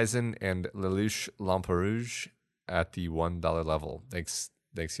 Event Horizon, and Lelouch Lamperouge at the $1 level. Thanks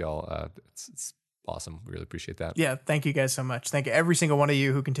y'all. It's awesome. We really appreciate that. Yeah, thank you guys so much. Thank you every single one of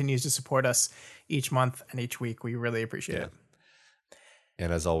you who continues to support us each month and each week. We really appreciate it.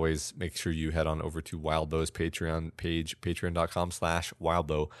 And as always, make sure you head on over to Wildbow's Patreon page,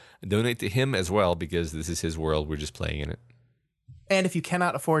 patreon.com/Wildbow, and donate to him as well, because this is his world. We're just playing in it. And if you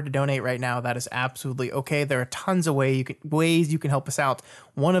cannot afford to donate right now, that is absolutely okay. There are tons of ways you can help us out.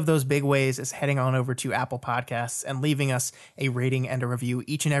 One of those big ways is heading on over to Apple Podcasts and leaving us a rating and a review.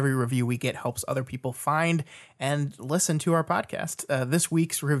 Each and every review we get helps other people find and listen to our podcast. This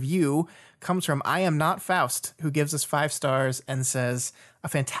week's review comes from I Am Not Faust, who gives us 5 stars and says, a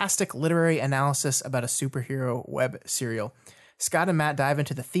fantastic literary analysis about a superhero web serial. Scott and Matt dive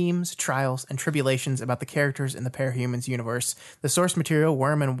into the themes, trials, and tribulations about the characters in the Parahumans universe. The source material,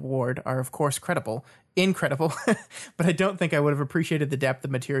 Worm and Ward, are of course incredible, but I don't think I would have appreciated the depth of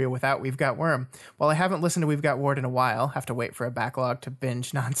material without We've Got Worm. While I haven't listened to We've Got Ward in a while, have to wait for a backlog to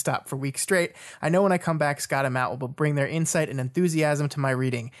binge nonstop for weeks straight, I know when I come back, Scott and Matt will bring their insight and enthusiasm to my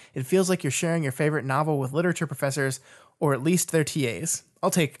reading. It feels like you're sharing your favorite novel with literature professors, or at least their TAs.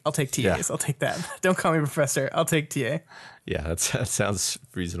 I'll take TAs. Yeah. I'll take that. Don't call me professor. I'll take TA. Yeah, that sounds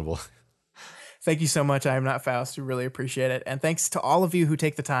reasonable. Thank you so much. I Am Not Faust. We really appreciate it. And thanks to all of you who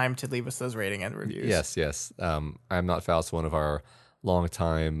take the time to leave us those rating and reviews. Yes. I Am Not Faust, one of our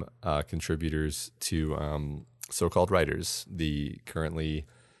longtime contributors to So-Called Writers, the currently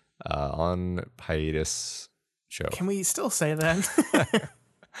on hiatus show. Can we still say that?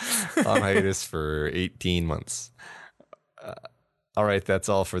 On hiatus for 18 months. All right, that's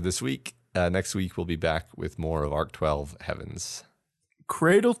all for this week. Next week, we'll be back with more of Arc 12 Heavens.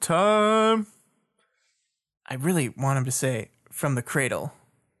 Cradle time. I really want him to say, from the cradle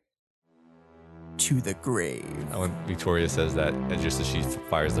to the grave. When Victoria says that, just as she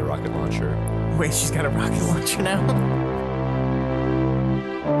fires the rocket launcher. Wait, she's got a rocket launcher now?